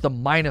worth the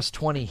minus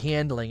 20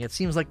 handling? It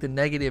seems like the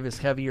negative is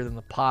heavier than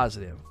the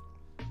positive.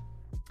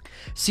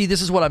 See,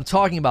 this is what I'm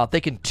talking about.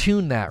 They can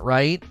tune that,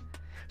 right?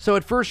 So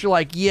at first you're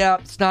like, yeah,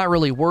 it's not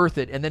really worth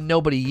it, and then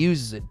nobody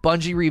uses it.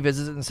 Bungie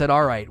revisits it and said,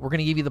 all right, we're going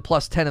to give you the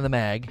plus 10 in the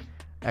mag,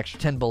 extra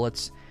 10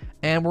 bullets,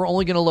 and we're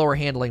only going to lower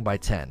handling by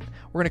 10.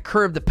 We're going to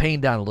curb the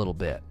pain down a little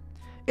bit.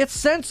 It's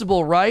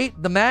sensible, right?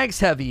 The mag's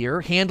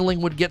heavier,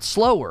 handling would get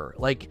slower.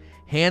 Like,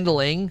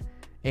 handling,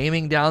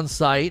 aiming down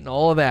sight, and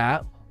all of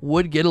that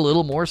would get a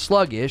little more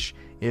sluggish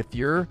if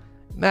your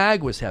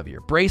mag was heavier.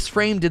 Brace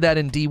Frame did that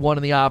in D1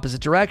 in the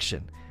opposite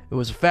direction. It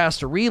was a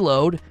faster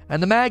reload,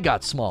 and the mag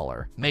got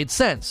smaller. Made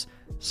sense.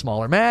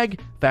 Smaller mag,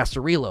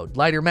 faster reload.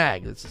 Lighter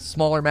mag, it's a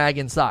smaller mag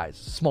in size.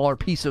 Smaller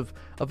piece of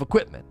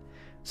equipment.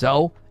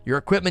 So, your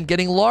equipment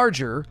getting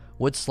larger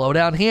would slow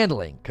down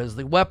handling, because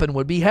the weapon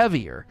would be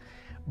heavier.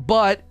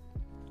 But,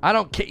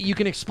 you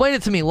can explain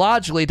it to me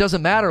logically. It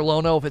doesn't matter,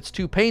 Lono, if it's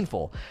too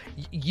painful.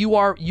 You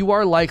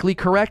are likely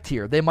correct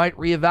here. They might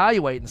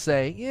reevaluate and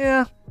say,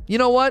 yeah, you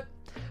know what?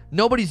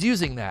 Nobody's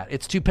using that.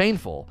 It's too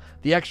painful.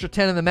 The extra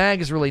 10 in the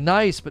mag is really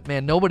nice, but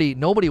man, nobody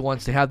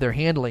wants to have their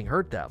handling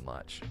hurt that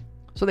much.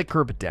 So they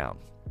curb it down.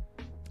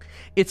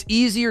 It's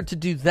easier to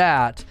do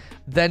that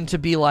than to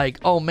be like,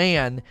 oh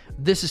man,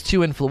 this is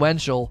too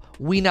influential.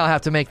 We now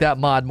have to make that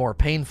mod more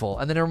painful.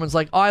 And then everyone's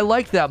like, oh, I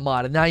like that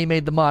mod, and now you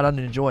made the mod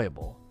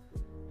unenjoyable.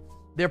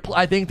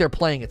 I think they're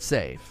playing it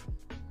safe.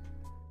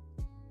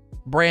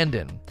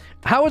 Brandon,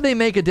 how would they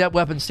make a Adept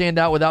weapon stand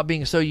out without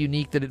being so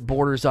unique that it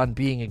borders on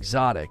being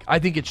exotic? I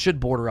think it should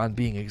border on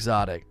being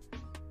exotic.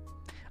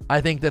 I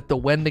think that the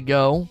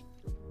Wendigo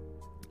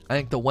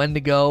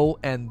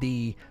and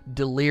the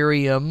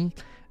Delirium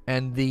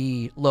and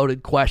the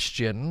Loaded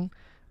Question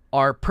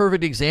are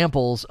perfect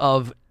examples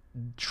of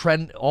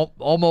trend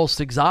almost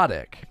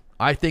exotic.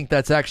 I think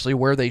that's actually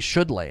where they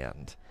should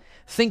land.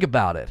 Think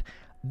about it.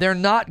 They're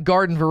not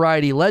garden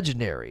variety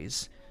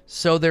legendaries.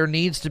 So there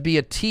needs to be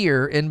a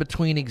tier in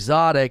between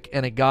exotic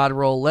and a god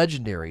roll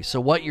legendary. So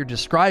what you're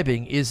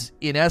describing is,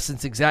 in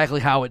essence,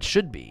 exactly how it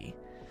should be.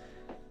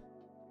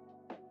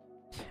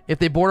 If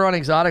they border on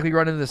exotic, we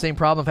run into the same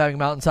problem of having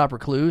Mountaintop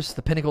Recluse.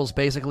 The pinnacles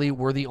basically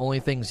were the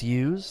only things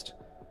used.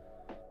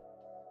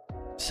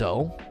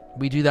 So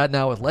we do that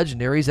now with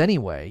legendaries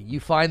anyway. You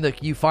find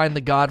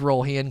the god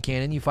roll hand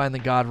cannon, you find the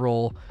god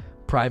roll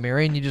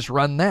primary, and you just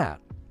run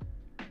that.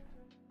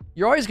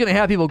 You're always going to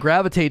have people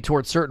gravitate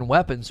towards certain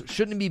weapons.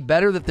 Shouldn't it be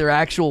better that they're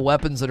actual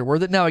weapons that are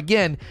worth it? Now,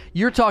 again,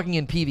 you're talking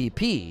in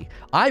PvP.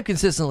 I've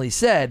consistently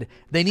said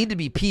they need to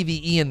be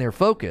PvE in their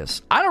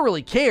focus. I don't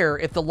really care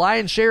if the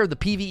lion's share of the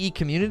PvE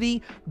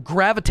community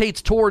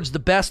gravitates towards the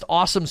best,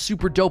 awesome,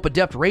 super dope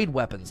adept raid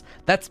weapons.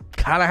 That's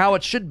kind of how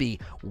it should be.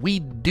 We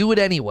do it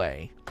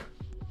anyway.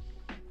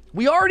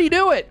 We already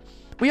do it.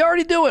 We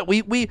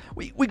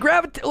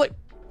gravitate, like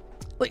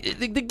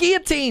the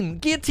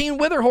guillotine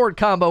Witherhoard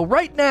combo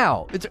right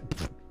now. It's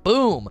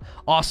boom,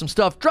 awesome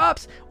stuff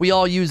drops. We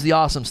all use the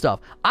awesome stuff.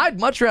 I'd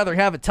much rather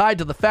have it tied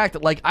to the fact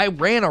that, like, I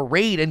ran a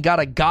raid and got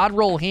a god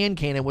roll hand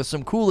cannon with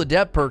some cool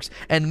adept perks,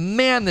 and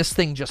man, this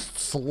thing just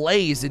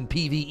slays in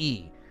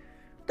PvE.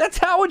 That's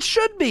how it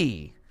should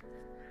be.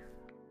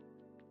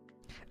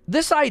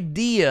 This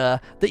idea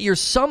that you're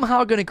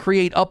somehow going to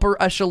create upper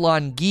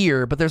echelon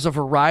gear, but there's a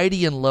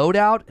variety in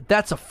loadout,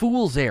 that's a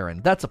fool's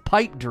errand. That's a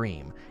pipe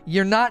dream.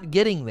 You're not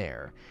getting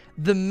there.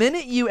 The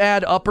minute you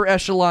add upper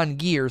echelon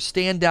gear,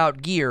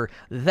 standout gear,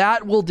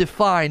 that will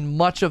define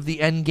much of the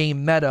endgame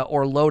meta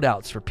or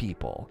loadouts for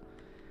people.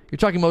 You're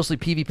talking mostly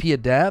PvP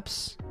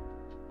adepts?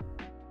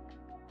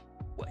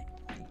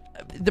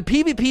 The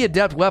PvP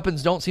adept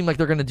weapons don't seem like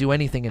they're going to do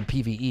anything in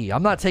PvE.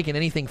 I'm not taking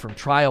anything from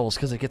Trials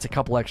because it gets a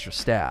couple extra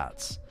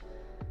stats.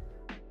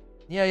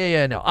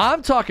 No.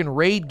 I'm talking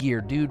raid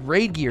gear, dude.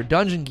 Raid gear,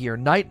 dungeon gear,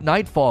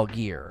 nightfall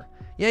gear.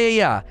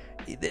 Yeah.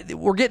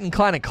 We're getting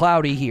kind of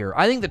cloudy here.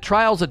 I think the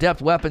Trials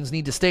adept weapons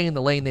need to stay in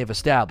the lane they've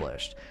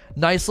established.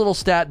 Nice little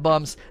stat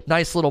bumps,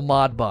 nice little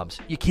mod bumps.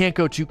 You can't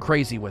go too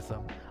crazy with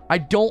them. I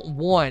don't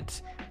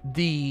want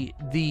the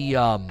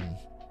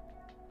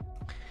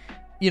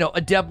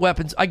adept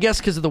weapons. I guess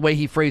because of the way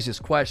he phrased his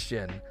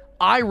question.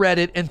 I read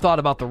it and thought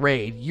about the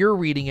raid. You're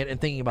reading it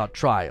and thinking about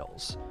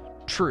Trials.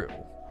 True.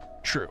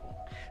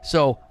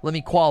 So let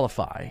me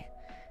qualify.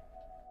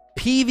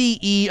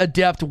 PvE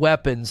adept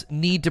weapons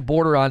need to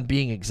border on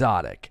being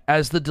exotic,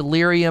 as the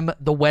Delirium,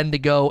 the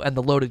Wendigo, and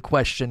the Loaded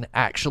Question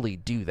actually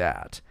do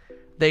that.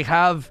 They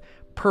have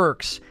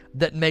perks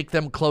that make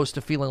them close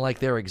to feeling like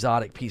they're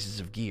exotic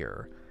pieces of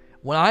gear.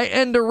 When I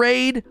end a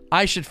raid,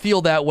 I should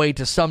feel that way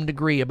to some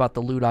degree about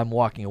the loot I'm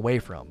walking away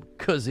from,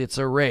 because it's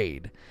a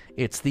raid.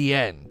 It's the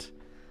end.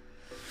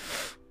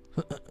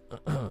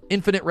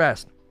 Infinite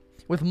Rest.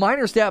 With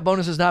minor stat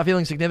bonuses not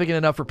feeling significant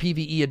enough for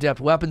PvE adept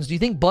weapons, do you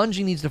think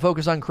Bungie needs to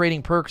focus on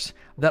creating perks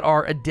that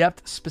are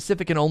adept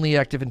specific and only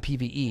active in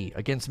PvE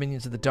against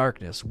minions of the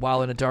darkness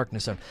while in a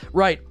darkness zone?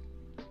 Right.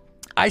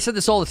 I said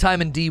this all the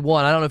time in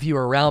D1. I don't know if you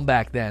were around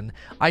back then.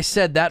 I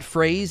said that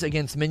phrase,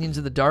 against minions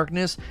of the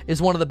darkness,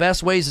 is one of the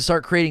best ways to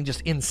start creating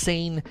just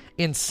insane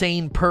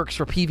perks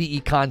for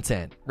PvE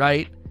content,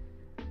 right?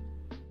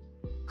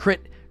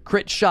 Crit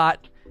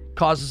shot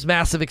causes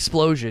massive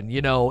explosion,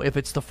 if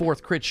it's the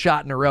 4th crit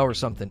shot in a row or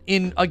something,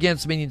 in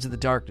against minions of the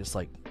darkness.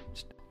 Like,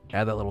 just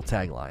add that little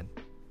tagline.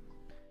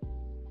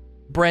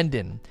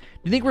 Brendan, do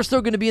you think we're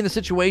still going to be in the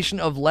situation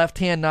of left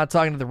hand not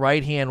talking to the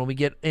right hand when we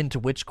get into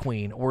Witch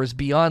Queen, or is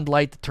Beyond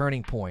Light the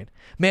turning point?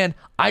 Man,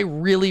 I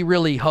really,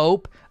 really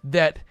hope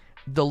that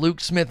the Luke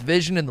Smith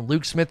vision and the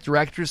Luke Smith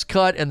director's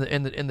cut and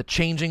the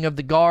changing of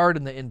the guard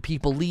and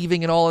people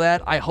leaving and all of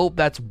that, I hope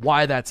that's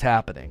why that's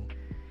happening.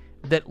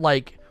 That,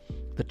 like,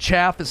 the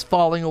chaff is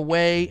falling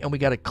away and we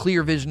got a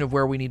clear vision of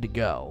where we need to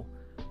go.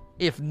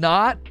 If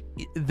not,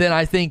 then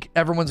I think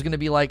everyone's going to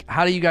be like,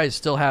 how do you guys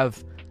still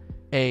have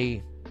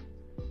a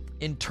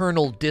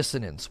internal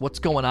dissonance? What's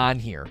going on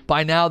here?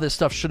 By now, this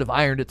stuff should have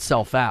ironed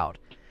itself out.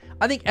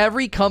 I think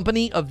every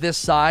company of this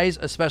size,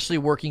 especially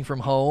working from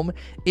home,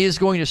 is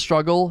going to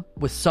struggle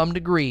with some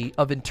degree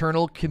of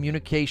internal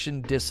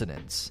communication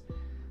dissonance.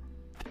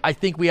 I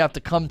think we have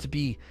to come to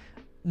be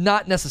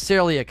not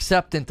necessarily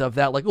acceptant of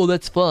that, like, oh,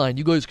 that's fine,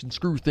 you guys can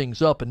screw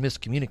things up and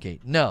miscommunicate.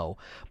 No.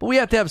 But we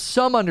have to have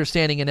some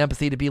understanding and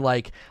empathy to be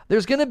like,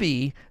 there's going to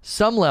be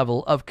some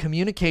level of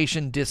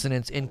communication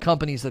dissonance in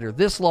companies that are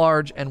this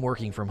large and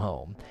working from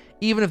home.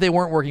 Even if they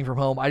weren't working from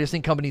home, I just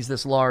think companies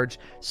this large,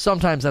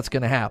 sometimes that's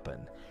going to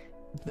happen.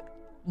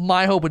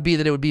 My hope would be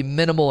that it would be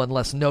minimal and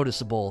less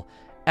noticeable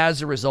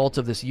as a result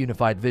of this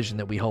unified vision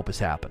that we hope is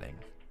happening.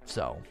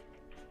 So,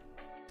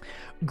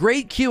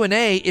 great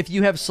Q&A. If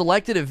you have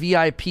selected a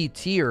VIP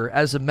tier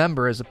as a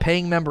member, as a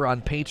paying member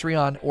on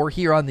Patreon or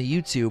here on the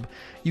YouTube,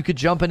 you could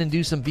jump in and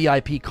do some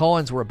VIP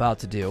call-ins we're about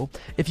to do.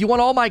 If you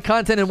want all my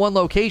content in one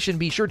location,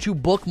 be sure to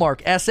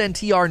bookmark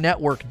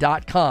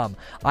sntrnetwork.com.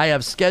 I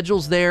have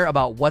schedules there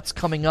about what's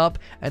coming up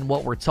and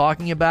what we're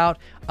talking about.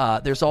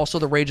 There's also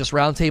the Rageous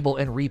Roundtable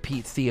and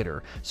Repeat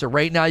Theater. So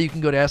right now you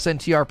can go to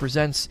SNTR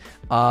Presents.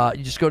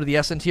 You just go to the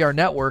SNTR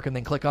Network and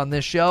then click on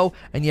this show,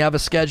 and you have a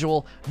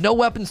schedule. No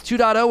Weapons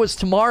 2.0 is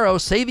tomorrow.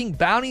 Saving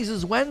Bounties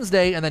is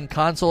Wednesday, and then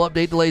console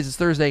update delays is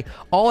Thursday.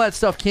 All that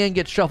stuff can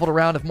get shuffled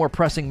around if more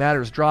pressing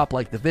matters drop,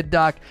 like the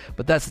VidDoc,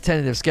 but that's the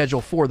tentative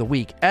schedule for the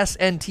week.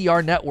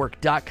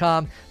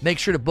 SNTRnetwork.com. Make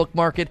sure to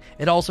bookmark it.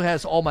 It also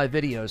has all my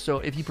videos. So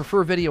if you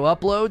prefer video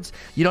uploads,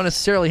 you don't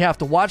necessarily have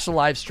to watch the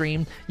live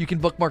stream. You can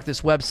bookmark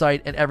this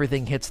website, and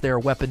everything hits there.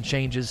 Weapon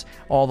changes,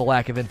 all the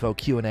lack of info,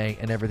 Q&A,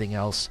 and everything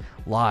else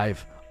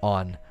live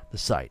on the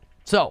site.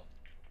 So,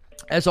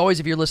 as always,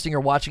 if you're listening or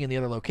watching in the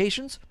other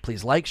locations,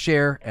 please like,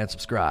 share, and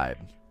subscribe.